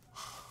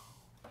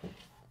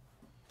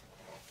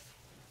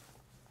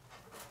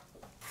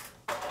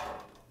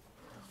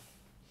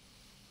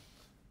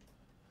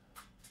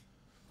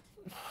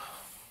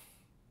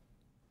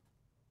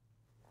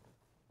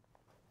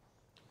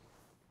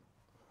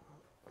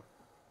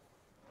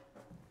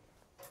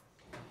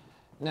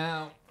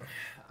 Now,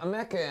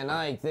 Emeka and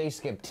Ike, they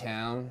skipped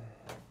town.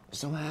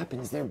 So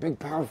happens their big,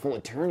 powerful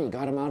attorney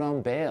got him out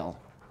on bail.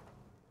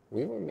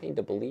 We were made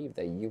to believe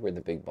that you were the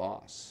big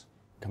boss.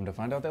 Come to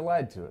find out they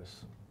lied to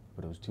us,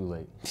 but it was too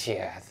late.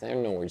 Yeah, they're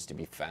nowhere to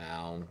be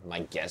found. My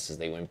guess is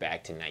they went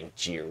back to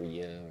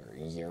Nigeria or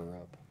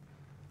Europe,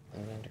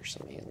 living under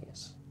some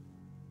alias.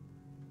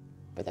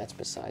 But that's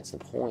besides the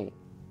point.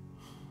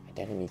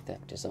 Identity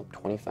theft is up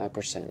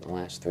 25% in the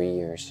last 3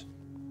 years.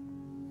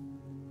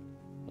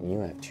 And you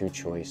have two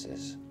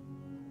choices.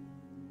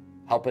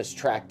 Help us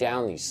track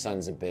down these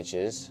sons of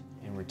bitches.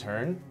 In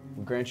return,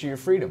 we'll grant you your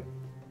freedom.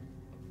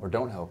 Or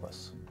don't help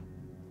us,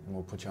 and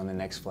we'll put you on the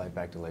next flight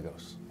back to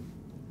Lagos.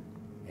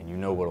 And you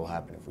know what'll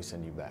happen if we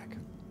send you back.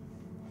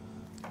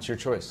 It's your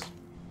choice.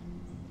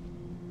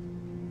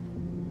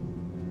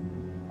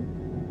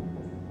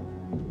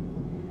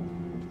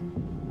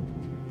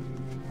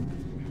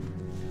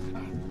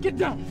 Get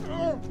down!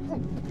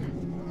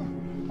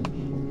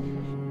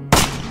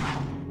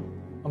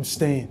 I'm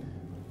staying.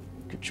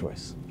 Good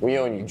choice. We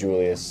own you,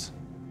 Julius.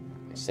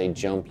 I say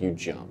jump, you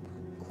jump.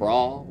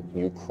 Crawl,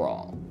 you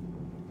crawl.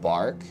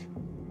 Bark,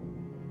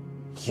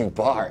 you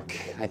bark.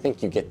 I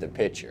think you get the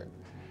picture.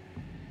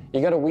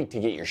 You got a week to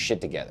get your shit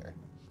together.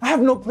 I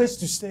have no place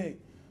to stay.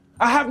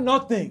 I have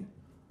nothing.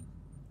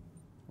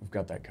 We've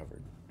got that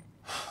covered.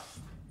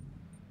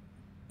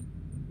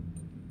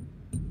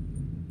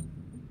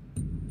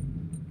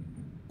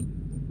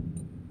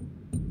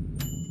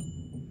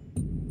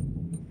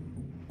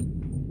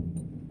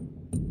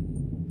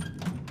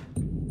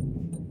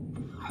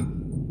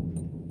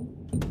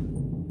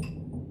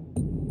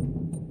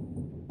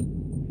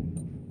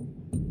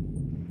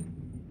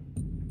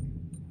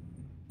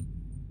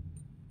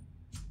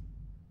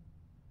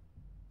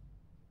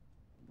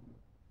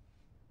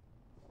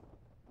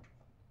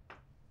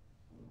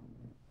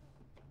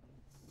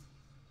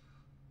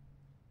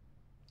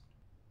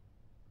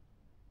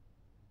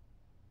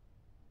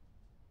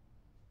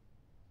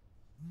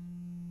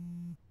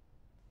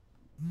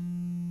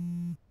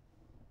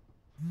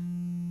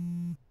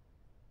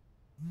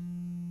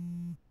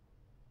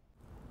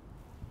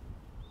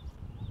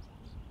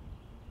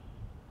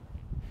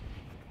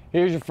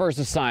 Here's your first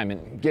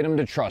assignment. Get him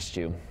to trust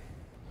you.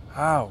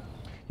 How?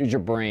 Use your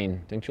brain.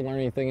 Didn't you learn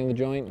anything in the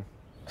joint?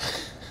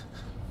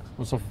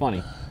 What's so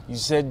funny? You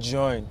said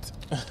joint.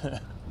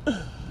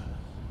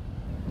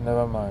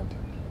 Never mind.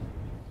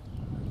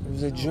 It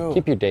was a joke.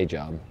 Keep your day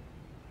job.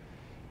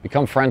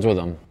 Become friends with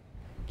him.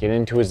 Get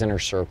into his inner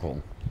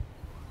circle.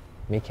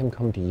 Make him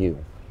come to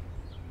you.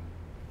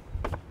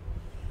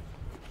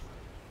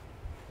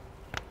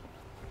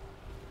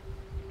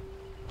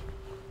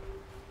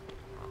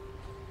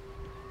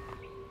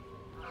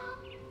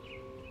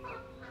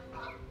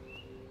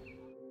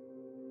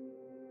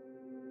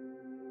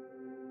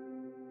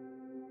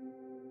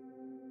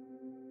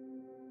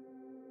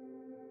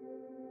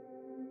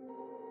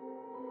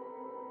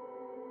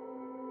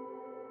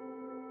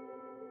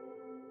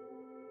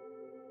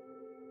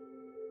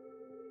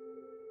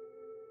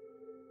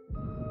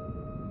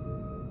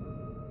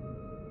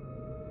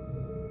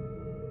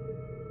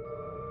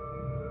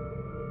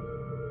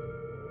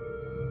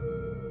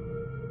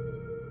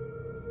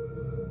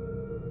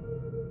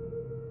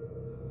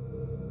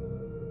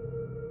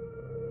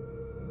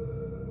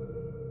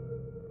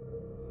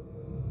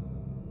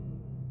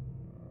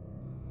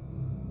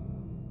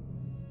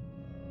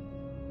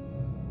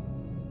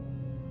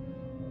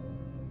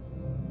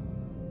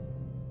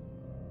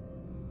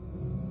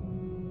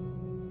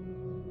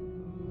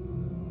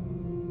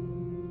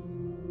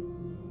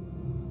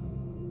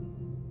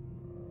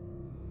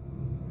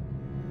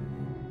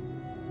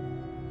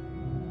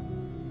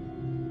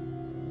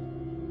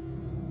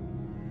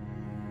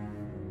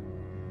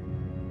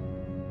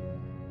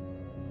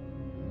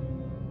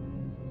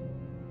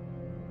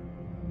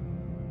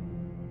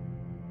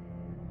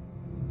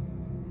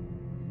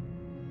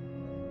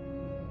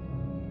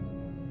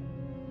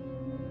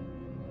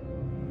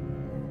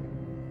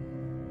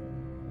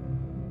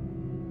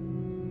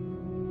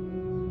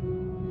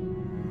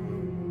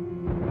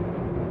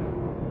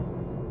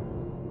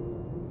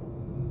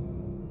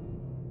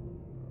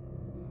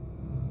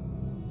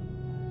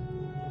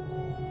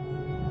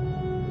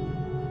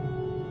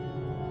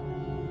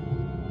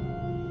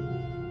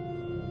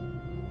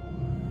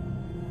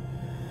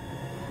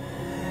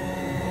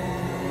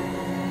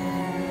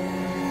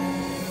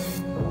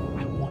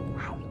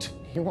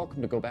 You're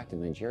welcome to go back to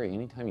Nigeria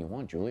anytime you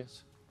want,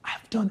 Julius.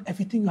 I've done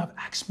everything you have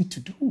asked me to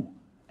do,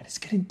 and it's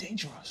getting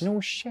dangerous.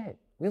 No shit.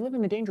 We live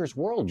in a dangerous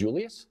world,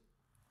 Julius.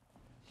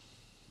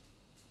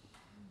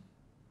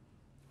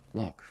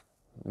 Look,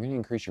 we're gonna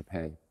increase your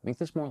pay. Make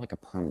this more like a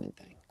permanent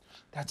thing.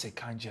 That's a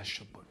kind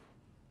gesture, but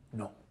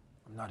no,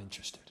 I'm not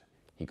interested.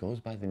 He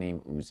goes by the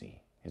name Uzi.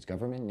 His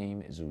government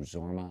name is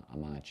Uzorma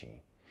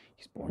Amachi.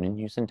 He's born in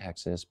Houston,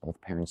 Texas, both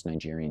parents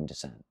Nigerian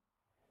descent.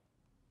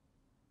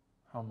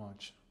 How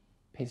much?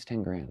 Pays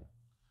 10 grand.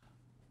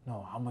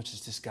 No, how much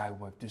is this guy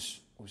worth,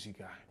 this Uzi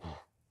guy?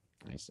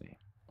 I see.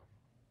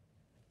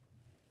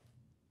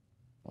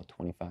 About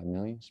 25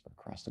 million spread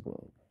across the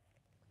globe.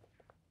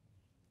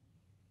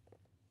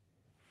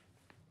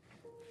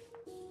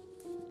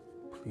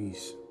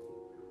 Please,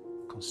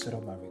 consider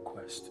my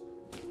request.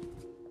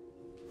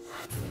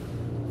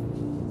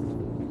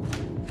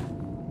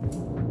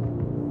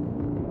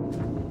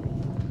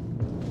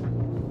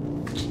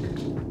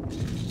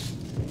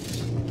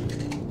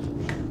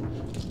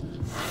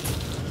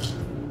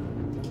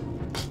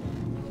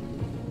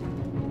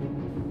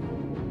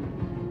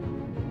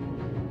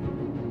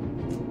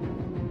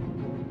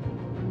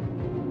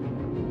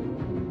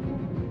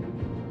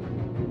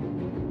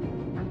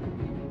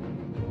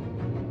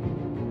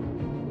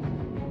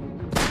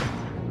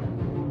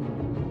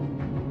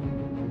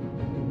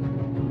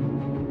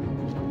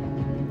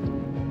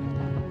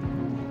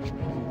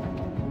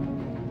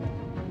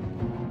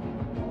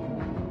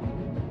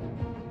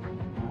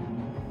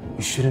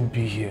 You shouldn't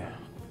be here.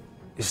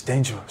 It's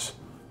dangerous.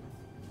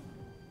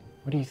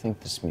 What do you think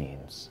this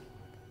means?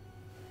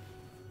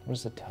 What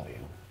does it tell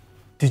you?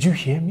 Did you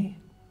hear me?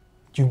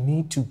 You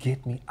need to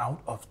get me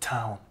out of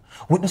town.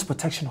 Witness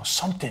protection or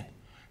something.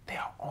 They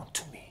are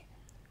onto me.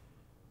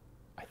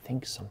 I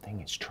think something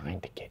is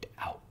trying to get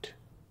out.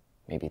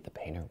 Maybe the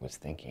painter was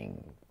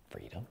thinking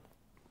freedom?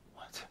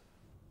 What?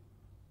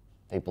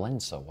 They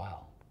blend so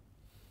well.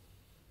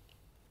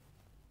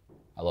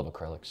 I love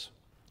acrylics.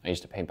 I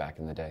used to paint back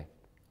in the day.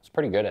 I was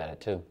pretty good at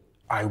it, too.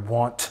 I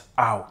want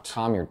out.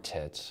 Calm your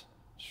tits.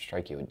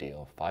 Strike you a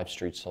deal. 5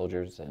 street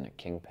soldiers and a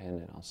kingpin,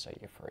 and I'll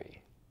set you free.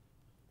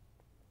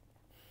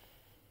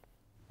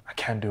 I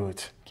can't do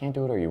it. Can't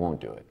do it or you won't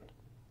do it.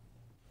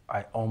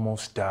 I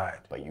almost died.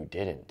 But you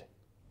didn't.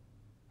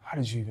 How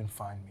did you even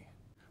find me?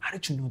 How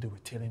did you know they were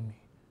tailing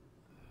me?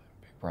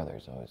 Big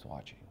Brother's always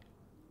watching.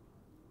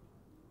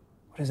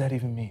 What does that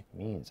even mean? It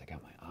means I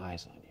got my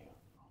eyes on you.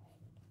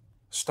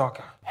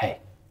 Stalker. Hey.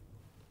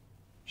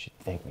 You should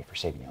thank me for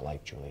saving your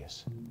life,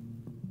 Julius.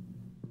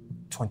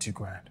 20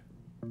 grand.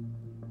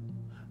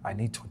 I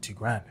need 20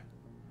 grand.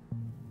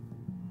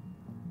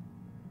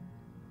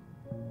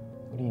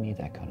 What do you need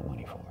that kind of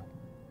money for?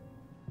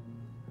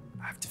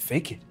 I have to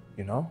fake it,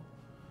 you know?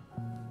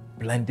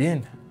 Blend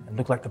in and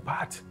look like the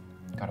pot.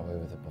 Got away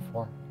with it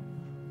before.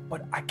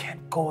 But I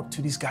can't go up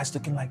to these guys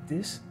looking like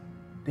this.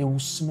 They will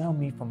smell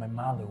me from a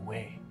mile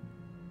away.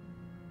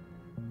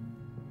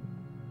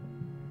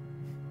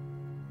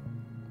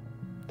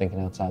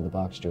 Thinking outside the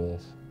box,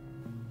 Julius.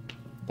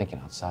 Thinking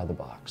outside the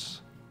box.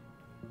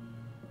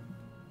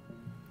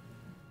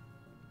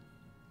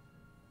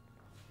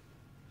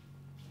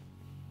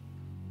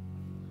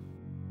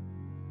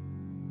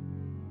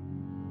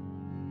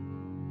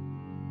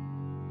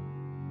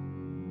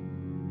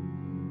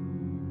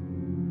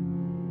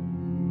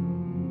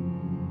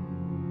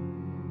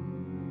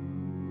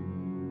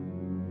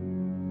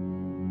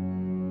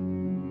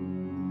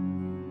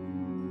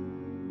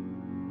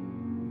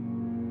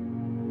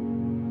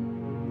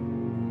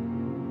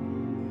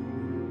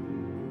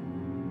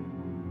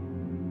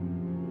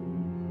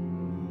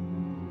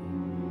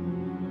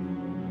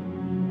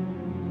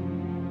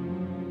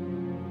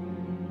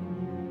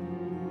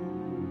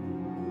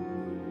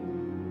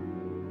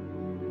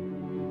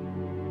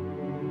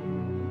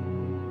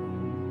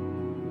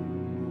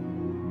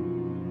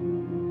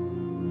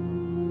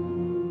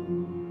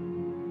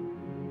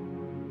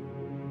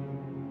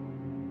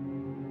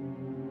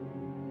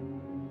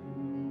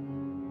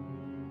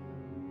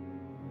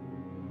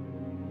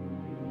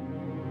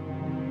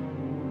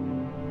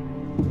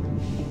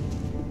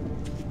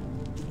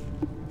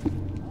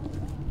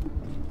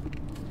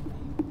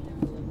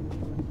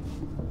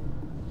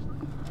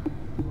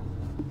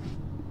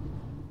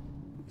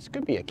 This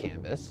could be a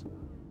canvas.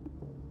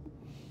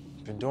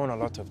 Been doing a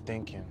lot of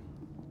thinking.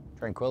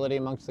 Tranquility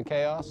amongst the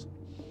chaos?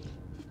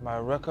 If my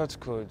records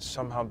could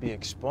somehow be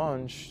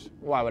expunged.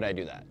 Why would I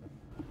do that?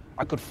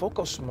 I could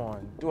focus more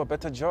and do a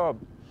better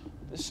job.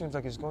 This seems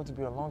like it's going to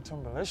be a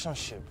long-term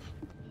relationship.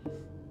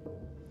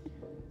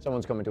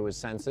 Someone's coming to his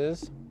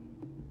senses.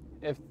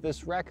 If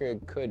this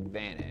record could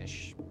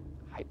vanish,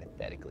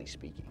 hypothetically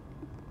speaking,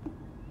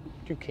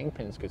 2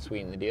 kingpins could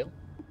sweeten the deal.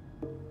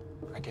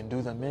 I can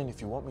do them in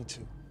if you want me to.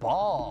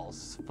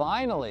 Balls,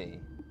 finally.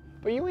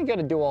 But you ain't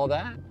gonna do all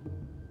that.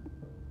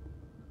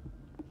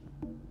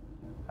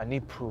 I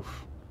need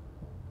proof.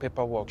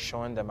 Paperwork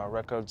showing that my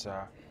records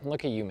are...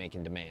 Look at you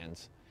making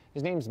demands.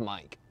 His name's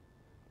Mike.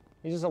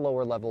 He's just a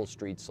lower-level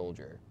street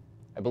soldier.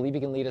 I believe he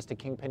can lead us to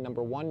Kingpin #1,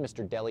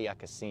 Mr. Deli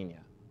Akasina.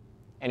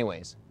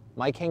 Anyways,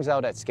 Mike hangs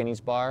out at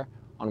Skinny's Bar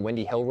on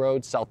Windy Hill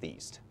Road,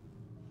 southeast.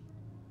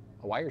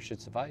 A wire should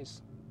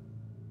suffice.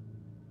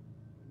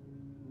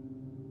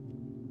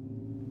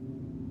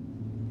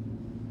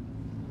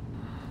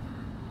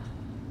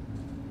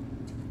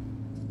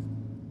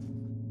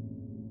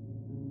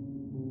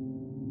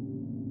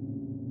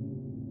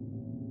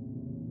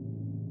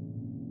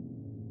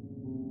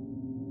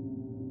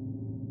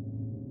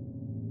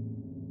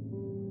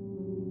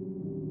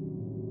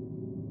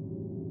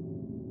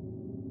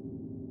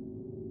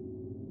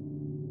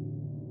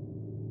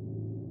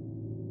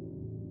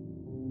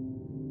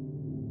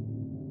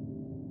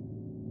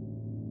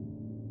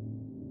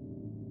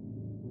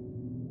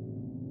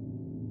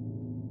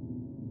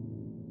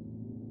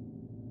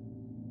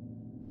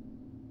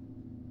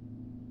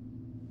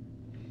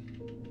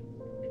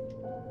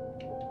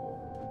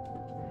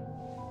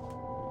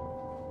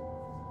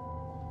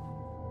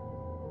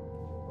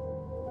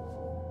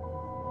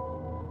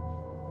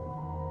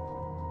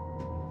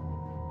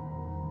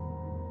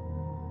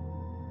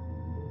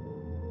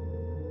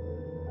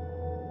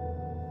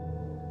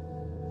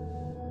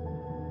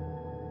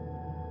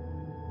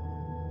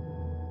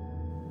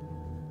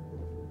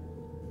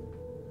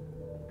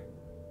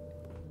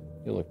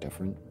 You look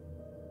different.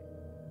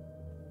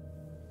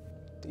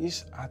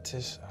 These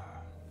artists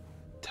are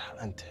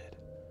talented.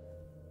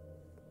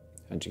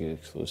 How'd you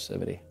get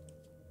exclusivity?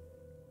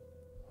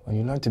 When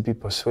you learn to be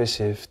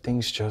persuasive,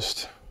 things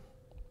just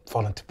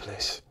fall into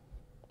place.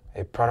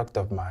 A product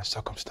of my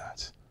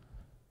circumstance.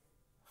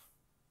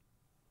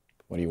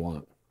 What do you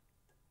want?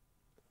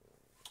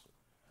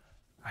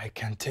 I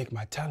can take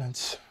my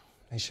talents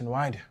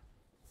nationwide.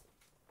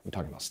 We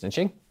talking about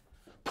snitching?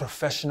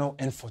 Professional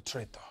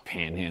infiltrator.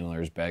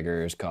 Panhandlers,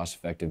 beggars,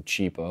 cost-effective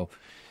cheapo.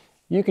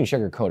 You can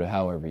sugarcoat it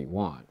however you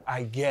want.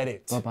 I get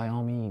it. But by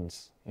all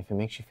means, if it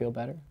makes you feel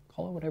better,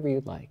 call it whatever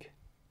you'd like.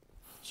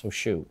 So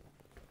shoot.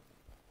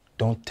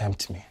 Don't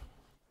tempt me.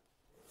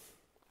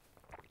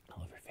 I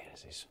love your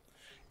fantasies.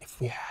 If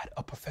we had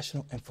a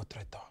professional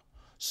infiltrator,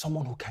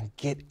 someone who can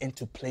get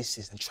into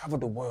places and travel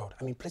the world,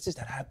 I mean places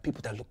that have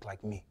people that look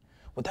like me,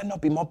 would that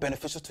not be more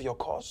beneficial to your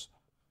cause?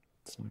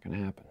 It's not gonna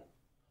happen.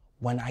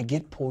 When I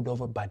get pulled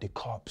over by the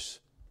cops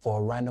for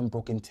a random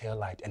broken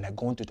taillight and I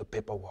go into the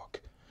paperwork,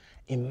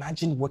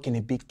 imagine working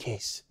a big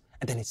case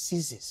and then it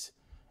seizes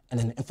and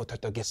then the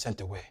infiltrator gets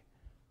sent away.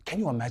 Can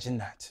you imagine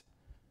that?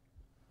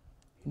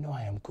 You know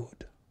I am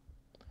good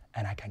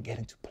and I can get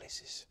into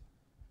places,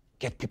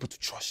 get people to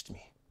trust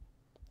me.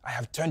 I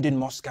have turned in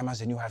more scammers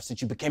than you have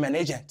since you became an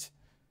agent.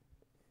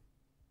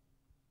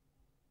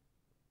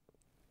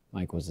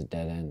 Mike was a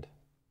dead end.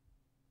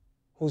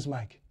 Who's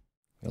Mike?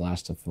 Your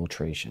last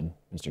infiltration.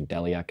 Mr.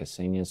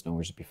 Deliakasenia is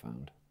nowhere to be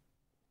found.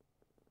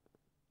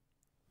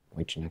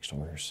 Wait your next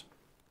orders.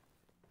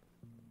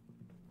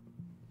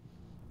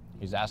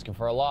 He's asking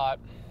for a lot.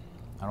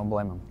 I don't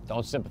blame him.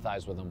 Don't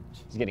sympathize with him.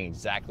 He's getting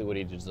exactly what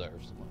he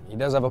deserves. He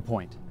does have a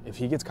point. If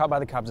he gets caught by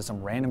the cops at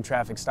some random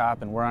traffic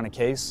stop and we're on a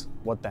case,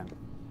 what then?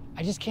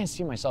 I just can't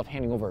see myself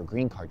handing over a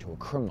green card to a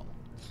criminal.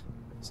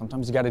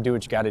 Sometimes you gotta do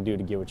what you gotta do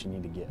to get what you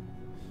need to get.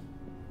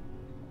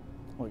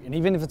 Look, and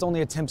even if it's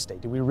only a temp state,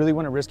 do we really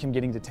want to risk him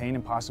getting detained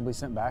and possibly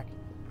sent back?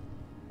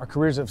 Our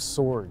careers have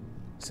soared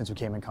since we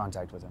came in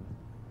contact with him.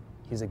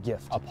 He's a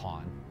gift. A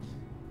pawn.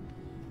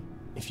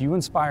 If you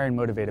inspire and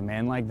motivate a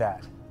man like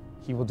that,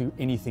 he will do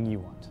anything you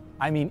want.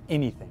 I mean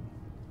anything.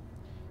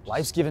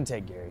 Life's give and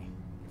take, Gary.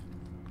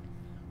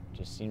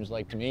 Just seems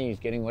like to me he's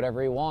getting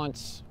whatever he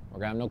wants. We're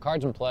gonna have no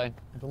cards in play.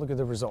 But look at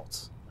the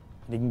results.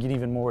 And he can get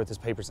even more with his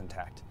papers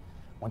intact.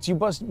 Once you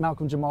bust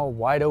Malcolm Jamal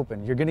wide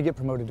open, you're gonna get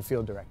promoted to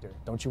field director.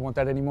 Don't you want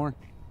that anymore?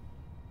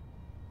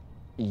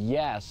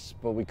 Yes,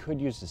 but we could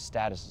use his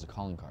status as a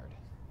calling card.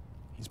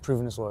 He's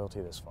proven his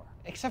loyalty this far.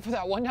 Except for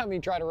that one time he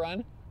tried to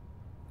run.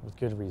 With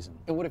good reason.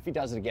 And what if he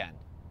does it again?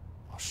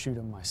 I'll shoot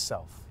him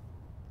myself.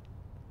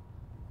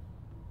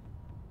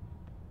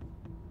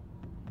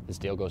 This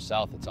deal goes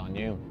south, it's on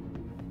you.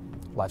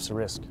 Life's a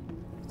risk.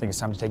 I think it's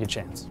time to take a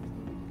chance.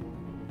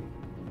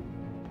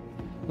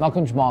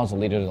 Malcolm Jamal is the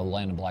leader of the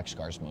Land of Black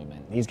Scars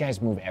movement. These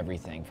guys move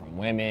everything from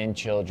women,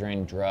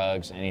 children,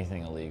 drugs,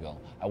 anything illegal.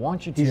 I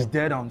want you to... He's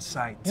dead on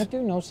sight. You'll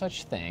do no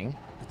such thing.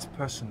 It's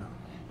personal.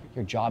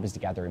 Your job is to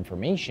gather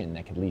information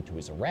that could lead to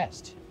his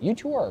arrest. You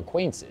two are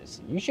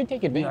acquaintances. You should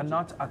take advantage. We are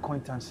not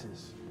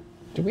acquaintances.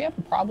 Do we have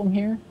a problem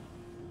here?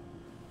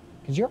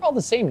 Because you're all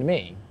the same to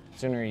me. The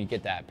sooner you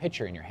get that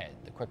picture in your head,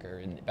 the quicker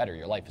and the better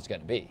your life is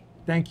going to be.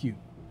 Thank you,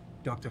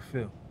 Dr.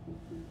 Phil.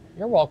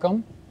 You're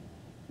welcome.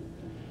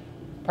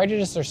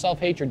 Prejudice or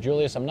self-hatred,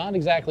 Julius, I'm not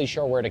exactly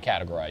sure where to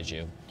categorize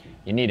you.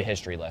 You need a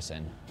history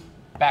lesson.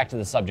 Back to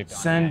the subject on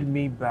hand. Send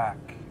me back.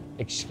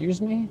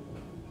 Excuse me?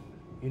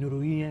 What?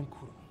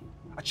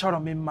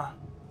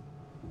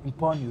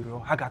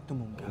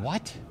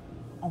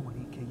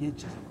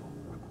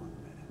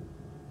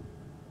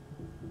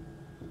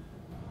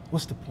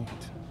 What's the point?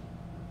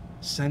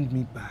 Send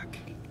me back.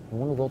 I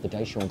want to roll the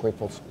dice, you're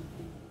ungrateful.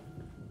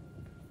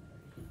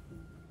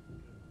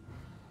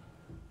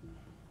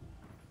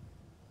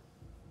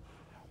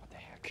 What the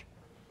heck?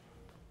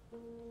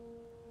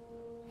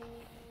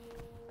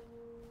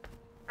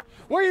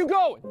 Where are you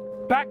going?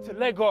 Back to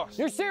Lagos.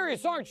 You're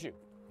serious, aren't you?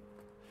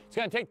 It's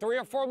gonna take 3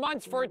 or 4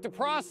 months for it to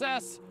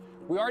process.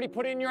 We already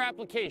put in your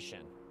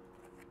application.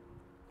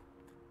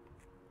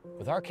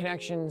 With our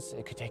connections,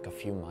 it could take a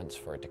few months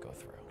for it to go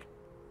through.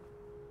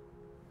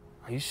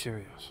 Are you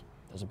serious?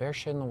 There's a bear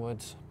shit in the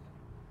woods.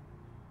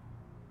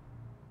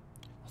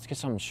 Let's get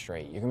something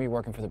straight. You're gonna be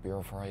working for the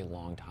Bureau for a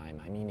long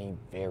time. I mean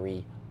a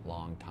very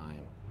long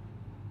time.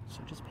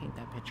 So just paint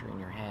that picture in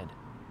your head.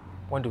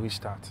 When do we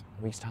start?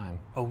 A week's time.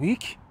 A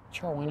week?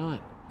 Sure, why not?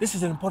 This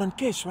is an important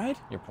case, right?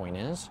 Your point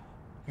is?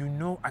 You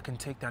know I can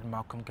take that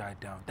Malcolm guy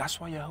down. That's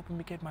why you're helping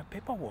me get my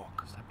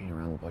paperwork. Stop beating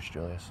around the bush,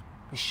 Julius.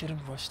 We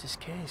shouldn't rush this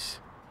case.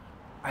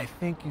 I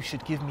think you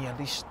should give me at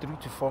least 3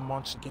 to 4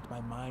 months to get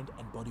my mind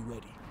and body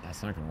ready.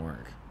 That's not gonna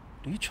work.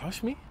 Do you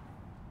trust me?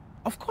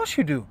 Of course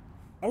you do.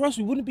 Or else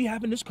we wouldn't be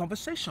having this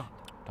conversation.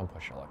 Don't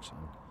push your luck, son.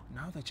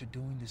 Now that you're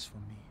doing this for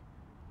me,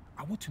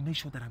 I want to make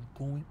sure that I'm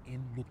going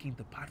in looking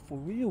the part for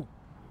real.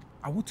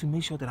 I want to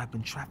make sure that I've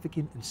been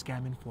trafficking and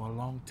scamming for a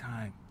long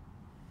time.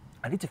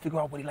 I need to figure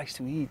out what he likes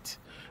to eat,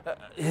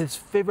 his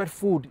favorite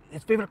food,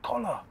 his favorite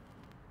color,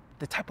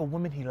 the type of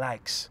women he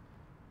likes,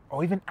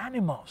 or even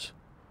animals.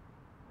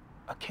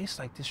 A case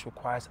like this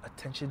requires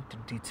attention to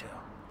detail.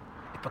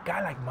 If a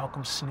guy like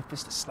Malcolm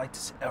sniffs the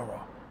slightest error,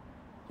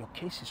 your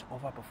case is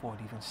over before it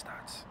even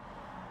starts.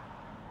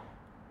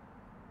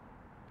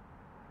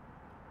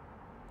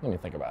 Let me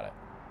think about it.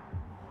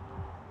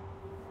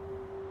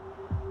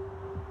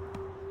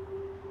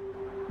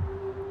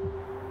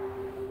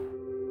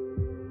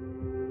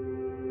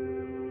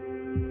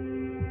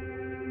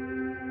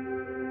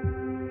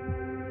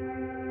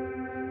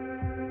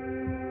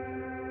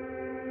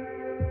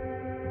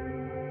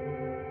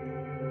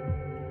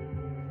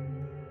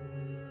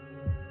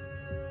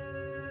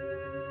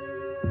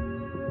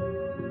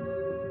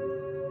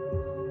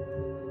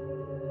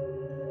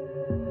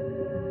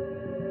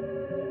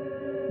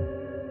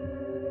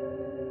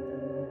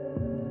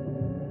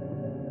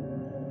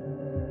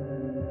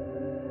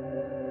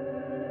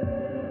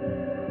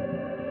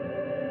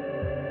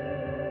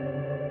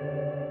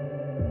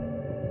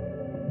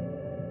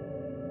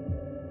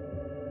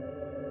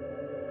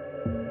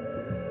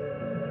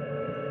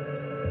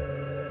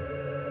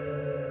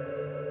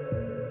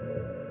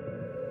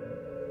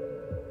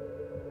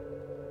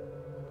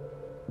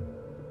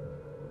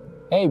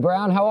 Hey,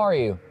 Brown, how are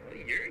you?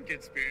 You're in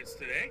good spirits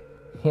today.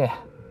 Yeah,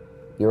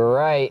 you were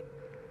right.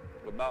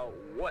 About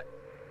what?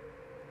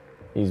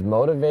 He's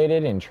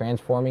motivated and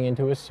transforming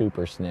into a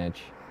super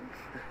snitch.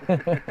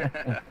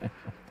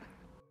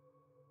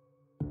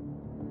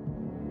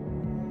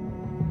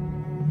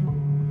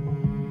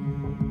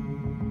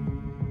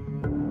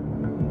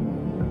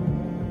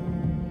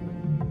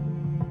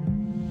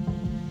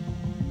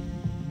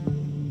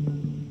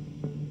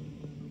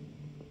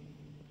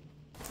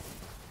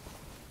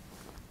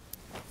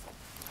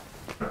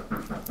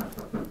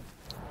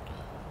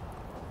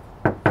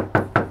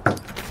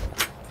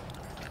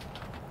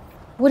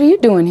 What are you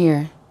doing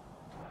here?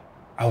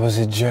 I was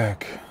a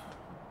jerk.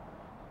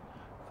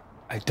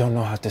 I don't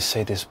know how to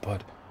say this,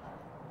 but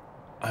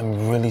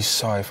I'm really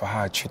sorry for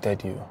how I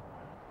treated you.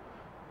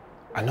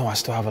 I know I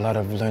still have a lot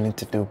of learning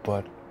to do,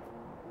 but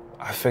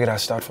I figured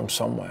I'd start from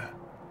somewhere.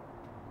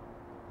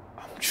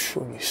 I'm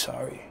truly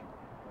sorry.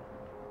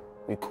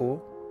 We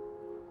cool?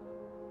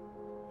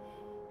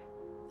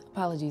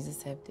 Apologies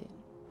accepted.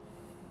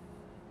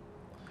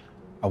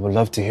 I would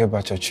love to hear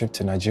about your trip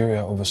to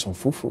Nigeria over some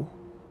fufu.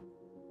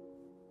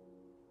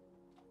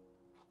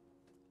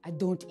 I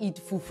don't eat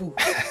fufu.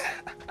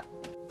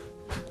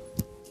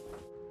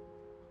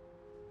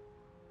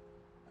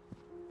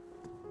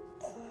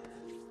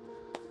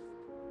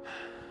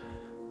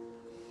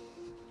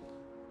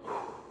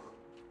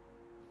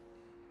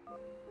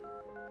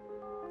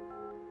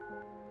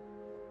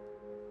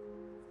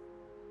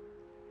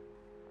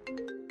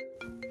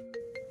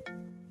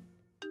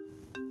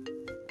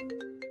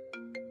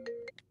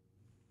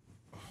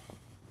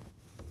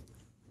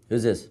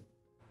 Who's this?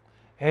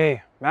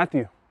 Hey,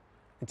 Matthew.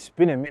 It's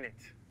been a minute.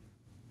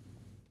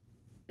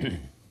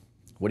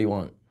 What do you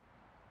want?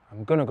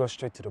 I'm gonna go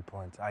straight to the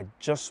point. I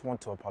just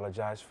want to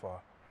apologize for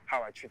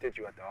how I treated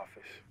you at the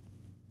office.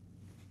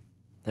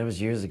 That was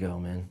years ago,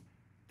 man.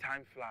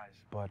 Time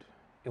flies, but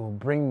it will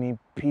bring me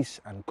peace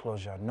and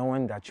closure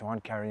knowing that you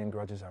aren't carrying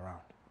grudges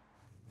around.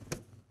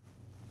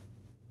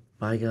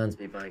 Bygones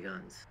be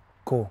bygones.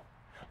 Cool.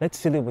 Let's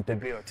seal it with a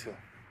beer or two.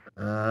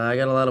 I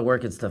got a lot of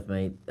work and stuff,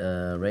 mate.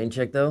 Rain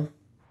check, though?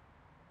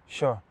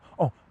 Sure.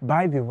 Oh,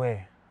 by the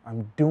way,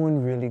 I'm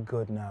doing really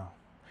good now.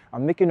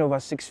 I'm making over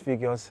 6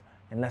 figures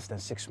in less than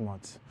 6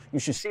 months. You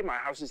should see my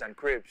houses and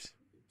cribs.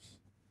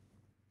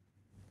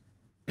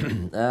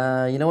 You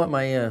know what?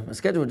 My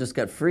schedule just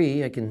got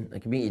free. I can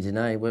meet you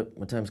tonight.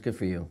 What time's good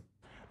for you?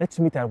 Let's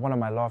meet at one of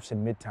my lofts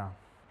in Midtown.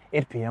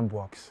 8 p.m.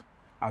 works.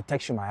 I'll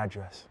text you my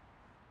address.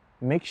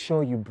 Make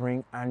sure you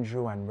bring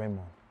Andrew and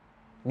Raymond.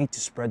 Need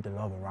to spread the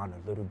love around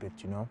a little bit,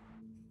 you know?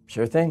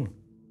 Sure thing.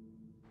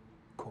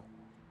 Cool.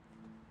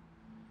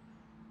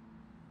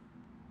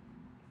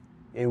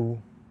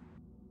 Ew.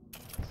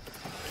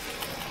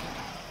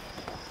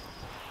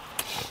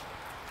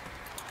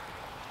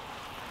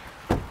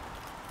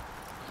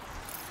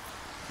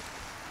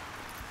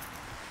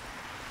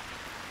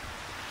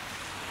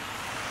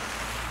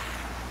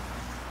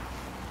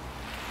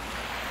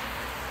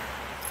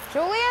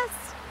 Julius?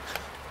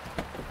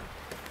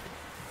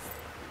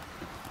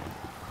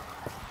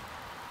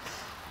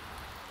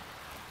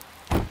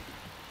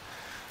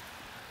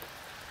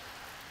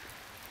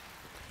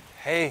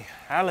 Hey,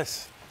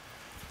 Alice.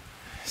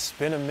 It's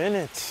been a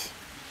minute.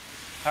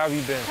 How have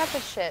you been? Cut the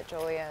shit,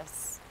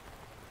 Julius.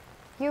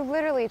 You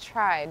literally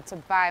tried to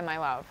buy my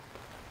love.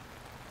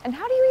 And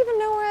how do you even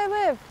know where I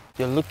live?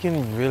 You're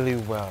looking really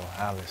well,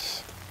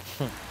 Alice.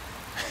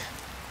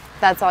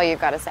 That's all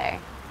you've got to say.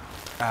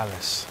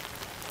 Alice,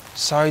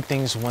 sorry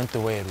things went the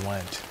way it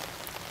went.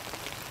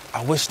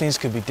 I wish things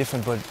could be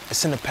different, but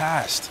it's in the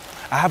past.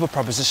 I have a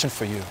proposition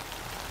for you.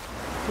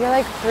 You're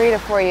like 3 to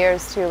 4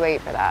 years too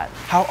late for that.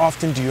 How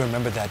often do you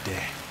remember that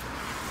day?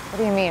 What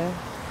do you mean?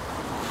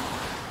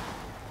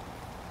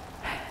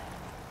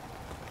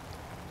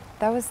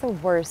 That was the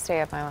worst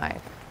day of my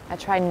life. I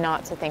tried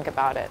not to think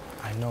about it.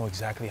 I know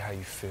exactly how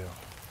you feel.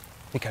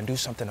 We can do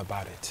something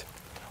about it.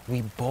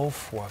 We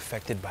both were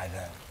affected by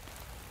them.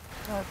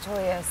 Well,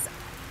 Julius,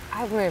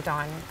 I've moved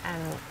on,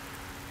 and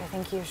I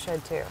think you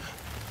should too.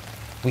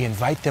 We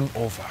invite them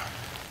over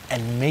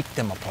and make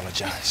them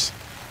apologize.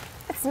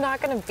 It's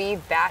not gonna be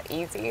that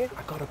easy.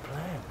 I got a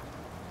plan.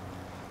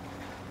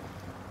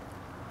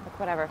 Look,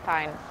 whatever,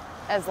 fine.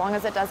 As long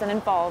as it doesn't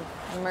involve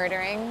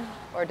murdering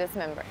or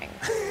dismembering.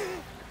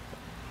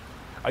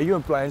 Are you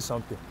implying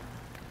something?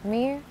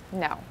 Me?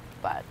 No.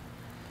 But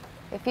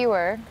if you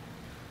were,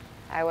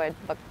 I would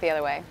look the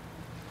other way.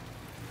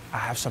 I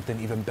have something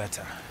even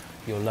better.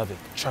 You'll love it.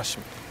 Trust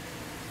me.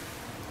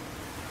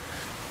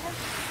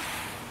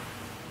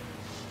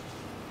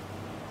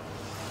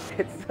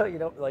 So, you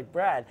know, like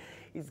Brad,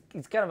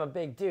 he's kind of a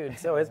big dude,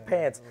 so his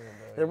pants,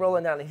 they're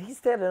rolling down, and he's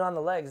standing on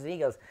the legs, and he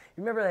goes,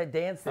 you remember that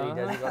dance that he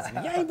does? He goes,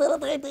 yay, little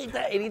baby,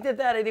 and he did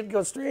that, and he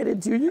goes straight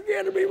into, you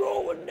gotta be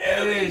rolling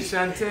down. Hey,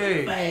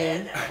 Shantae.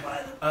 Man.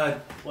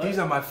 These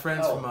are my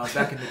friends from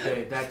back in the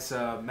day. That's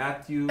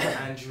Matthew,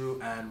 Andrew,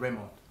 and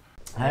Raymond.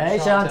 Hey,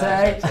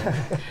 Shantae.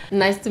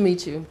 Nice to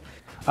meet you.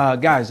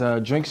 Guys,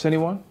 drinks,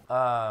 anyone?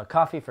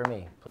 Coffee for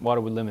me.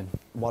 Water with lemon.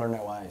 Water,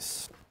 no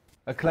ice.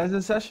 A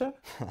cleansing session?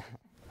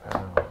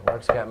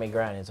 Work's got me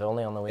grinding. It's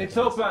only on the weekends. It's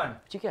open.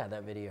 But you got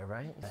that video,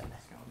 right?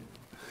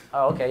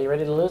 Oh, okay. You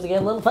ready to lose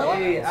again, little fella?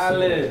 Hey,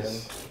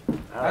 Alice.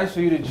 Nice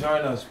for you to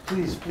join us.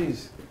 Please,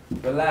 please,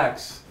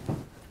 relax.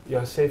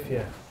 You're safe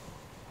here.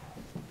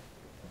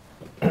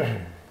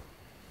 Yeah,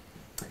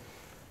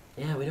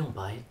 we don't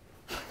bite.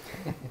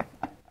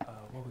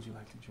 What would you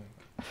like to drink?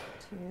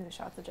 2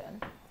 shots of gin.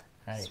 All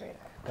right. Straight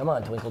up. Come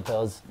on, Twinkle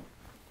Toes.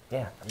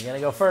 Yeah, I'm gonna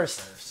go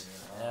first.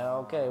 Yeah,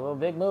 okay, well,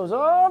 big moves.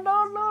 Oh,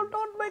 no,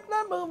 don't make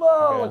that move.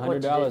 Oh, look what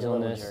you did, $100 you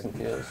on little this. jerk.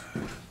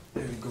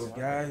 There you go,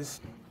 guys.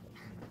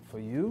 For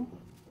you?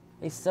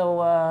 Hey, so,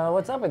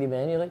 what's up with you,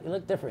 man? You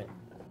look different.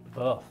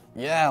 Buff.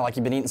 Yeah, like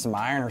you've been eating some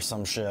iron or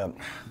some shit.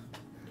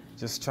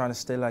 Just trying to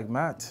stay like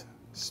Matt,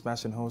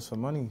 smashing hoes for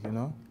money, you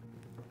know?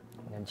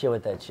 And chill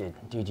with that shit,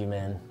 Gigi,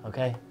 man,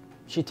 okay?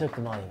 She took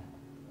the money,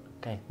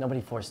 okay?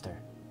 Nobody forced her.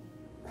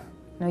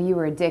 No, you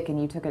were a dick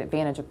and you took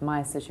advantage of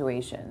my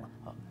situation.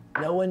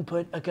 No one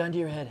put a gun to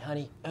your head,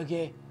 honey,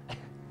 okay?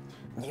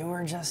 You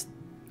were just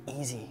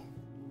easy.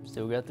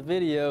 Still got the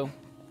video.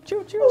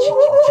 You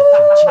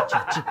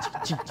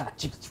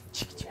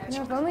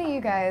know, if only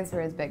you guys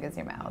were as big as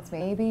your mouths,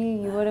 maybe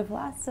you would have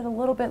lasted a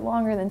little bit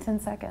longer than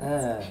 10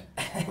 seconds.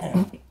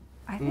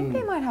 I think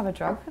they might have a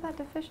drug for that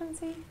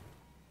deficiency.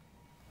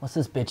 What's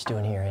this bitch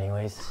doing here,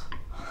 anyways?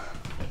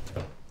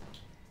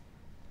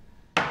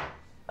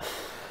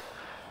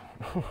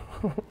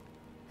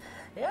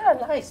 Yeah,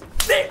 nice.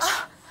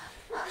 Bitch!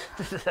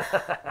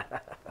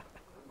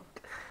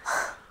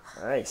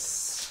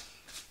 Nice.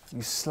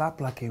 You slap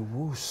like a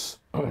woos.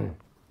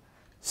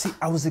 See,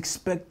 I was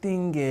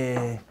expecting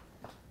a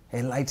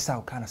lights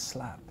out kind of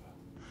slap.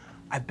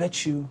 I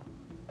bet you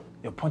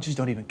your punches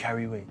don't even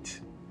carry weight.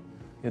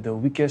 You're the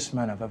weakest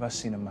man I've ever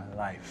seen in my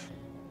life.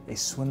 A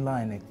swindler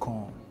and a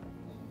con.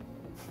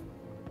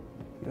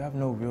 You have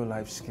no real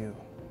life skill.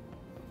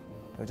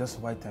 You're just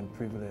white and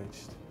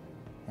privileged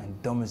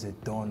and dumb as a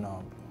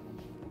doorknob.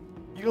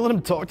 You gonna let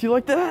him talk to you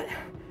like that?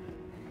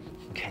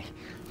 Okay.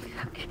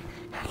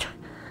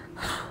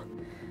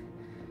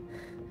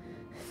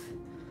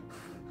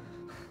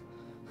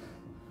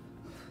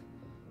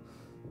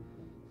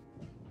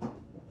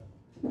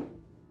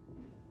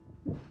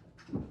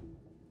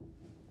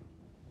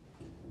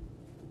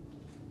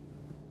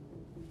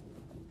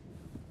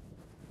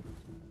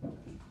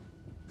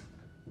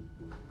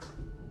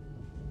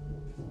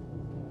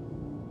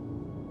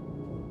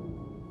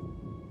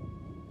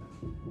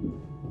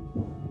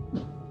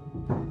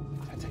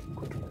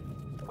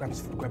 Grab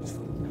his food, grab his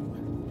food.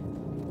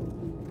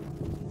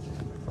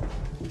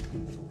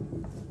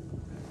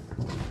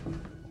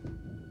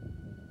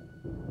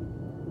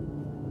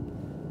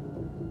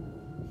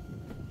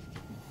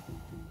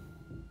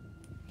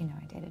 You know,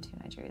 I dated 2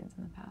 Nigerians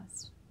in the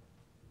past.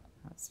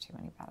 That's too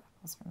many bad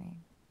apples for me.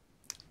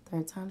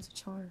 3rd time's a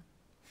charm.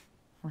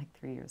 Like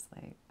 3 years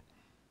late.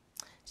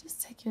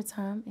 Just take your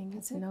time and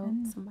get to know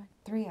somebody.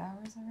 3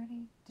 hours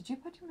already? Did you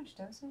put too much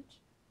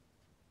dosage?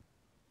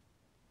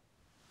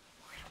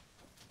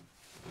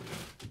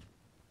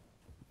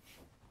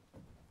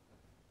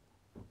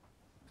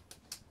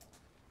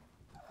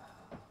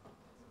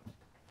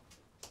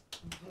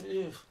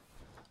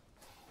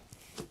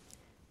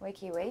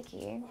 Wakey,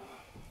 wakey.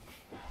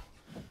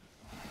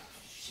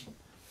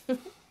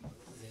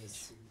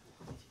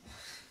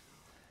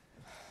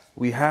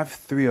 We have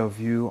 3 of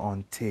you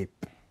on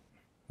tape,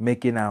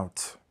 making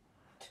out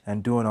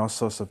and doing all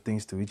sorts of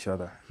things to each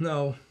other.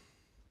 No.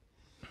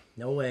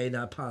 No way,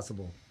 not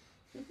possible.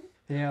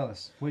 Hey,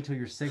 Alice, wait till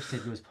your sex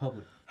tape goes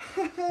public.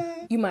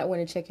 You might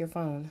want to check your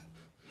phone.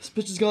 This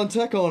bitch has gone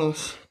tech on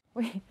us.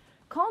 Wait,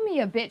 call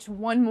me a bitch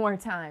one more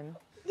time.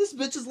 This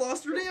bitch has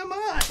lost her damn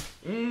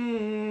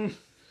mind.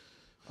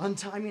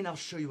 Untie me and I'll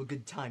show you a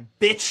good time,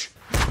 bitch.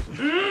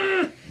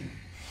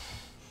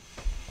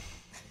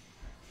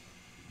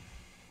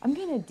 I'm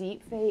gonna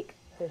deep fake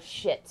the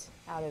shit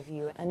out of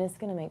you, and it's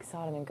gonna make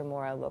Sodom and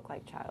Gomorrah look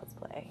like child's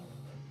play.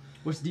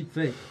 What's deep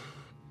fake?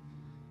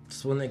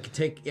 Just when they can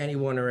take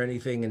anyone or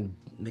anything and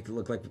make it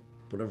look like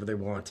whatever they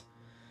want.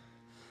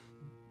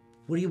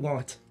 What do you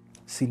want?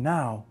 See,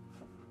 now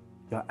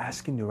you're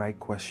asking the right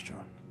question.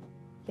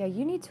 Yeah,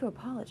 you need to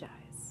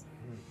apologize.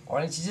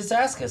 Why didn't you just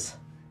ask us?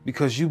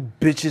 Because you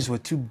bitches were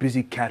too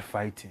busy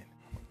catfighting.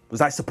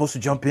 Was I supposed to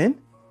jump in?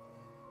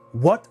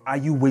 What are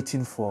you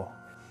waiting for?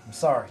 I'm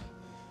sorry.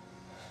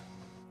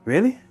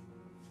 Really?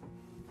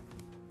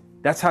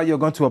 That's how you're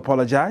going to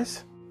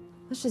apologize?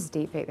 Let's just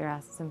deep fake their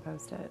asses and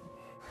post it.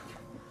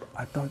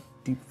 I thought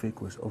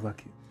deepfake was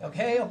overkill.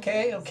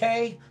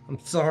 Okay. I'm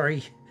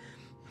sorry.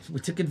 We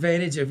took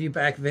advantage of you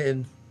back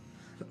then.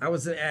 I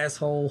was an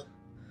asshole.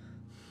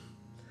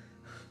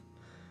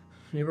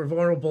 You were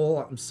vulnerable.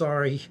 I'm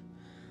sorry.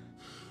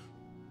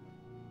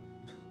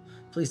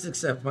 Please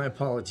accept my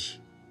apology.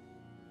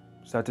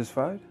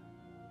 Satisfied?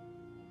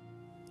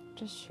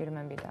 Just shoot him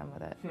and be done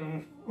with it.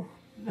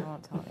 I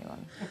won't tell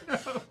anyone.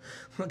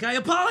 Look, I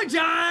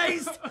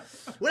apologized!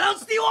 What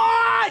else do you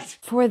want?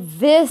 For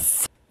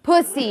this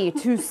pussy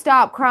to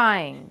stop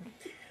crying.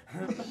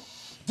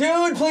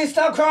 Dude, please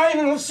stop crying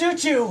and I'll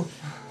shoot you.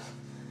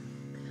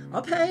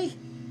 I'll pay.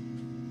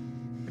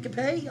 I can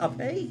pay. I'll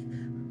pay.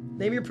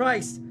 Name your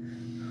price.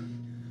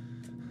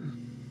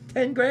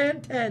 10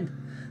 grand? 10.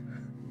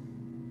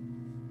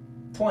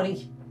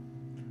 20.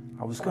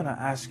 I was gonna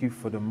ask you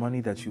for the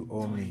money that you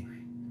owe me,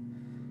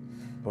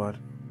 but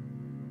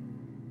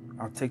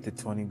I'll take the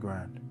 20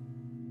 grand.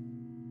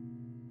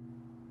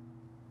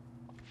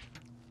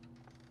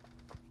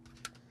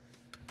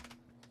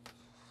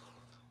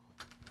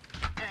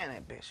 Man,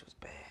 that bitch was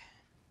bad.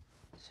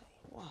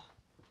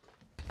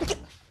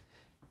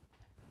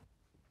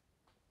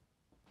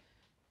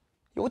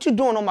 Yo, what you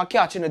doing on my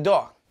couch in the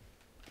dark?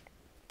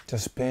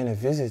 Just paying a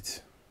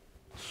visit.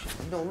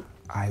 No.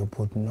 I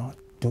would not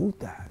do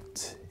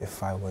that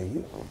if I were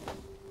you.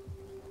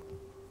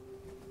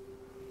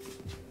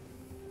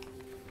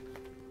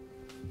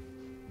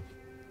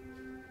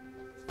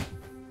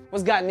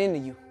 What's gotten into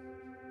you?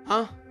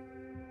 Huh?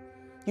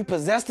 You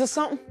possessed or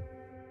something?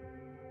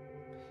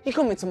 You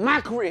come into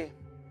my crib,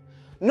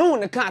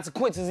 knowing the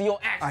consequences of your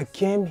actions. I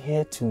came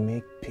here to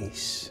make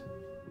peace.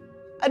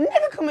 I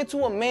never come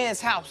into a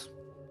man's house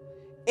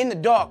in the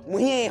dark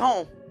when he ain't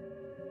home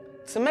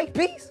to make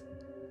peace.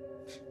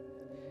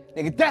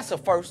 Nigga, that's a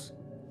first.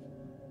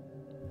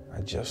 I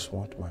just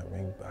want my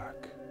ring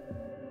back.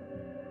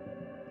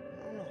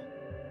 I don't know.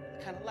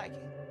 I kinda like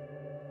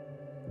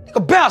it.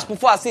 Nigga, bounce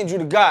before I send you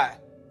to God.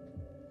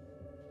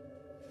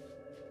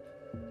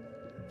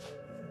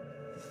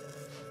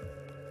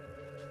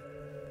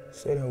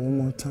 Say that one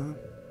more time.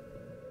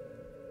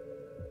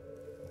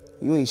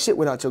 You ain't shit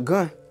without your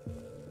gun.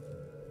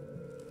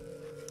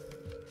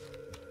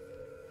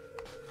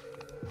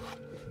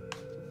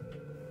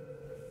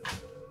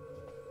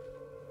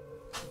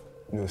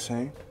 You were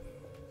saying?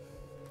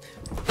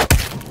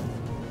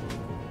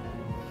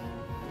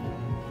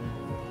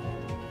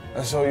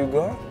 That's all you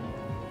got?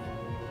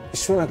 You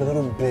swing like a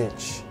little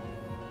bitch.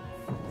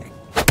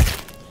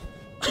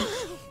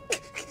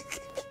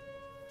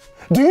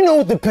 Do you know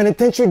what the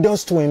penitentiary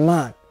does to a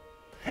man?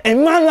 A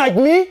man like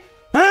me?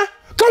 Huh?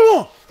 Come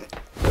on!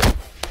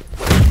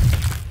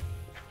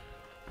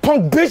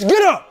 Punk bitch,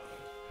 get up!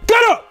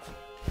 Get up!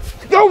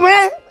 Yo,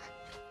 man!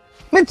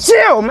 Man,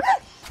 chill, man!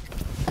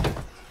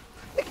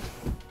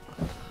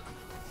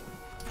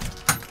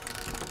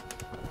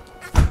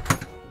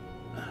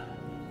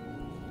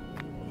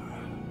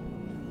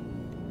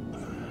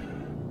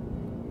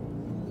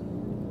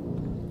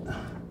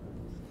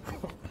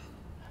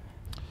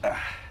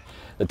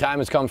 The time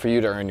has come for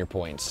you to earn your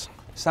points.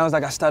 Sounds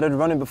like I started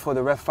running before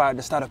the ref fired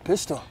to start a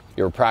pistol.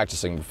 You were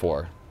practicing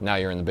before. Now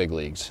you're in the big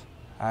leagues.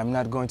 I'm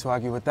not going to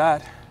argue with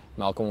that.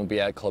 Malcolm will be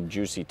at Club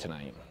Juicy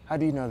tonight. How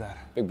do you know that?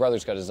 Big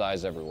Brother's got his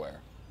eyes everywhere.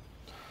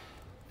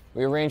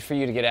 We arranged for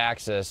you to get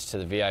access to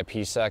the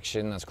VIP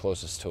section that's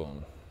closest to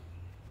him.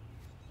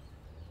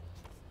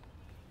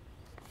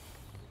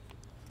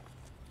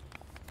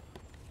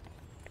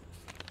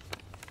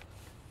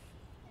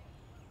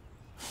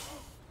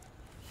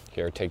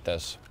 Here, take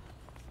this.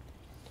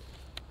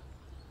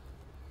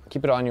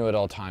 Keep it on you at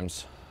all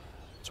times.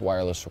 It's a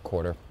wireless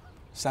recorder.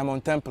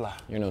 Simon Templar.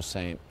 You're no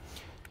saint.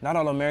 Not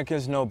all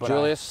Americans know, but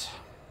Julius,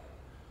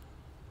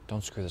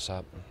 don't screw this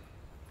up.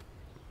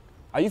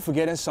 Are you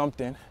forgetting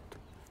something?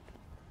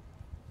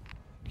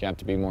 You have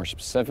to be more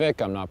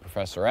specific. I'm not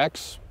Professor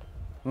X.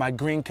 My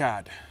green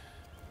card.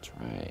 That's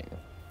right.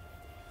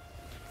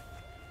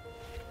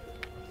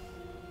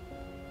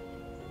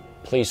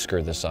 Please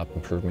screw this up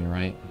and prove me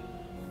right.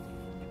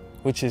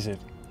 Which is it?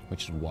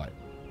 Which is what?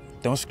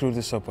 Don't screw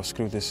this up or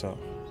screw this up.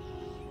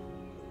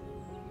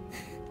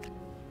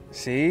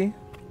 See?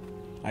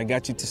 I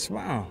got you to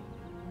smile.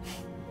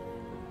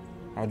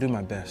 I'll do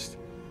my best.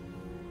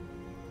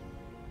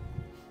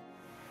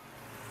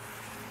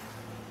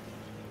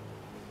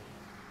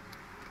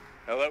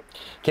 Hello?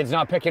 Kid's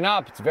not picking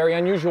up. It's very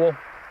unusual.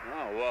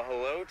 Oh, well,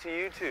 hello to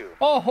you too.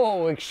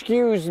 Oh,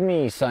 excuse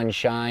me,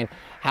 sunshine.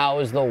 How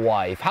is the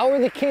wife? How are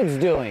the kids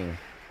doing?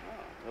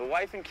 The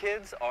wife and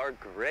kids are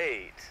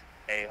great,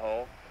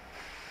 a-hole.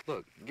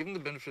 Look, give him the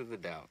benefit of the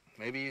doubt.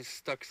 Maybe he's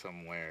stuck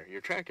somewhere.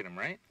 You're tracking him,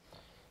 right?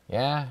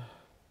 Yeah.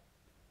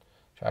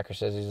 Tracker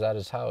says he's at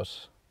his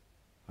house.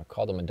 I've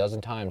called him a dozen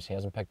times. He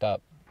hasn't picked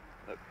up.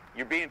 Look,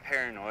 you're being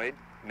paranoid.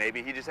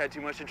 Maybe he just had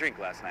too much to drink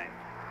last night.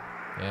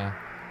 Yeah.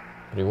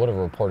 But he would have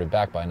reported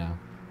back by now.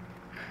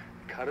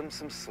 Cut him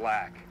some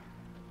slack.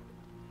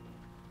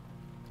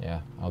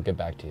 Yeah, I'll get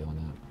back to you on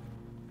that.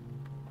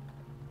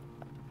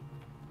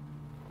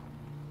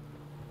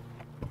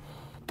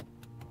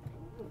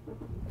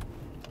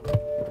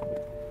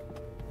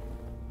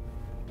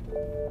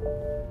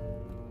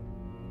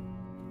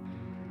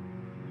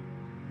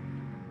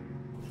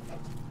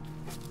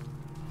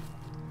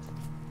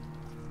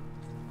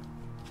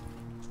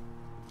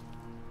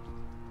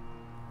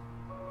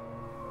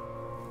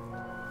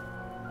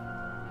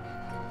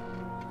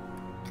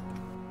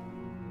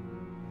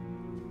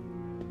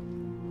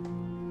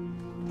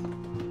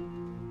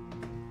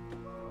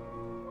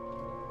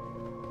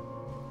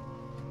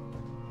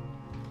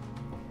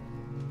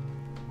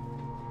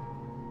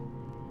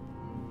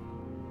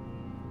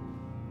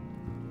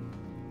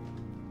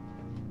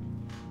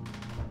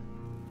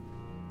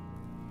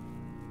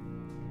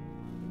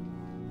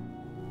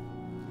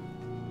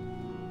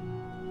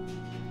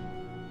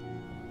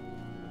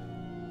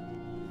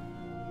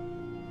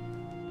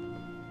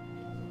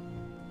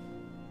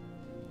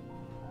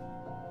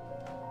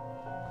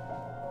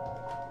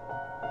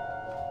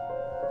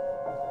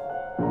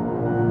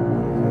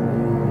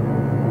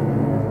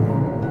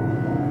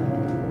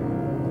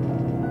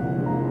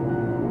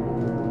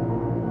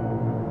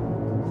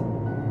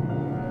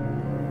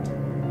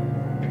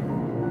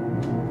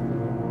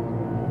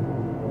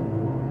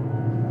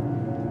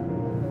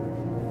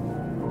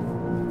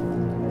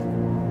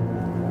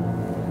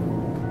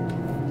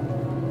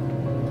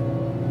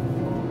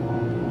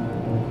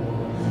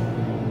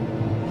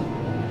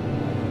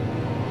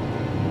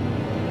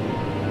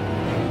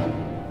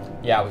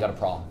 Yeah, we got a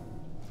problem.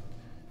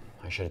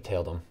 I should have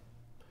tailed him.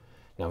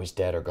 Now he's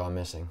dead or gone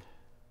missing.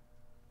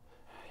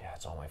 Yeah,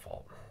 it's all my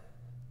fault.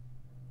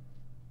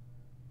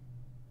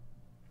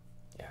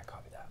 Yeah,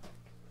 copy that.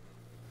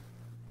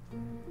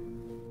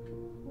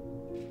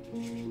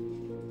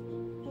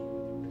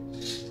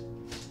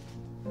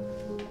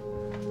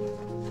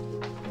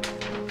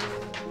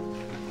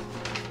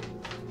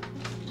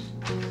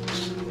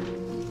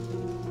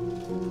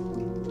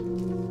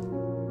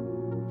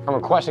 I'm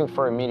requesting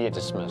for immediate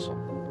dismissal.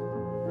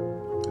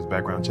 His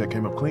background check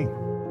came up clean.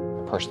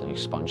 I personally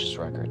expunged his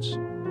records.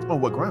 On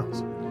what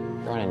grounds?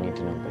 You're on a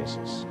need-to-know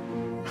basis.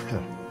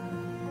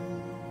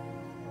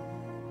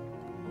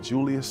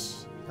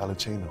 Julius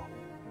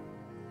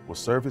will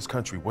serve his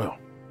country well.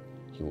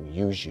 He will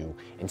use you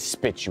and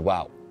spit you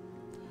out.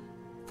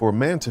 For a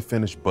man to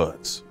finish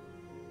buds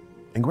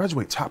and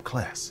graduate top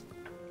class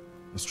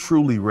is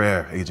truly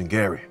rare, Agent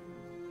Gary.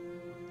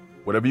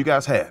 Whatever you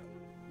guys had,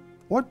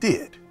 or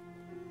did,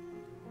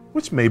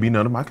 which may be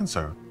none of my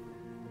concern,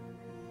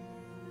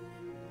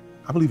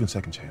 I believe in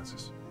second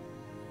chances.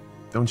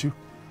 Don't you?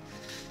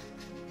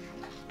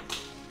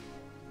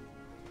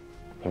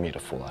 You made a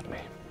fool out of me.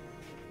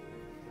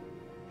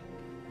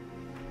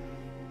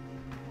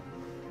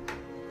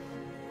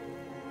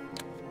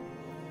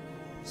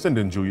 Send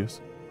in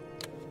Julius.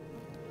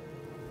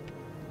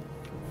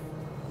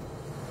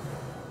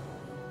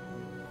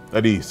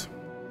 At ease.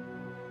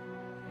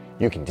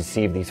 You can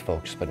deceive these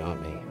folks, but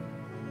not me.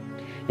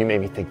 You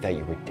made me think that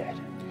you were dead.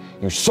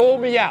 You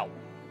sold me out.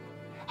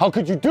 How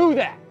could you do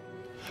that?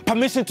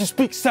 Permission to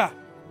speak, sir.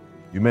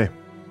 You may.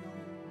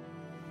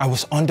 I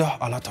was under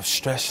a lot of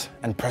stress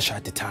and pressure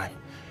at the time,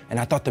 and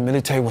I thought the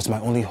military was my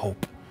only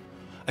hope.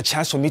 A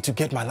chance for me to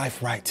get my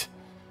life right.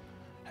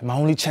 And my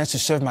only chance to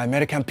serve my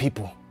American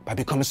people by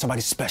becoming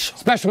somebody special.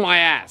 Special my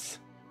ass.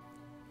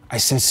 I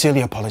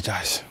sincerely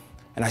apologize,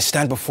 and I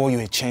stand before you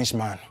a changed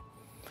man.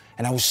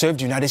 And I will serve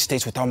the United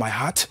States with all my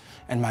heart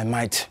and my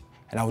might,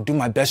 and I will do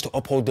my best to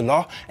uphold the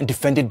law and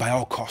defend it by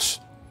all costs.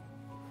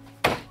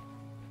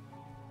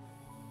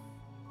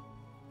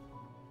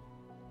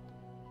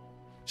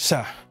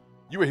 Sir.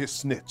 You were his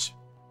snitch.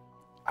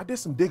 I did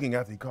some digging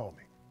after he called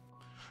me.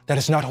 That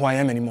is not who I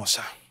am anymore,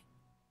 sir.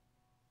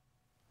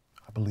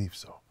 I believe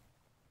so.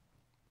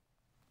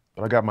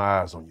 But I got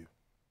my eyes on you.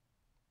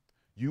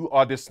 You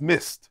are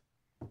dismissed.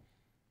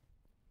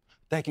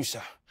 Thank you,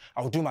 sir.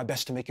 I will do my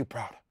best to make you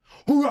proud.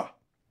 Hoorah!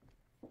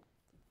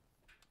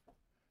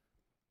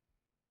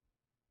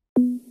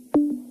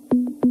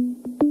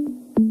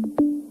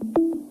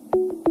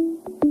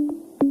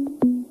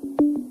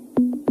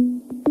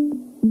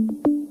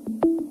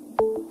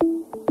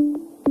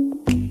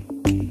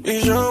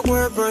 Excel,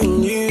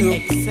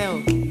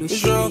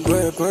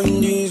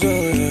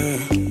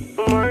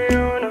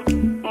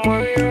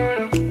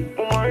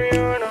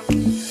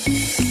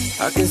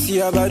 I can see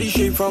your body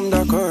shape from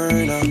the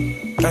corner.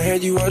 I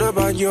heard you heard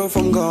about you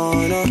from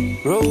Ghana.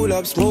 Roll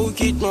up, smoke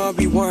it, not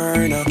be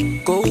Warner.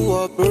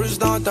 Go up, burst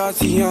down,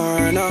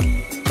 Tatiana.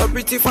 A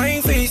pretty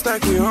fine face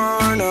like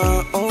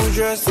Rihanna. All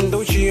dressed in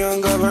Dolce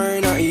 &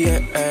 Gabbana,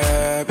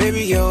 yeah.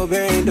 Baby girl,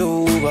 bend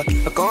over.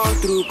 I come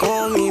through,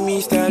 call me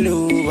Mr.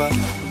 Lover.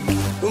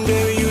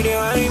 Baby, you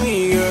behind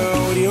me,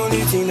 girl. The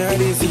only thing that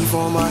they see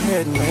from my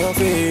head, my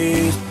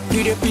face.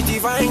 You the pretty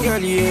fine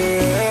girl,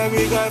 yeah.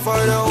 Every guy for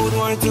the old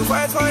one to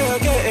fight for your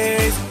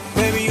case.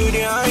 Baby, you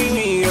behind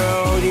me,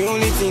 girl. The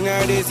only thing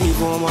that they see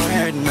from my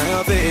head,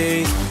 my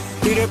face.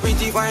 You the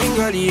pretty fine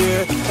girl,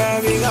 yeah.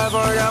 Every guy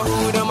for the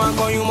hood, I'm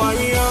call you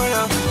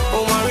Mariana.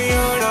 Oh,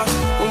 Mariana.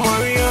 Oh,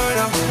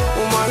 Mariana.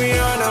 Oh,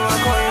 Mariana. I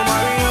call you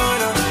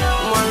Mariana.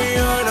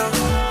 Mariana.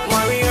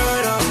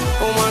 Mariana.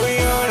 Oh,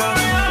 Mariana.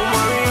 Oh,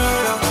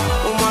 Mariana.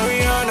 Oh,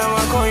 Mariana. I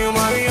call you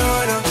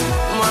Mariana.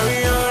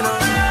 Mariana.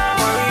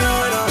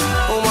 Mariana.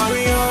 Oh,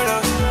 Mariana.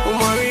 Oh,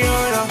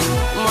 Mariana.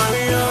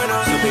 Mariana.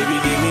 So baby,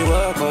 give me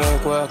work,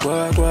 work, work,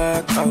 work,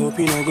 work. I hope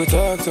you no go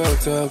talk, talk,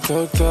 talk,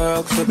 talk,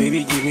 talk. So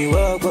baby, give me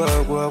work,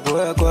 work, work,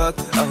 work, work.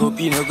 I hope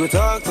you no go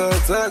talk,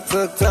 talk, talk,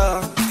 talk,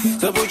 talk.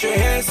 So put your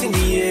hands in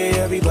the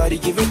air, everybody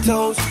give it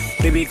toast.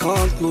 Baby,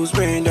 come close,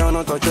 bring down,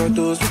 don't touch your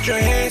toes. Put your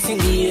hands in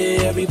the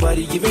air,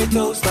 everybody give it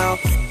toast now.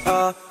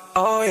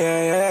 Oh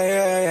yeah, yeah,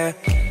 yeah, yeah.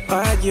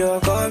 Bad girl,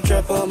 come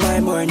trap on my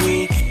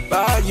money.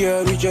 Bad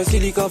girl, with your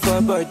silicone for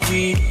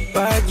body.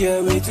 Bad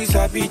girl, way too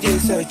happy,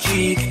 just a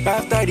cheat.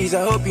 After this,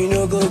 I hope you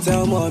no go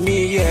tell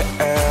mommy, yeah.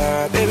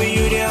 Baby,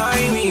 you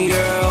behind me,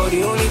 girl.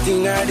 The only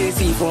thing that they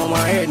see from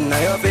my head, now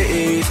your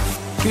face.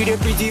 You the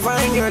pretty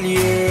fine girl,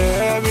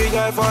 yeah. Every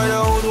guy for the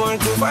old one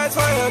to fight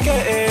for your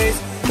case.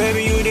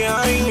 Baby, you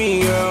behind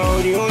me, girl.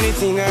 The only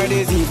thing that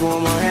they see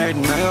from my head,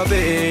 now your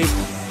face.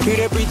 You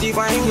the pretty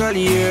fine girl,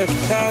 yeah.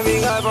 Every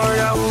guy for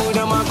the hood,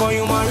 I'ma call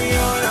you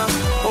Mariana.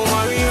 Oh,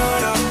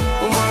 Mariana.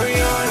 Oh,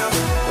 Mariana.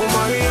 Oh,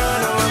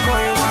 Mariana. I'ma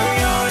call you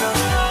Mariana.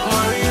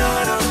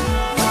 Mariana.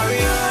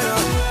 Mariana.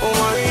 Oh,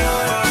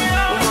 Mariana.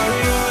 Oh,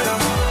 Mariana.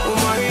 Oh,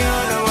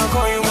 Mariana. I'ma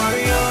call you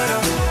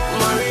Mariana.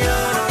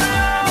 Mariana.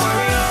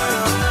 Mariana.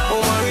 Oh,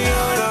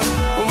 Mariana.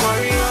 Oh,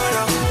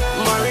 Mariana.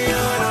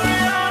 Mariana.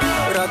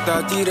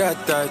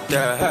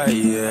 Ratati-ratata,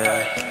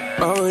 yeah.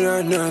 Oh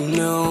no no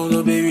no,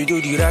 no baby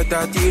do the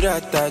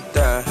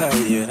ratati-ratata,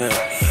 yeah.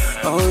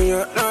 Oh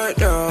no no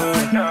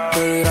no,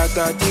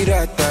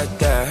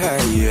 ratati-ratata,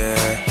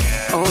 yeah.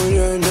 Oh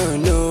no no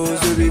no,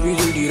 so baby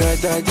do the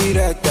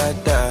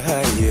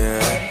ratati-ratata,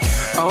 yeah.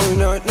 Oh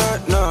no no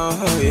no,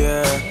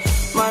 yeah.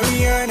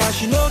 Mariana,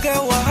 she no get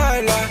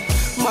wahala.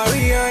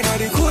 Mariana,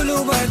 the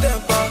cool my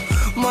temper.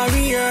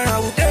 Mariana,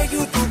 will take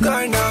you to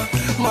Ghana.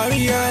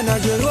 Mariana,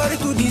 January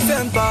to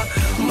December.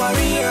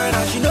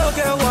 Mariana, she no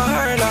get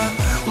wahala.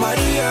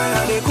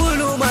 Mariana, they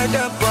cool my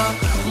temper.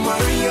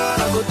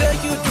 Mariana, go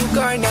take you to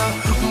Ghana.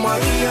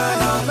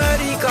 Mariana,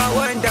 America,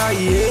 one day,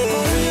 yeah.